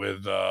night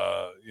with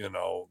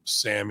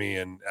Sammy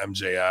and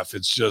MJF,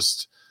 it's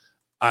just,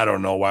 I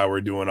don't know why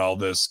we're doing all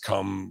this.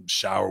 Come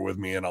shower with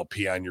me and I'll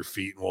pee on your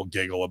feet and we'll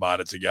giggle about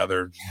it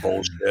together.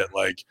 Bullshit.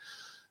 Like,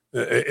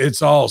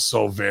 it's all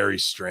so very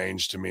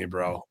strange to me,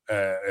 bro.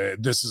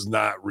 This is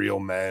not real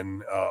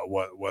men.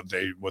 What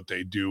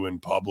they do in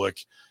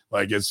public.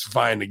 Like, it's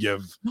fine to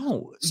give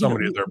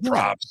somebody their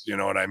props, you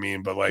know what I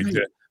mean? But like,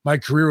 my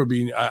career would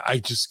be, I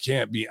just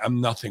can't be. I'm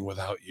nothing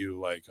without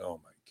you. Like, oh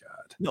my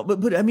god. No,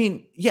 but I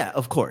mean, yeah,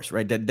 of course,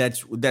 right?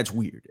 That's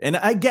weird, and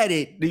I get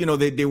it. You know,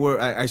 they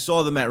were. I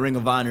saw them at Ring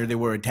of Honor. They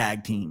were a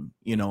tag team,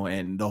 you know,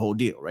 and the whole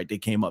deal, right? They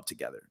came up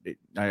together.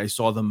 I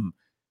saw them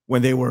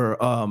when they were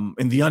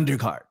in the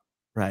undercard,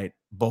 right?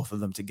 Both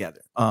of them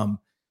together.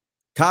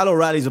 Kyle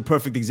O'Reilly's a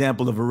perfect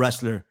example of a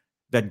wrestler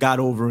that got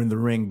over in the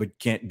ring but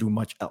can't do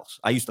much else.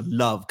 I used to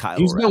love Kyle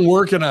He's O'Reilly. been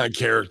working on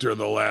character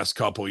the last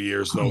couple of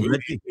years, though.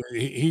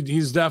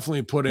 He's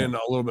definitely put in a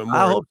little bit more.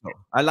 I hope so.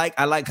 I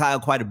like Kyle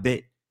quite a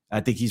bit. I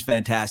think he's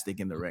fantastic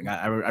in the ring.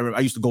 I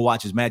used to go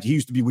watch his match. He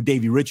used to be with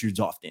Davey Richards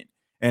often,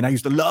 and I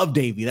used to love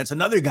Davey. That's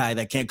another guy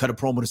that can't cut a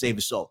promo to save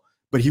his soul,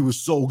 but he was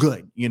so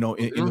good, you know,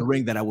 in the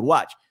ring that I would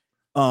watch.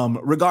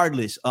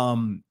 Regardless,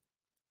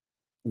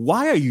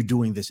 why are you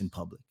doing this in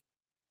public?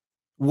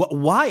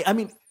 Why? I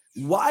mean,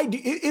 why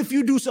if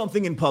you do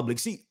something in public,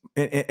 see,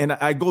 and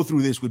I go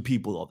through this with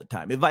people all the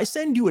time. If I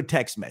send you a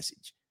text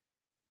message,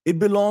 it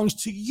belongs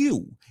to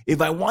you.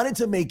 If I wanted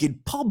to make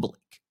it public,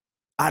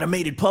 I'd have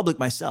made it public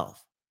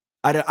myself.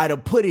 I'd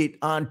have put it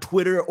on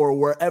Twitter or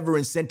wherever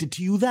and sent it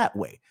to you that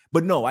way.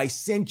 But no, I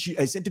sent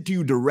it to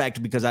you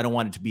direct because I don't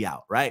want it to be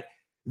out, right?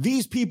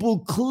 These people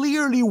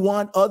clearly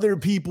want other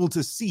people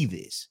to see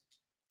this.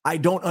 I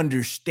don't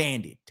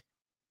understand it.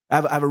 I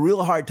have a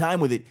real hard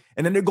time with it.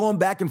 And then they're going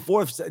back and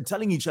forth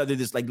telling each other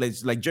this,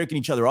 like jerking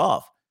each other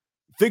off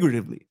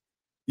figuratively,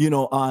 you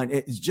know,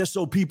 it's just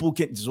so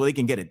they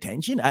can get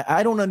attention.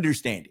 I don't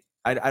understand it.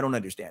 I don't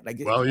understand. Like,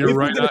 well, you're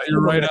right.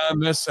 You're right on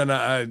this.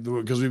 And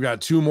because we've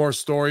got two more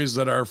stories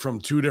that are from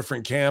two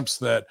different camps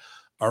that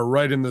are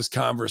right in this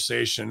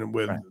conversation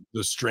with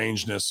the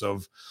strangeness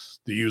of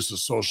the use of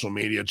social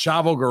media.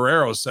 Chavo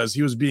Guerrero says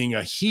he was being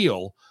a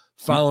heel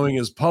following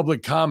his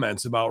public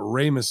comments about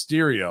Rey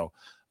Mysterio.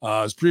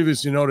 As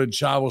previously noted,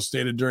 Chavo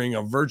stated during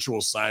a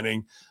virtual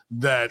signing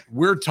that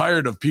we're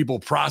tired of people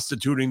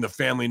prostituting the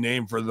family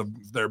name for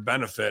their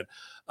benefit.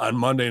 On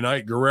Monday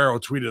night, Guerrero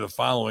tweeted the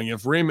following: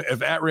 If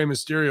at Rey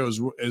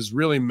Mysterio is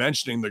really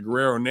mentioning the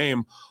Guerrero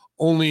name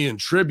only in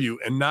tribute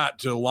and not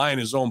to line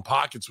his own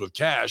pockets with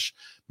cash,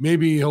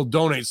 maybe he'll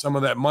donate some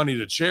of that money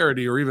to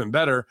charity, or even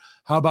better,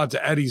 how about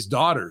to Eddie's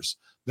daughters?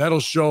 That'll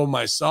show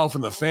myself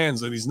and the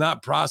fans that he's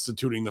not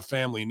prostituting the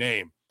family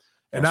name.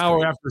 An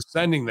hour after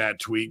sending that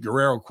tweet,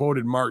 Guerrero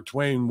quoted Mark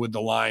Twain with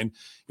the line,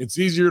 "It's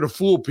easier to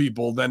fool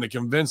people than to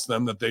convince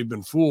them that they've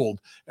been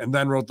fooled," and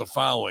then wrote the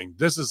following: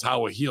 "This is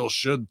how a heel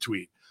should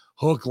tweet.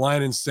 Hook,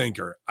 line, and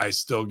sinker. I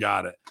still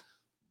got it."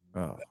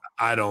 Oh.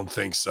 I don't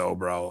think so,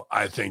 bro.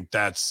 I think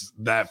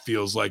that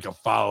feels like a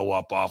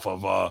follow-up off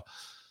of a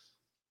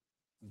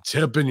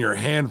tipping your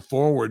hand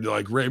forward,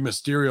 like Rey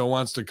Mysterio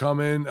wants to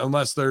come in,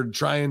 unless they're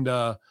trying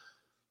to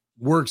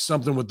work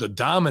something with the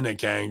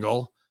Dominic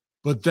angle.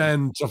 But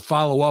then to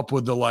follow up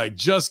with the like,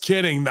 just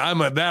kidding,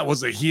 that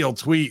was a heel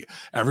tweet.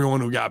 Everyone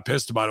who got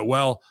pissed about it.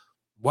 Well,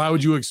 why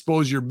would you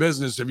expose your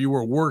business if you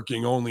were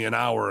working only an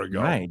hour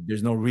ago? Right.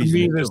 There's no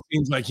reason. To me, this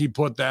seems like he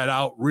put that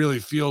out. Really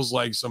feels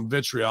like some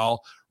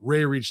vitriol.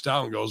 Ray reached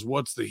out and goes,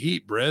 "What's the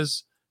heat,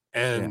 Briz?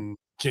 And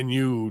can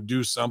you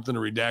do something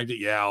to redact it?"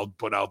 "Yeah, I'll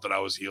put out that I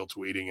was heel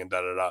tweeting and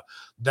da-da-da."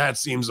 That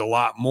seems a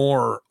lot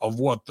more of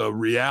what the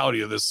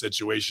reality of this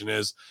situation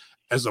is,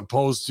 as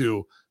opposed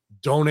to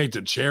donate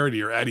to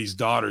charity or Eddie's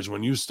daughters.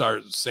 When you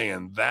start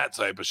saying that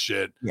type of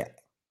shit,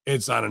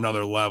 it's on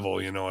another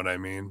level. You know what I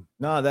mean?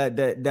 No,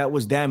 that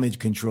was damage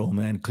control,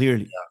 man.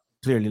 Clearly,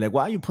 like,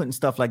 why are you putting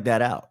stuff like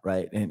that out,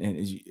 right?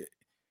 And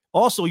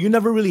also, you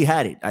never really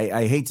had it.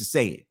 I hate to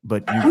say it,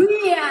 but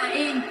we are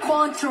in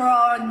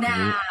control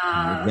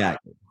now.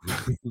 Exactly.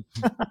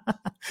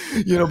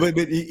 You know, but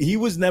he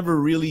was never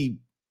really.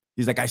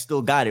 He's like, I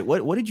still got it.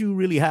 What did you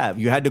really have?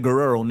 You had the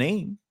Guerrero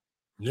name.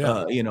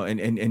 Yeah, you know,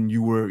 and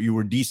you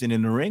were decent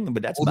in the ring,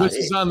 but that's this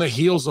is on the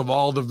heels of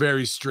all the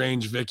very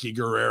strange Vicky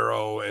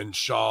Guerrero and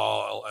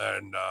Shaw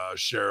and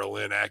Cheryl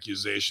Lynn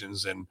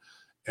accusations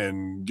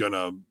and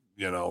gonna,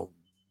 you know,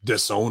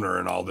 disown her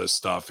and all this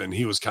stuff, and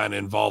he was kind of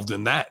involved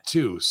in that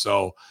too.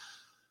 So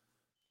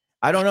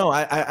I don't know.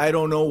 I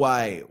don't know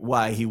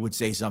why he would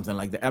say something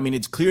like that. I mean,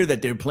 it's clear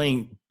that they're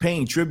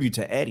paying tribute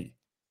to Eddie.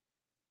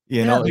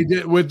 You know, they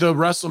did with the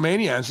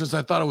WrestleMania entrance.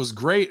 I thought it was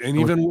great, and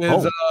even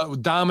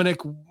with Dominic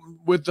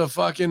with the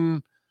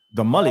fucking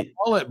mullet,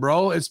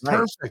 bro, it's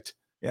perfect.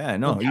 Yeah,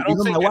 no. Like, I don't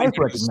Even think my wife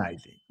anybody's-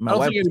 recognized it. I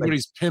don't think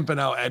anybody's pimping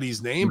out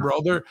Eddie's name,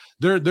 bro.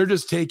 They're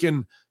just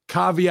taking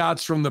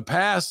caveats from the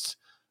past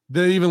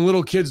that even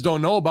little kids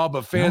don't know about,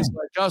 but fans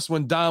like us,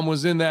 when Dom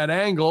was in that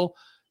angle,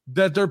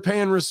 that they're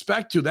paying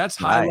respect to. That's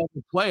high level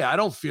play. I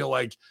don't feel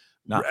like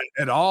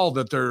at all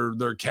that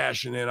they're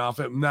cashing in off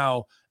it.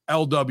 Now,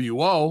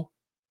 LWO,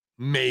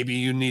 maybe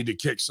you need to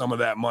kick some of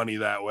that money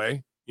that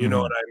way. You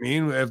know what I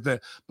mean?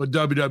 But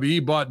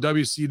WWE bought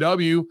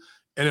WCW,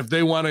 and if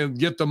they want to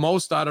get the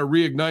most out of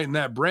reigniting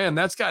that brand,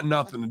 that's got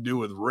nothing to do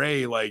with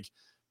Ray like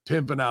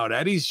pimping out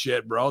Eddie's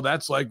shit, bro.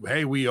 That's like,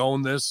 hey, we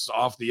own this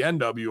off the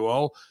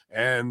NWO,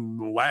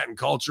 and Latin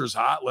culture's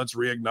hot. Let's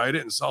reignite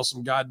it and sell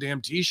some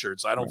goddamn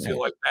t-shirts. I don't feel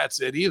like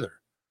that's it either.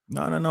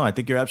 No. I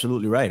think you're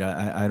absolutely right.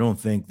 I don't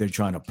think they're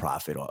trying to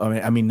profit.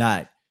 I mean,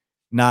 not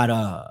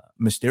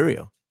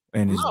Mysterio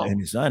and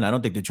his son. I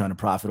don't think they're trying to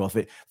profit off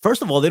it.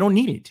 First of all, they don't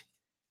need it.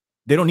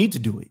 They don't need to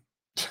do it.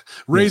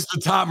 Ray's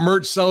the top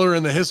merch seller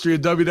in the history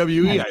of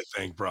WWE, I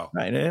think, bro.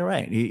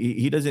 Right.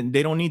 He doesn't.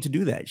 They don't need to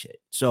do that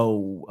shit.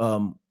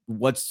 So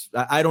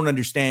I don't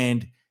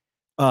understand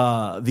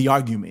the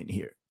argument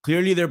here.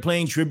 Clearly, they're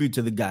paying tribute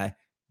to the guy.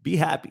 Be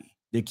happy.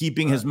 They're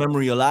keeping his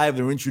memory alive.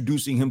 They're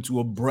introducing him to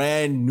a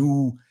brand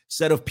new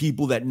set of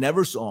people that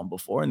never saw him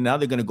before, and now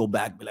they're gonna go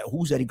back and be like,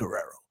 "Who's Eddie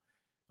Guerrero?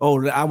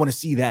 Oh, I want to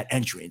see that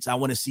entrance. I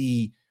want to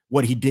see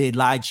what he did,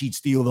 lie, cheat,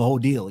 steal, the whole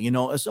deal, you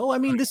know?" So, I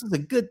mean, this is a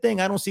good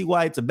thing. I don't see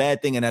why it's a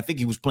bad thing. And I think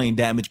he was playing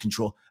damage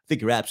control. I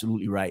think you're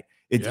absolutely right.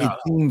 It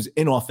seems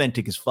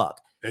inauthentic as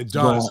fuck. It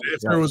does.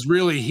 If there was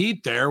really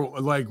heat there,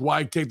 like,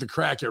 why take the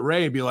crack at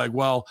Ray? Be like,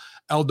 well,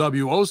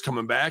 LWO's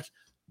coming back.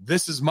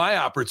 This is my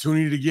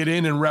opportunity to get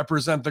in and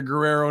represent the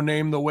Guerrero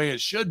name the way it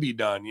should be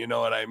done. You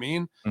know what I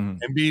mean? And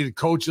be the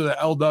coach of the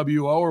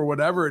LWO or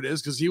whatever it is,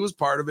 because he was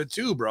part of it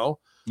too, bro.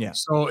 Yeah.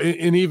 So,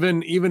 and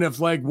even if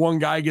like one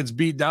guy gets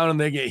beat down and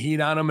they get heat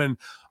on him, and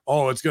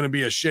it's going to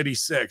be a shitty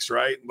 6,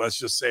 right? Let's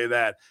just say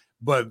that.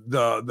 But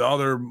the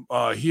other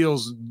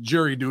heels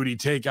jury duty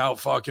take out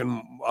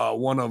fucking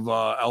one of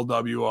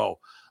LWO.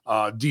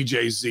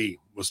 DJZ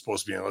was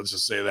supposed to be in. Let's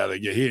just say that they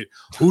get hit.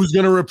 Who's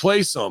going to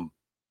replace him?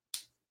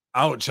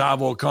 Out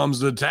Chavo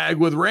comes to tag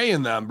with Ray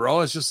and them,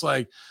 bro. It's just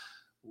like,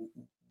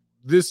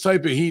 this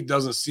type of heat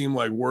doesn't seem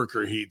like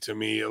worker heat to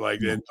me. Like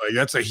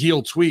that's a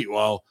heel tweet.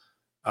 Well,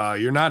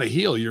 you're not a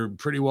heel. You're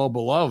pretty well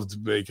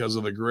beloved because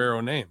of the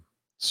Guerrero name.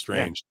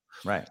 Strange.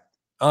 Yeah, right.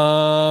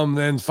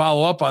 Then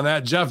follow up on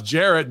that. Jeff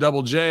Jarrett,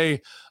 Double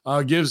J,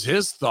 gives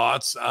his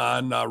thoughts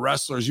on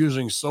wrestlers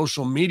using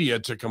social media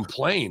to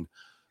complain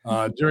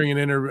during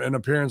an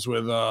appearance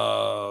with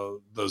the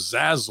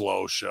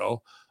Zaslow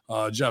show.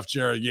 Jeff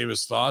Jarrett gave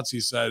his thoughts. He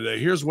said,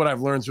 here's what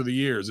I've learned through the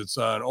years. It's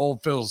an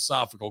old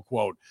philosophical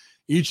quote.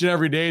 Each and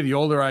every day, the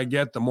older I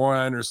get, the more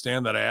I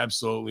understand that I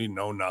absolutely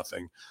know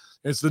nothing.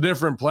 It's the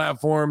different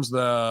platforms.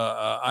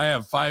 I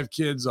have 5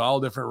 kids, all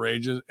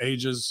different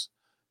ages.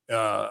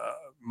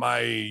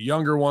 My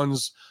younger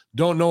ones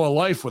don't know a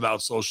life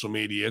without social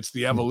media. It's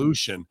the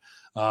evolution.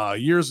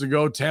 Years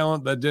ago,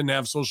 talent that didn't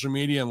have social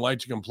media and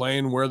liked to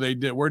complain, where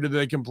did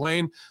they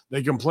complain?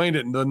 They complained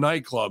in the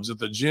nightclubs, at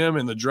the gym,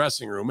 in the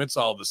dressing room. It's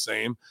all the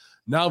same.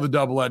 Now the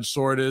double-edged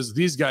sword is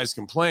these guys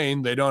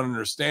complain. They don't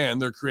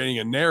understand. They're creating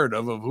a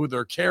narrative of who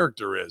their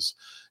character is.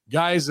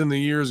 Guys in the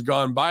years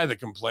gone by that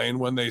complain,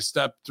 when they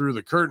step through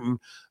the curtain,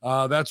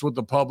 that's what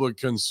the public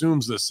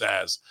consumes this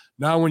as.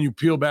 Now, when you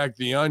peel back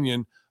the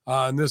onion,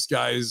 and this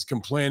guy is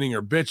complaining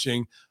or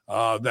bitching,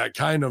 that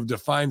kind of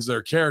defines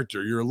their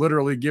character. You're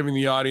literally giving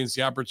the audience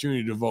the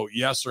opportunity to vote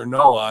yes or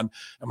no on,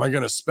 am I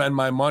going to spend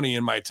my money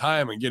and my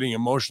time and getting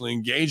emotionally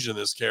engaged in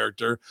this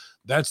character?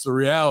 That's the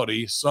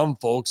reality. Some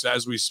folks,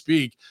 as we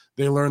speak,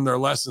 they learn their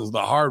lessons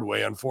the hard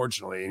way,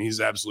 unfortunately. And he's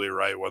absolutely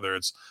right, whether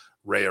it's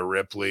Rhea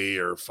Ripley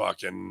or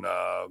fucking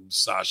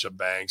Sasha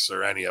Banks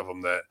or any of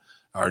them that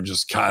are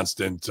just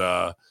constant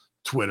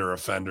Twitter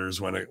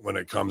offenders when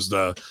it comes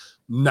to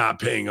not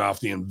paying off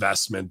the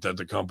investment that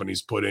the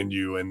company's put in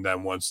you. And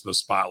then once the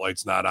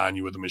spotlight's not on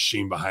you with a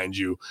machine behind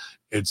you,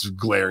 it's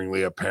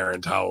glaringly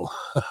apparent how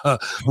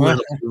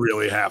little you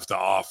really have to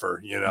offer,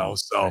 you know?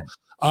 So,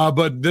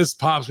 but this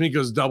pops me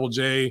because Double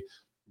J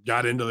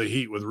got into the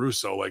heat with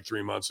Russo like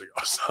 3 months ago.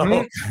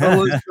 So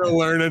we're still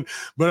learning,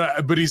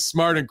 but he's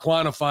smart in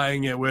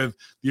quantifying it with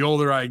the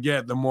older I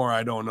get, the more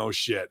I don't know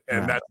shit.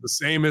 And that's the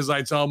same as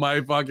I tell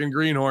my fucking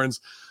greenhorns,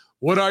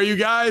 what are you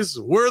guys?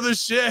 We're the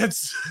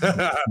shits.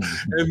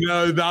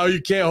 And now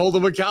you can't hold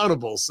them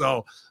accountable.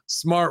 So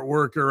smart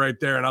worker right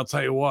there. And I'll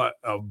tell you what,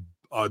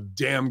 a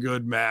damn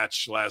good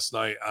match last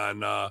night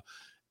on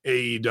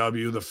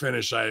AEW. The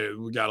finish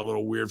got a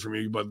little weird for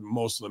me, but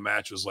most of the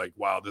match was like,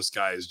 wow, this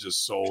guy is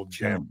just so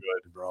damn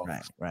good, bro.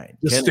 Right.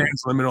 Just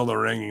stands in the middle of the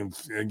ring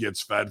and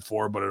gets fed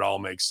for, but it all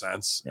makes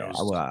sense. Yeah,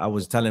 I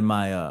was telling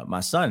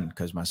my son,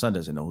 because my son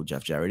doesn't know who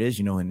Jeff Jarrett is,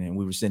 you know, and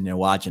we were sitting there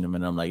watching him,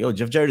 and I'm like, yo,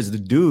 Jeff Jarrett is the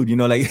dude, you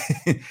know, like,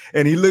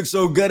 and he looks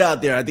so good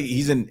out there. I think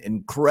he's in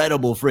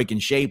incredible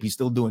freaking shape. He's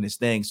still doing his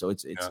thing, so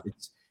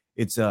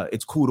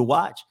it's cool to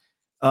watch.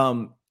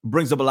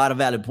 Brings up a lot of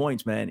valid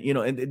points, man. You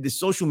know, and the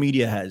social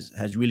media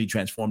has really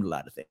transformed a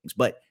lot of things.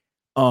 But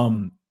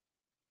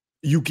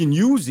you can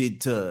use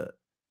it for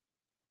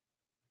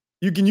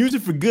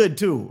good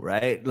too,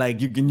 right?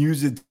 Like you can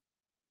use it,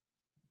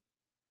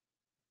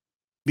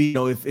 you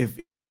know, if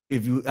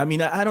you, I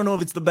mean, I don't know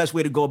if it's the best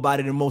way to go about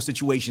it in most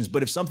situations,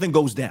 but if something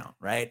goes down,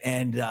 right,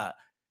 and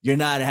you're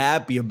not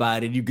happy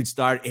about it, you could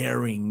start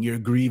airing your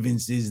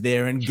grievances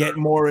there and get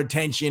more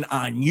attention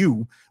on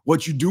you.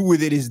 What you do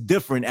with it is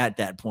different at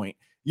that point,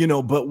 you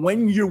know, but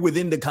when you're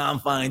within the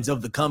confines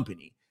of the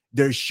company,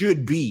 there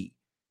should be,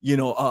 you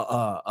know,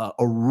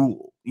 a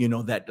rule, you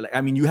know, that,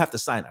 I mean, you have to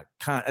sign a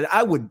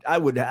I would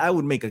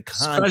make a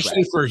contract.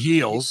 Especially for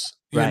heels,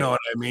 you Right. know what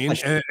I mean?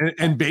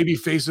 And baby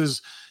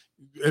faces,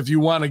 if you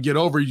want to get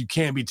over, you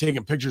can't be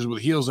taking pictures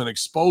with heels and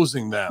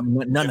exposing them.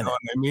 None you of know that. what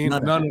I mean?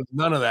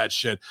 None of that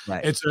shit.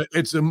 Right.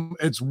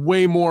 It's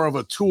way more of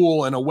a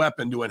tool and a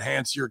weapon to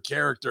enhance your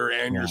character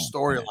and your Right,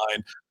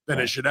 storyline than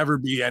it should ever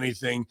be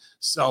anything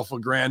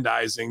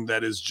self-aggrandizing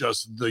that is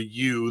just the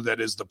you, that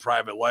is the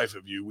private life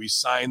of you. We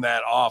sign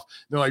that off.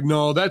 They're like,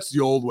 no, that's the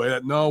old way.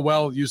 No,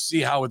 well, you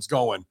see how it's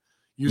going.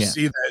 You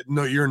see that,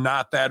 no, you're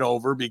not that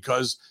over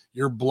because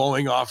you're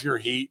blowing off your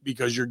heat,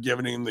 because you're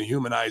giving him the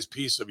humanized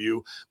piece of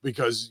you,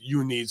 because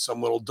you need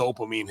some little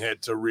dopamine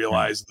hit to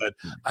realize that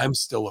I'm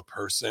still a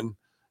person.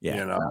 Yeah,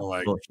 you know,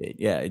 like bullshit.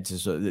 Yeah, it's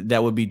just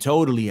that would be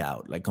totally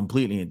out, like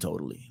completely and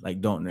totally. Like,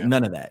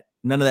 none of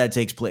that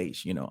takes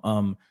place. You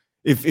know,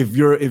 if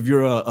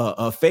you're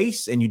a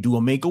face and you do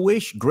a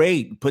Make-A-Wish,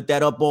 great, put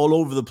that up all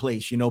over the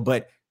place. You know,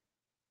 but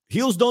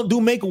heels don't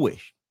do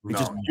Make-A-Wish.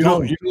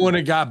 No, you know when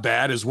it got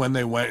bad is when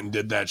they went and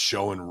did that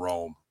show in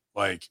Rome.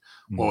 Like,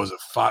 what was it,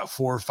 4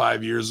 or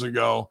 5 years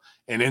ago?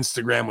 And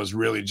Instagram was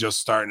really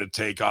just starting to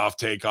take off.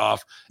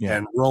 Yeah.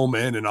 And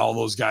Roman and all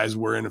those guys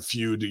were in a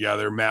feud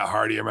together. Matt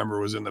Hardy, I remember,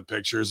 was in the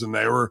pictures, and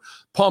they were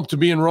pumped to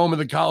be in Rome at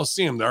the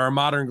Coliseum. There are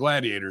modern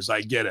gladiators.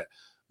 I get it.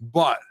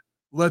 But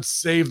let's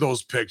save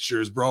those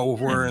pictures, bro.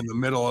 We're in the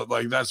middle of,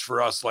 like, that's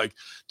for us, like,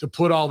 to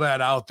put all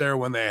that out there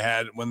when they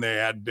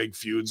had big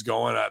feuds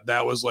going.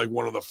 That was like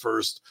one of the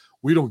first.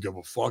 We don't give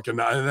a fuck. And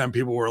then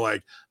people were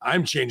like,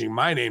 I'm changing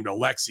my name to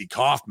Lexi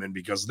Kaufman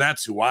because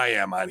that's who I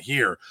am on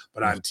here.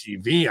 But on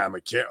TV, I'm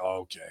a kid. Oh,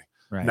 okay.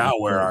 Right. Now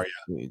where are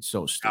you? It's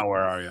so stupid. Now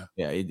where are you?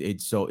 Yeah,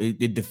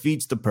 it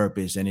defeats the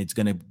purpose, and it's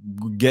gonna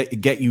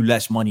get you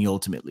less money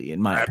ultimately,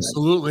 in my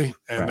absolutely. Opinion.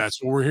 And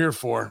that's what we're here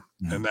for.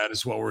 And that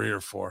is what we're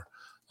here for.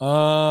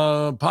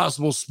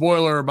 Possible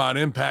spoiler about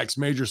Impact's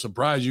major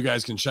surprise. You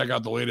guys can check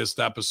out the latest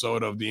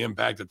episode of the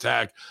Impact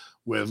Attack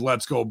with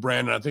Let's Go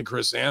Brandon. I think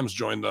Chris Ams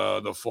joined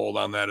the fold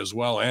on that as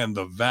well. And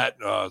the Vet,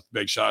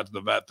 big shout out to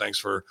the Vet. Thanks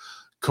for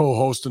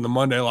co-hosting the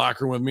Monday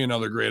Locker with me.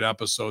 Another great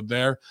episode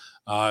there.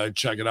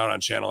 Check it out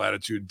on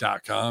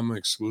channelattitude.com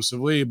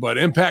exclusively. But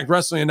Impact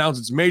Wrestling announced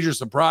its major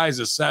surprise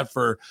is set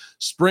for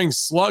Spring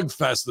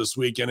Slugfest this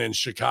weekend in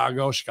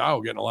Chicago.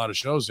 Chicago getting a lot of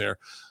shows here.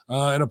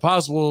 And a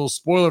possible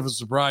spoiler for the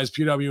surprise,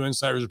 PW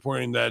Insider is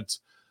reporting that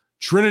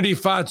Trinity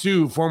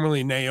Fatu,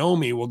 formerly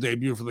Naomi, will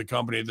debut for the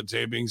company at the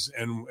tapings,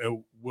 and it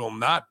will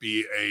not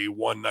be a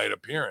one-night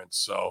appearance.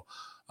 So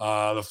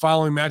the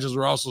following matches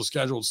were also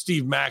scheduled: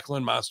 Steve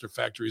Macklin, Monster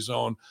Factory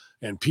Zone,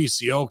 and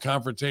PCO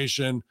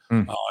confrontation.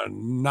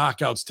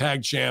 Knockouts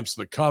tag champs,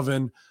 The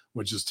Coven,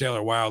 which is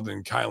Taylor Wilde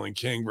and Kylan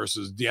King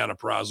versus Deonna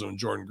Purrazzo and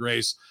Jordan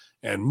Grace,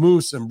 and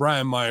Moose and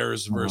Brian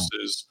Myers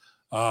versus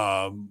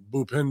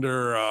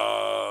Bhupinder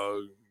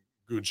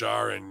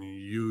Gujar and yep.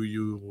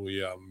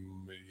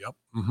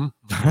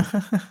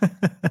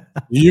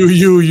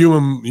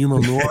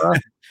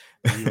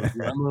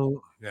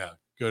 Yeah,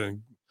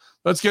 good.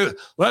 Let's get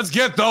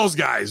those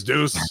guys,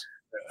 Deuce.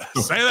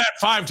 Say that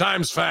 5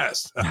 times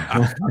fast. I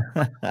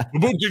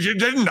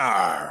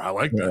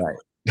like that. Right.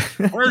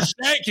 Where's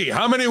Shanky?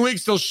 How many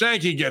weeks till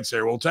Shanky gets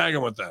here? We'll tag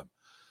him with them.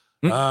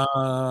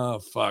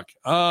 Fuck.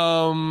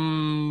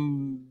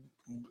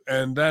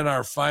 And then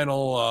our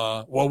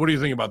final. Well, what do you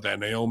think about that,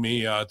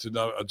 Naomi,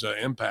 to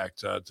Impact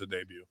to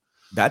debut?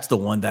 That's the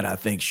one that I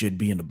think should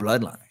be in the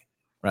bloodline,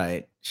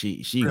 right?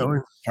 She really?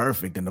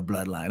 Perfect in the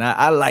bloodline.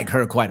 I like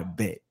her quite a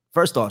bit.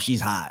 First off, she's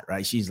hot,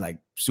 right? She's like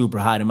super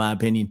hot in my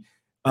opinion.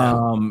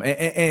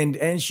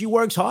 And she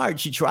works hard.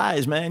 She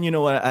tries, man. You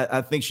know,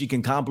 I think she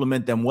can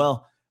complement them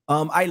well.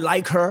 I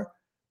like her.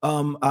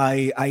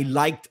 I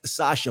liked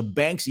Sasha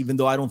Banks, even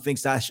though I don't think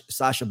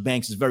Sasha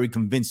Banks is very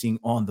convincing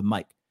on the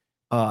mic.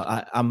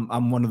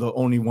 I'm one of the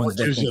only ones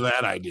that gives you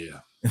that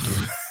idea.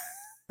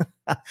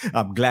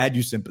 I'm glad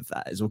you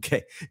sympathize,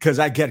 okay? Because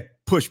I get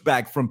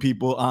pushback from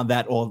people on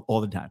that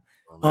all the time.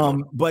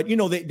 But you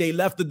know, they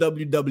left the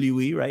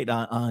WWE, right,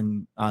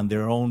 on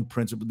their own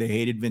principle. They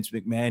hated Vince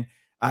McMahon.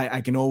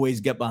 I can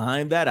always get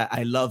behind that.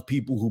 I love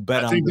people who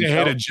bet on. I think they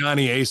hated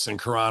Johnny Ace and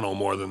Carano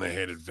more than they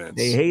hated Vince.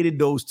 They hated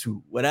those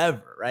two.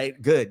 Whatever, right?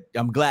 Good.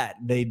 I'm glad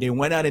they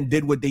went out and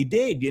did what they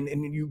did,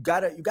 and you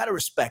gotta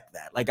respect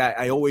that. Like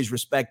I always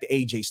respect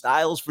AJ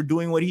Styles for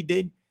doing what he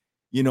did,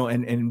 you know,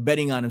 and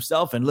betting on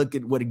himself. And look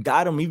at what it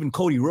got him. Even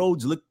Cody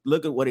Rhodes,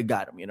 look at what it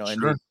got him, you know.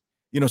 And sure.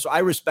 You know, so I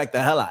respect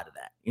the hell out of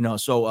that, you know.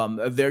 So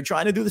they're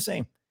trying to do the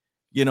same.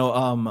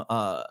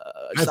 I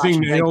Sasha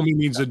think Banks. Naomi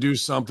needs to do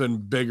something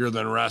bigger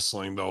than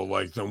wrestling, though,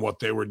 like than what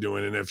they were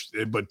doing.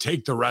 But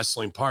take the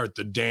wrestling part,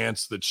 the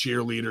dance, the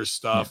cheerleader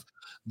stuff,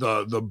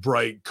 the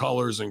bright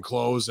colors and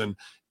clothes, and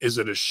is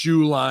it a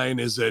shoe line?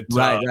 Is it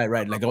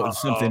Right. Like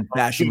something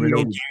fashion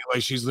related.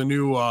 Like she's the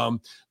new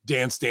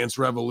Dance Dance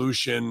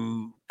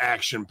Revolution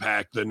action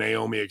pack, the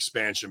Naomi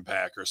expansion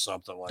pack, or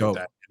something like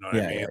that. You know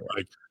what I mean?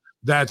 Like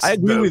that's I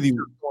agree with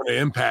you. Going to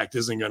Impact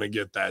isn't going to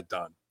get that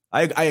done.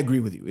 I agree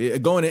with you.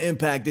 Going to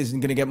Impact isn't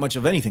going to get much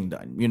of anything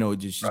done.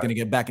 She's going to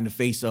get back in the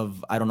face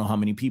of I don't know how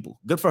many people.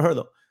 Good for her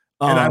though.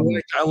 And I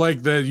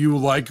like that you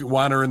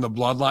want her in the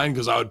bloodline,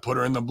 because I would put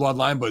her in the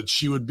bloodline, but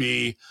she would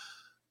be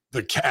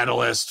the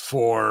catalyst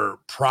for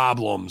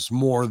problems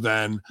more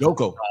than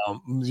Yoko.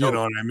 You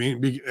know what I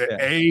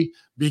mean?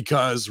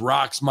 Because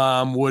Rock's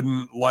mom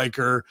wouldn't like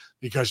her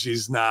because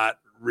she's not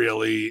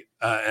really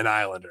an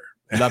Islander.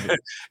 Love it.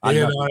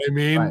 You know what I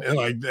mean?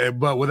 Right. Like,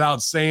 but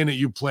without saying it,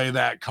 you play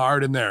that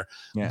card in there.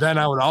 Yeah. Then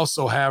I would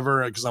also have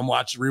her, because I'm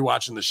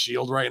rewatching The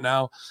Shield right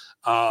now.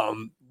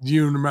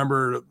 You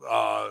remember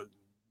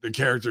the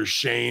character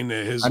Shane?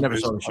 I never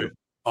saw the show.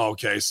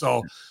 Okay,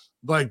 so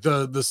like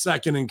the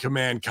second in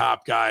command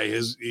cop guy,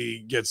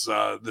 he gets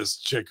this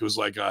chick who's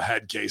like a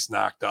head case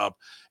knocked up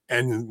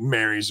and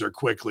marries her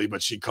quickly,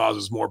 but she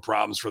causes more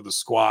problems for the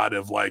squad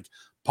of like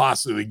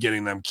possibly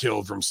getting them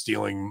killed from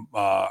stealing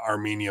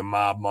Armenian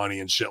mob money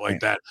and shit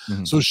like that.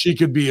 Mm-hmm. So she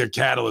could be a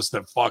catalyst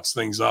that fucks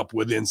things up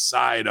with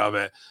inside of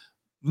it,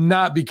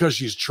 not because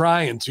she's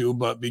trying to,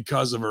 but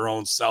because of her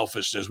own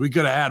selfishness. We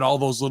could have had all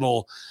those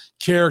little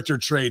character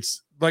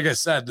traits. Like I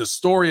said, the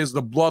story is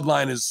the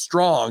bloodline is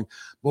strong,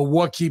 but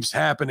what keeps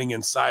happening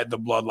inside the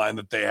bloodline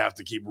that they have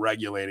to keep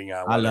regulating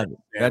on? I love it.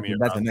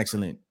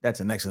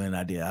 That's an excellent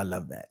idea. I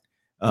love that.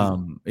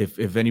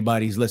 If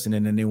anybody's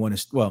listening and they want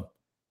to,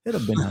 it'll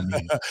be on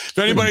me. If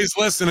anybody's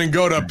listening,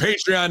 go to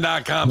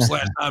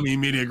patreon.com/Tommy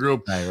Media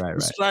Group.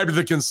 Right. Subscribe to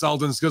the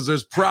consultants, because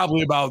there's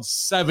probably about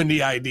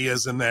 70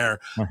 ideas in there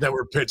that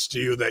were pitched to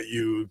you that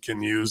you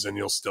can use, and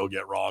you'll still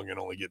get wrong and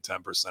only get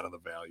 10% of the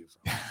value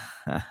from it.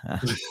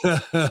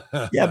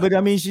 Yeah, but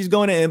I mean, she's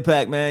going to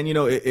Impact, man.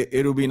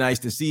 It'll be nice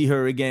to see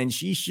her again.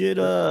 She should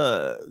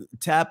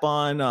tap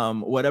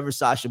on whatever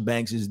Sasha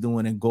Banks is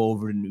doing and go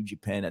over to New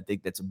Japan. I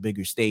think that's a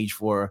bigger stage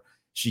for her.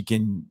 She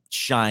can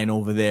shine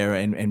over there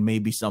and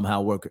maybe somehow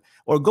work,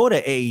 or go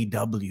to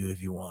AEW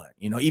if you want,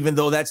 even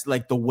though that's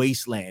like the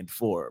wasteland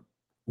for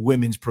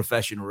women's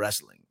professional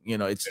wrestling.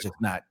 It's just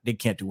not, they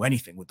can't do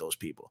anything with those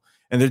people.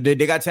 And they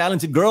got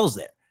talented girls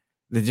there.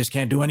 They just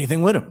can't do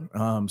anything with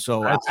them.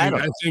 So I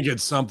think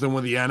it's something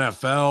with the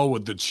NFL,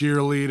 with the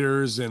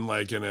cheerleaders, and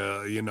like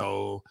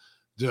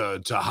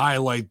to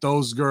highlight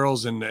those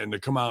girls and to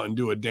come out and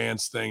do a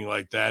dance thing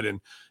like that.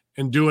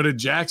 And do it at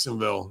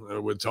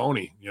Jacksonville with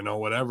Tony,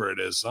 whatever it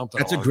is, something.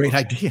 That's a great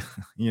idea,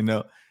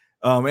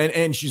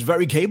 and she's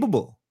very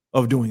capable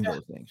of doing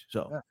those things.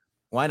 So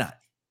why not?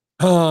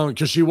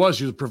 Because she was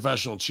a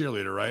professional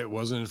cheerleader, right?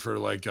 Wasn't it for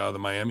like the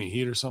Miami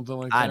Heat or something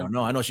like that? I don't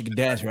know. I know she can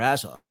dance her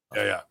ass off.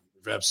 Yeah,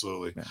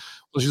 absolutely. Yeah.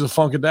 Well, she's a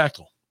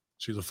funkadactyl.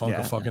 She's a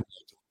fucking.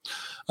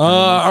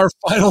 Our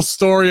final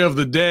story of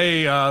the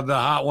day, the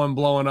hot one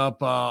blowing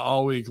up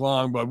all week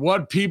long, but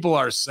what people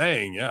are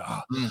saying,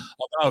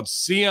 about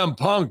CM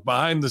Punk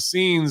behind the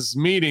scenes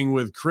meeting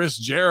with Chris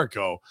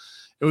Jericho.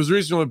 It was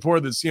recently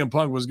reported that CM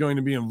Punk was going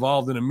to be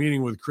involved in a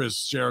meeting with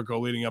Chris Jericho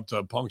leading up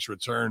to Punk's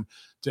return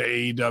to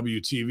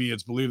AEW TV.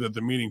 It's believed that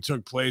the meeting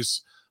took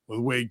place with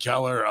Wade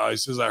Keller. He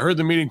says, I heard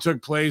the meeting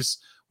took place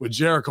with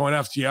Jericho and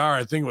FTR.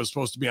 I think it was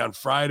supposed to be on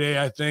Friday.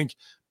 I think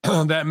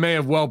that may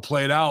have well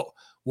played out.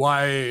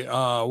 Why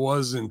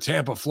was in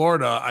Tampa,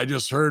 Florida. I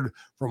just heard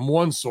from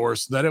one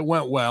source that it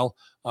went well.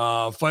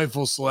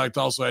 Fightful Select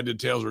also had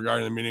details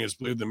regarding the meeting. It's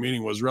believed the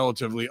meeting was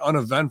relatively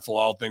uneventful,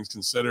 all things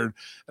considered,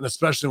 and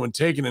especially when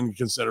taking into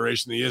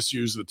consideration the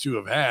issues the two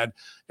have had.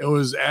 It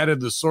was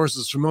added the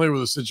sources familiar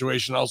with the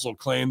situation also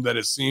claimed that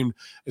it seemed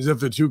as if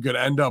the two could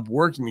end up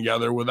working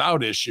together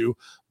without issue,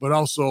 but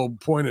also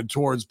pointed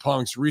towards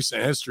Punk's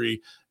recent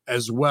history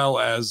as well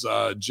as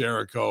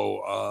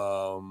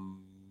Jericho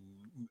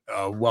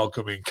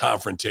welcoming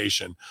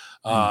confrontation.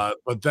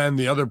 But then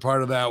the other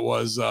part of that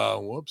was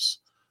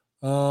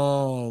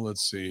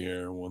let's see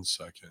here. 1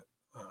 second.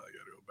 I gotta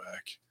go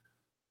back.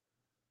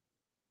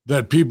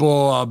 That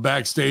people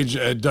backstage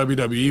at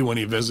WWE when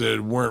he visited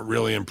weren't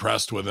really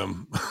impressed with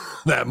him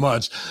that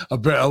much.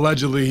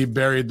 Allegedly, he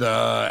buried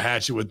the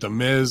hatchet with The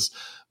Miz,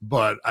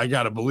 but I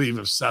gotta believe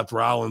if Seth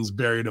Rollins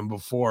buried him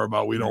before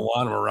about we don't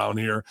want him around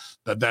here,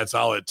 that's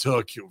all it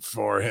took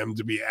for him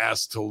to be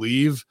asked to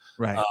leave.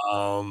 Right.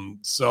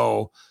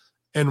 So,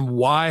 and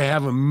why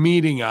have a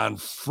meeting on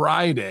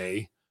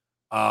Friday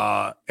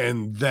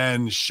and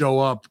then show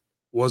up?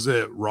 Was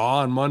it Raw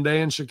on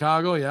Monday in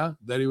Chicago? Yeah,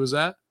 that he was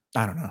at?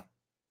 I don't know.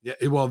 Yeah,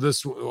 well,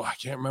 I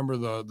can't remember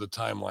the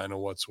timeline of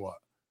what's what.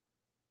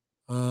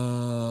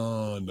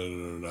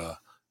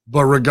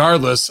 But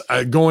regardless,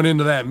 going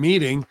into that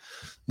meeting,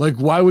 like,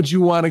 why would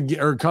you want to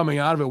get, or coming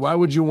out of it, why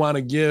would you want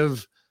to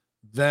give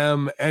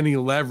them any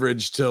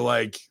leverage to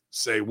like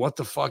say, what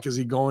the fuck is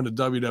he going to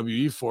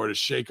WWE for, to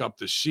shake up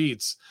the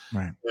sheets?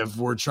 Right. If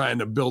we're trying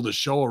to build a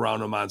show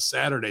around him on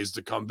Saturdays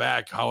to come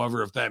back.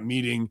 However, if that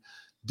meeting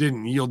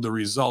didn't yield the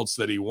results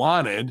that he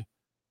wanted,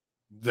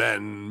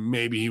 then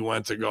maybe he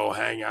went to go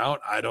hang out.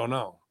 I don't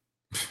know.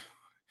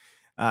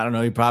 I don't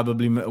know. He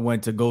probably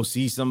went to go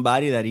see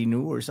somebody that he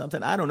knew or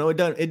something. I don't know. It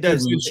doesn't.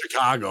 It's in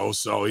Chicago,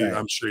 so Right.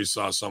 I'm sure he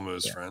saw some of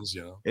his friends.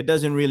 You know, it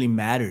doesn't really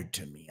matter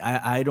to me.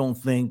 I don't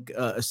think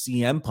a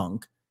CM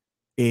Punk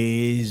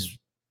is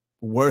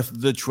worth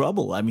the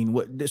trouble. I mean,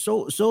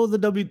 so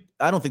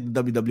I don't think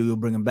the WWE will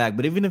bring him back.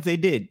 But even if they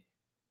did,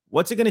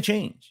 what's it going to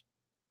change?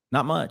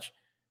 Not much.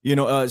 You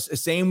know,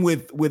 same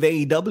with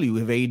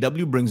AEW. If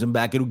AEW brings them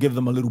back, it'll give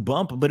them a little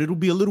bump, but it'll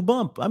be a little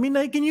bump. I mean,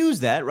 they can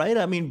use that, right?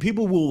 I mean,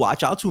 people will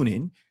watch. I'll tune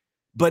in.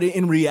 But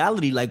in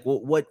reality, like,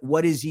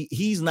 what is he?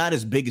 He's not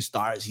as big a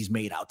star as he's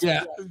made out to be.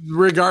 Yeah,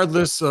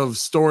 regardless of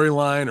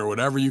storyline or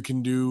whatever you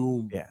can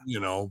do, you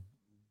know,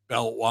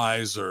 belt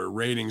wise or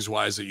ratings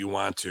wise that you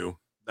want to,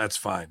 that's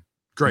fine.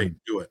 Great,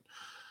 do it.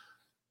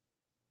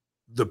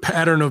 The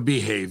pattern of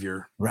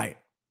behavior, right,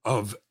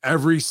 of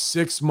every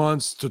 6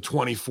 months to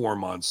 24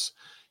 months,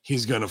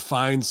 he's going to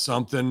find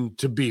something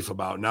to beef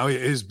about. Now,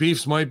 his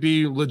beefs might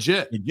be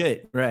legit,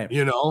 right?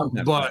 You know,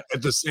 but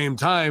at the same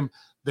time,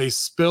 they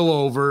spill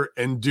over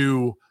and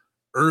do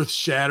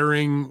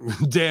earth-shattering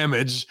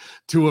damage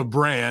to a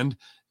brand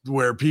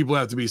where people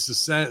have to be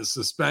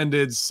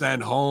suspended,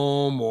 sent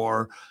home,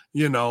 or,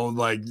 you know,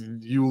 like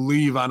you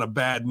leave on a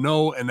bad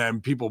note and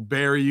then people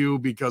bury you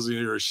because of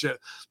your shit.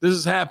 This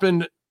has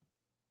happened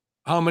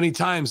how many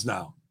times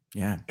now?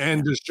 Yeah.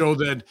 And to show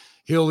that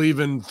he'll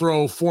even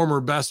throw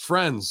former best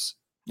friends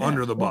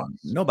under the bus.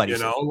 Nobody, you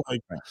know,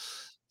 like,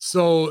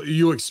 so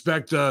you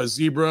expect a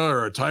zebra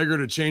or a tiger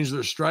to change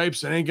their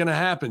stripes? It ain't going to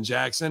happen,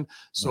 Jackson.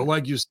 So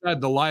like you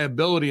said, the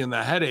liability and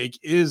the headache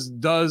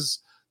does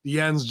the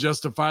ends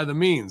justify the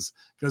means?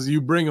 Because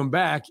you bring them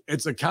back,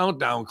 it's a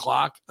countdown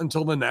clock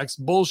until the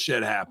next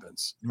bullshit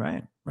happens.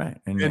 Right.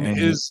 And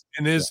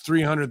is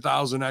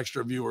 300,000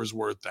 extra viewers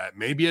worth that?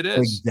 Maybe it is.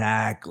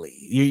 Exactly.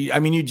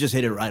 You just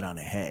hit it right on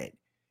the head.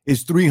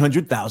 Is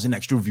 300,000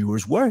 extra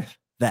viewers worth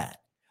that?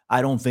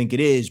 I don't think it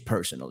is,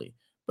 personally,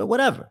 but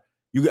whatever.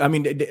 I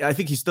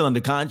think he's still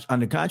under contract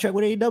with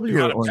AEW. You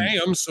got to pay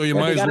him, so you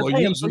might as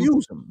well use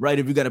him. Right?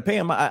 If you got to pay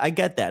him, I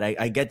get that.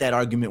 I get that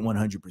argument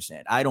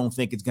 100%. I don't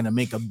think it's going to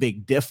make a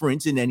big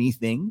difference in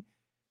anything.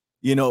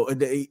 You know,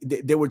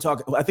 they were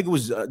talking. I think it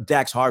was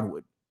Dax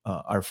Hardwood,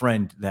 our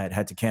friend that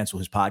had to cancel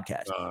his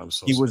podcast.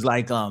 He was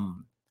like,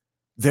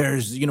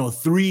 "There's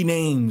three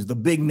names, the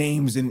big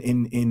names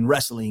in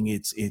wrestling.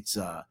 It's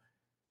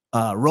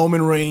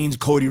Roman Reigns,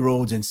 Cody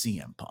Rhodes, and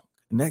CM Punk,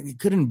 and that it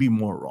couldn't be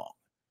more wrong."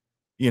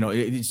 You know,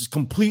 it's just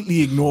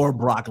completely ignore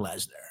Brock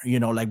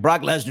Lesnar. Like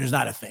Brock Lesnar is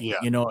not a thing.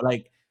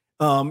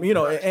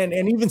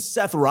 And even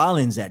Seth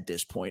Rollins at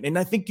this point. And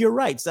I think you're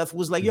right. Seth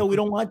was like, "Yo, we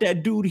don't want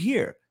that dude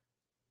here."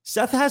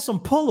 Seth has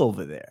some pull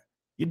over there.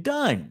 You're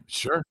done.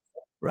 Sure.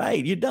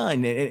 Right. You're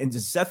done. And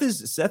Seth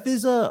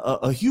is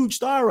a huge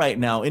star right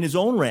now in his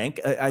own rank.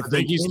 I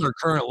think he's their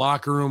current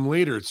locker room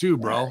leader too,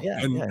 bro.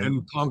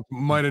 And Punk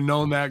might have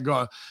known that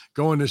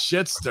going to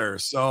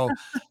Shitster. So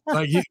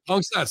like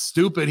Punk's not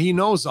stupid. He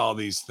knows all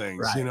these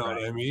things. Right,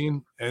 what I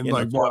mean? And may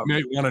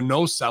want to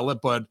no sell it,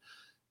 but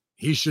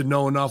he should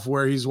know enough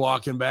where he's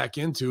walking back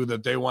into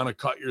that they want to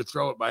cut your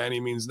throat by any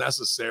means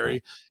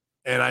necessary.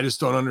 And I just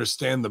don't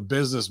understand the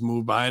business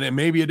move behind it.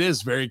 Maybe it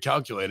is very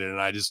calculated,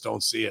 and I just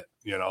don't see it.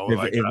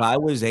 If I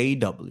was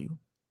AEW,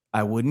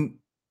 I wouldn't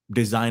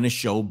design a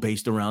show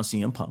based around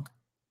CM Punk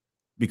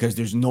because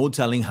there's no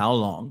telling how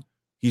long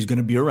he's going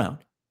to be around.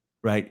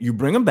 Right? You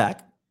bring him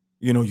back.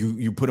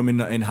 You put him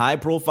in high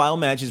profile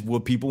matches where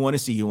people want to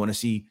see. You want to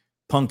see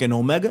Punk and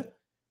Omega.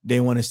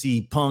 They want to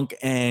see Punk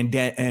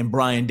and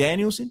Bryan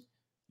Danielson.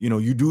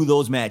 You do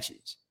those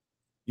matches.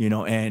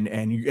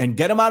 And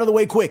get them out of the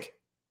way quick.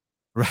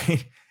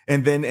 Right.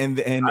 And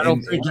I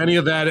don't think any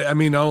of that. I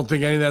don't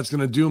think any of that's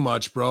going to do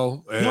much,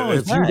 bro. No,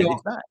 it's not.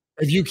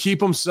 If you keep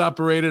them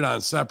separated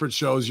on separate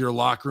shows, your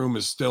locker room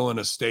is still in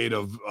a state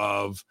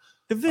of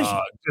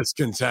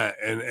discontent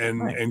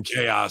and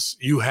chaos.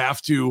 You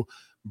have to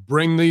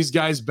bring these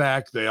guys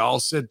back. They all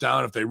sit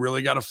down. If they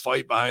really got to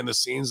fight behind the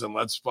scenes, and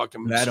let's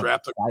fucking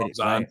strap the gloves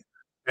on.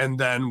 And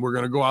then we're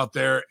going to go out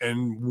there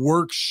and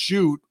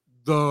shoot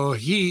the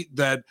heat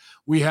that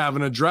we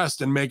haven't addressed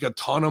and make a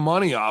ton of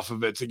money off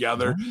of it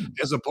together,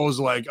 as opposed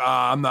to like,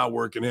 I'm not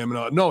working him.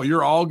 No,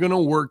 you're all going to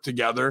work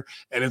together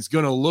and it's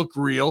going to look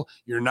real.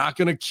 You're not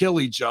going to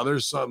kill each other.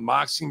 So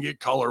Mox can get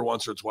color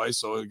once or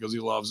twice because he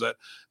loves it.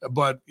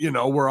 But,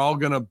 we're all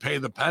going to pay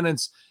the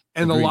penance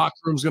and the locker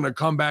room's going to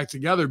come back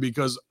together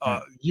because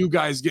you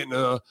guys getting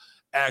to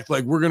act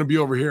like we're going to be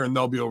over here and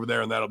they'll be over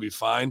there and that'll be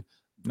fine.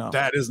 No,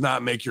 that does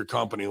not make your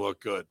company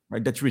look good.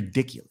 Right. That's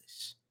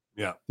ridiculous.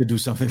 Yeah, to do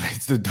something like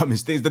it's the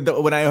dumbest thing.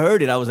 When I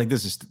heard it, I was like,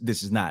 "This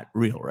is not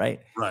real, right?"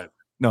 Right.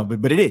 No,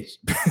 but it is.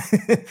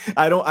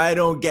 I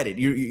don't get it.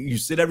 You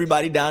sit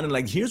everybody down and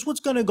like, here's what's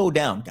gonna go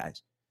down,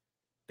 guys.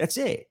 That's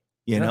it.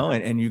 you know,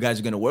 and you guys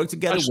are going to work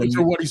together. Especially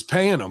for what he's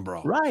paying him,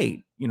 bro.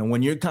 Right. You know,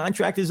 when your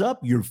contract is up,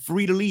 you're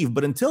free to leave.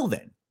 But until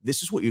then,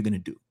 this is what you're going to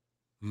do.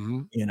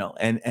 Mm-hmm. You know,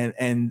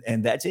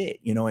 and that's it,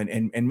 you know,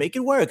 and make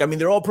it work. I mean,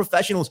 they're all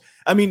professionals.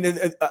 I mean,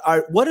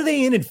 what are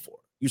they in it for?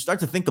 You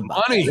start to think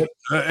about money.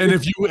 And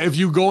if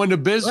you go into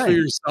biz right. for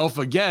yourself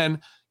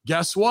again,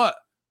 guess what?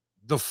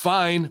 The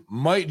fine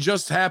might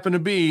just happen to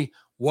be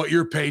what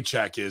your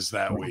paycheck is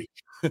that week.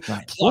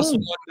 Right. Plus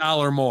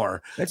 $1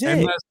 more. That's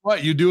and it. Guess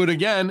what? You do it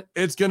again,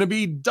 it's going to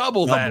be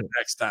double that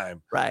next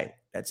time. Right.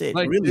 That's it.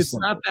 Like, really it's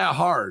simple. not that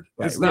hard.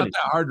 Right. It's really not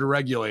that hard to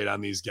regulate on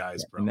these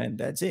guys, bro. And then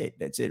that's it.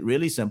 That's it.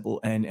 Really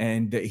simple.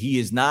 And he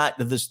is not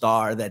the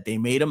star that they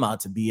made him out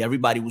to be.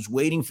 Everybody was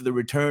waiting for the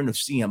return of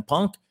CM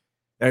Punk.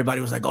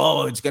 Everybody was like,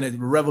 oh, it's going to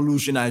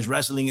revolutionize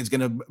wrestling. It's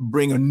going to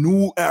bring a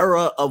new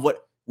era of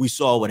what we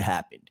saw what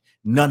happened.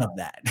 None of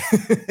that.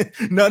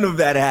 None of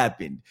that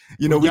happened.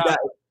 You know, we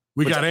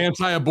got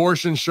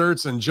anti-abortion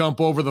shirts and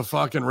jump over the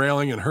fucking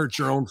railing and hurt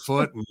your own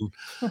foot.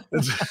 And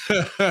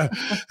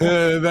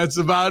that's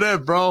about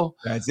it, bro.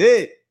 That's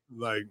it.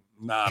 Like,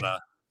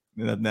 nada.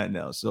 Nothing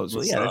else. So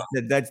yeah,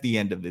 that's the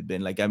end of it,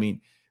 Ben. Like, I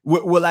mean,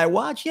 will I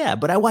watch? Yeah,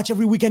 but I watch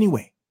every week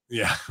anyway.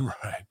 Yeah,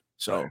 right.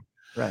 So,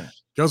 right.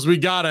 Because we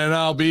got it, and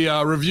I'll be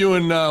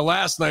reviewing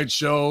last night's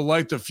show,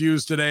 Light the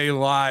Fuse, today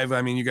live.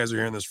 I mean, you guys are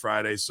hearing this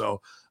Friday,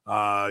 so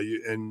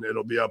and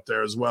it'll be up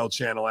there as well,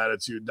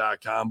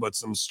 channelattitude.com. But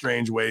some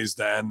strange ways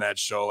to end that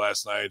show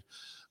last night.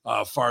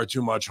 Far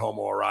too much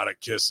homoerotic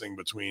kissing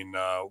between,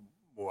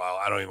 well,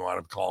 I don't even want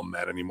to call them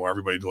men anymore.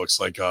 Everybody looks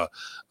like a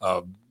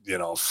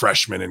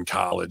freshman in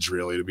college,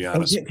 really, to be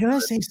honest. Can I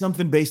say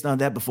something based on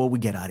that before we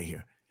get out of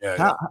here?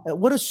 Yeah,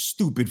 what a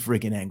stupid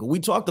freaking angle. We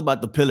talked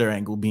about the pillar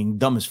angle being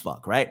dumb as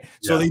fuck, right?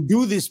 So they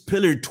do this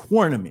pillar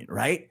tournament,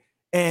 right?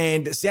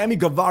 And Sammy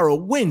Guevara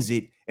wins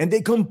it, and they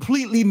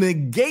completely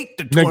negate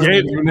the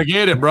tournament.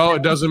 Negate it, bro.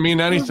 It doesn't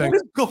mean anything. What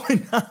is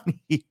going on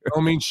here?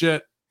 Don't mean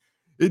shit.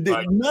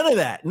 None of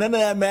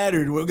that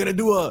mattered. We're gonna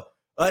do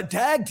a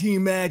tag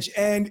team match,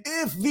 and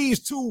if these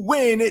two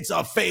win, it's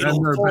a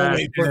fatal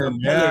four-way for the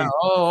pillar.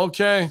 Oh,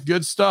 okay.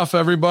 Good stuff,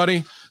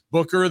 everybody.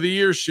 Booker of the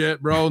Year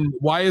shit, bro.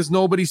 Why is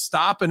nobody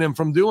stopping him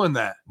from doing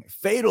that?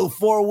 Fatal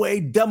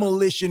four-way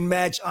demolition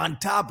match on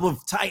top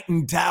of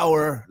Titan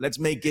Tower. Let's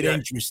make it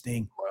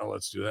interesting. Well,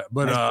 let's do that.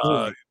 But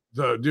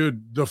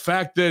the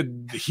fact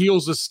that the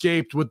heels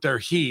escaped with their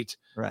heat,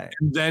 right,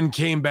 and then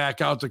came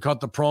back out to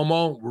cut the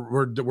promo,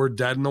 we're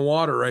dead in the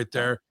water right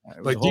there.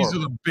 Like, these are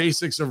the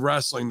basics of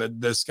wrestling that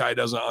this guy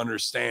doesn't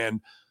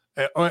understand.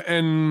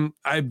 And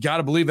I've got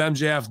to believe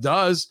MJF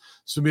does.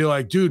 So be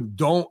like,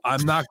 dude,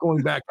 I'm not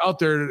going back out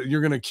there. You're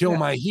going to kill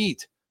my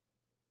heat.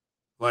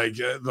 Like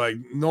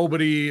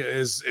nobody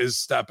is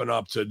stepping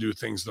up to do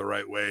things the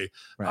right way.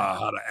 Right.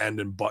 How to end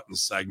and button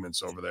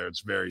segments over there.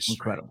 It's very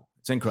incredible.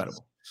 It's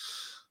incredible.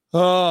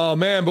 Oh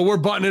man, but we're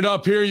buttoning it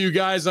up here, you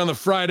guys, on the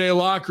Friday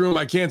locker room.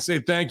 I can't say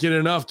thank you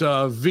enough to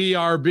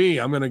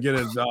VRB. I'm gonna get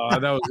it.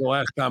 That was the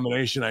last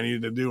combination I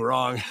needed to do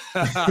wrong.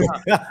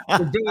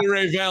 Billy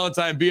Ray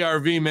Valentine,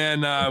 BRV,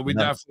 man. We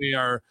definitely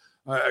are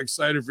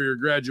excited for your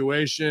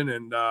graduation,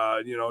 and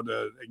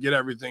to get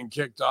everything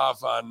kicked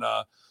off on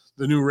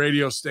the new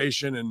radio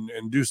station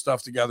and do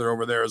stuff together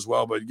over there as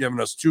well. But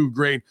giving us 2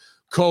 great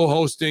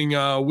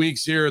co-hosting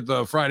weeks here at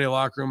the Friday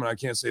locker room, and I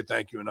can't say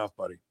thank you enough,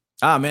 buddy.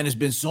 Man, it's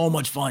been so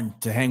much fun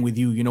to hang with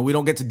you. You know, we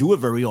don't get to do it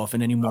very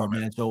often anymore,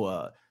 man.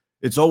 So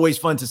it's always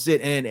fun to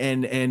sit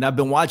and I've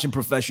been watching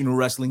professional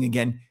wrestling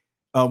again.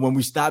 When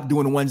we stopped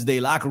doing the Wednesday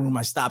locker room,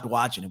 I stopped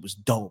watching. It was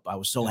dope. I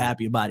was so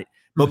happy about it.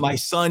 But my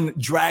son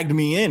dragged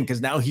me in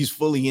because now he's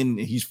fully in.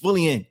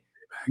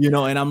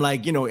 And I'm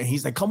like, and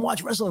he's like, come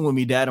watch wrestling with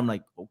me, Dad. I'm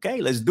like, okay,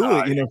 let's do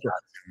it.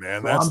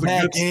 Man, so I'm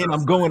back in.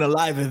 I'm going to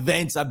live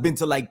events. I've been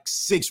to like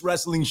 6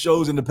 wrestling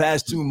shows in the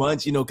past 2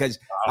 months, because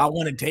I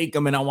want to take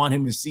him and I want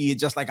him to see it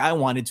just like I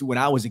wanted to when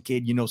I was a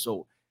kid,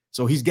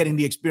 so he's getting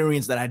the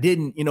experience that I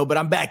didn't, but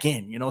I'm back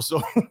in,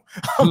 so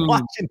I'm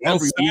watching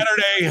every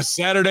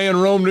Saturday in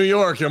Rome, New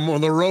York. I'm on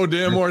the road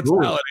to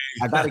immortality.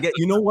 I got to get,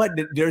 what?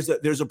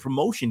 There's a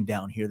promotion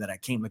down here that I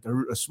came, like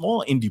a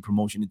small indie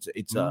promotion.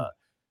 It's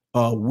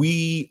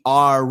We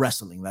Are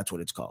Wrestling. That's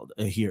what it's called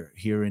here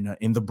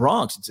in the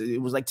Bronx.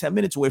 It was like 10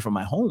 minutes away from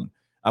my home.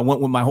 I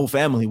went with my whole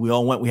family. We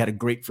all went. We had a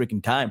great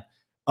freaking time.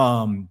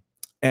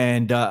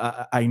 And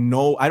I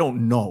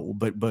don't know,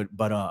 but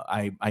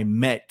I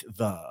met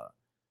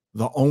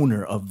the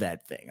owner of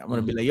that thing. I'm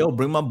gonna be like, yo,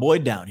 bring my boy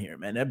down here,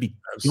 man. That'd be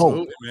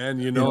absolutely dope.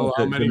 Man.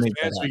 How many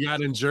fans we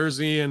got in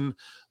Jersey and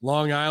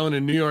Long Island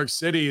and New York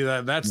City.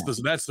 That's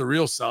the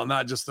real sell,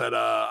 not just that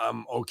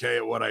I'm okay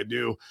at what I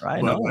do.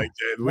 Right. But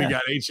we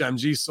got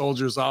HMG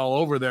soldiers all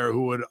over there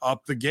who would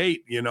up the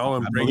gate,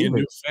 and bring in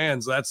new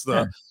fans. That's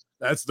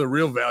the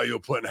real value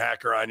of putting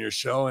Hacker on your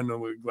show, and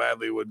we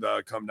gladly would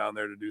come down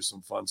there to do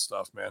some fun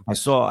stuff, man. I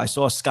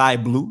saw Sky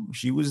Blue.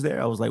 She was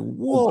there. I was like,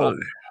 whoa.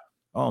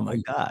 Oh my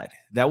God,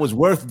 that was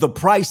worth the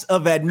price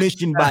of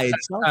admission by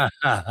itself.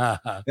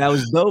 That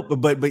was dope.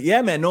 But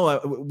yeah, man, no,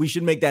 we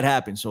should make that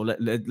happen. So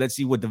let's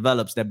see what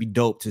develops. That'd be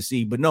dope to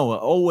see. But no, I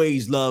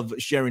always love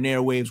sharing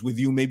airwaves with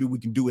you. Maybe we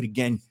can do it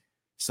again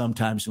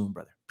sometime soon,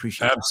 brother.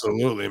 Appreciate it.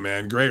 Absolutely,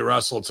 man. Great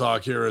wrestle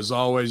talk here as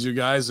always, you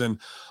guys. And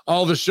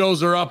all the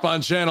shows are up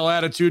on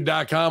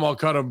channelattitude.com. I'll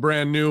cut a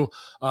brand new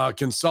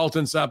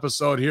consultants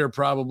episode here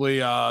probably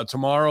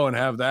tomorrow and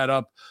have that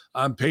up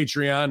on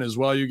Patreon as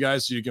well, you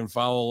guys, so you can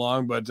follow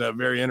along. But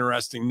very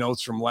interesting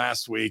notes from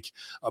last week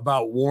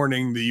about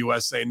warning the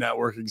USA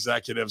Network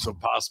executives of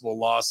possible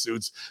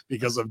lawsuits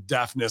because of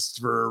deafness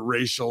for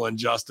racial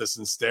injustice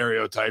and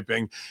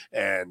stereotyping.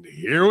 And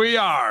here we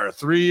are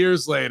 3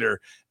 years later.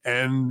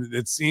 And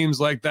it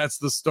seems like that's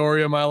the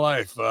story of my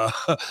life.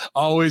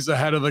 Always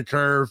ahead of the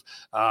curve.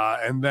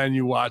 And then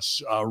you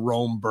watch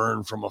Rome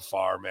burn from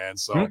afar, man.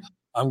 So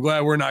I'm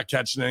glad we're not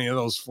catching any of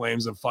those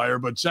flames of fire.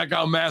 But check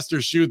out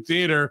Master Shoot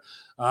Theater.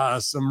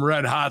 Some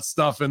red hot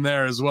stuff in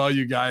there as well,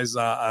 you guys,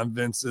 on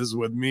Vince's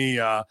with me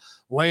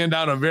laying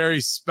down a very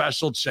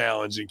special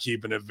challenge and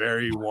keeping it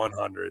very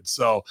 100.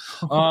 So,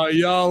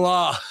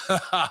 y'all,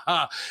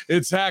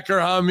 it's Hacker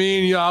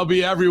Hameen. I'll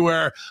be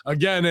everywhere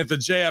again at the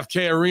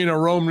JFK Arena,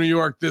 Rome, New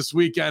York this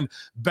weekend,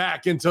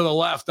 back into the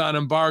left on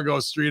Embargo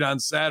Street on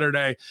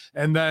Saturday,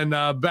 and then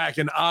back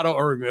in Ottawa,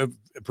 or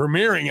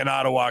premiering in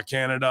Ottawa,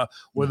 Canada,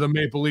 with the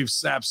Maple Leaf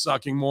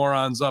sap-sucking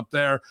morons up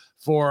there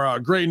for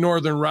Great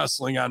Northern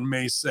Wrestling on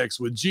May 6th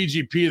with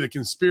GGP, the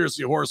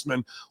Conspiracy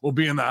Horseman, will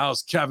be in the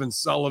house, Kevin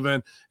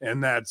Sullivan,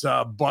 and that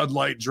Bud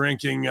Light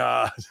drinking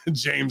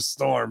James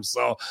Storm.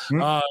 So,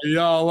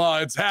 y'all,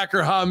 it's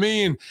Hacker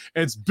Hameen.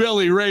 It's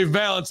Billy Ray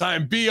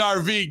Valentine,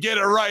 BRV. Get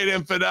it right,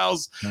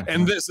 infidels.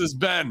 And this has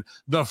been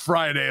the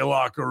Friday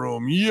Locker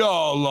Room.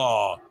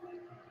 Y'all.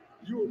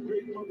 You a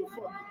great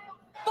motherfucker.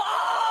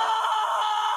 Fuck!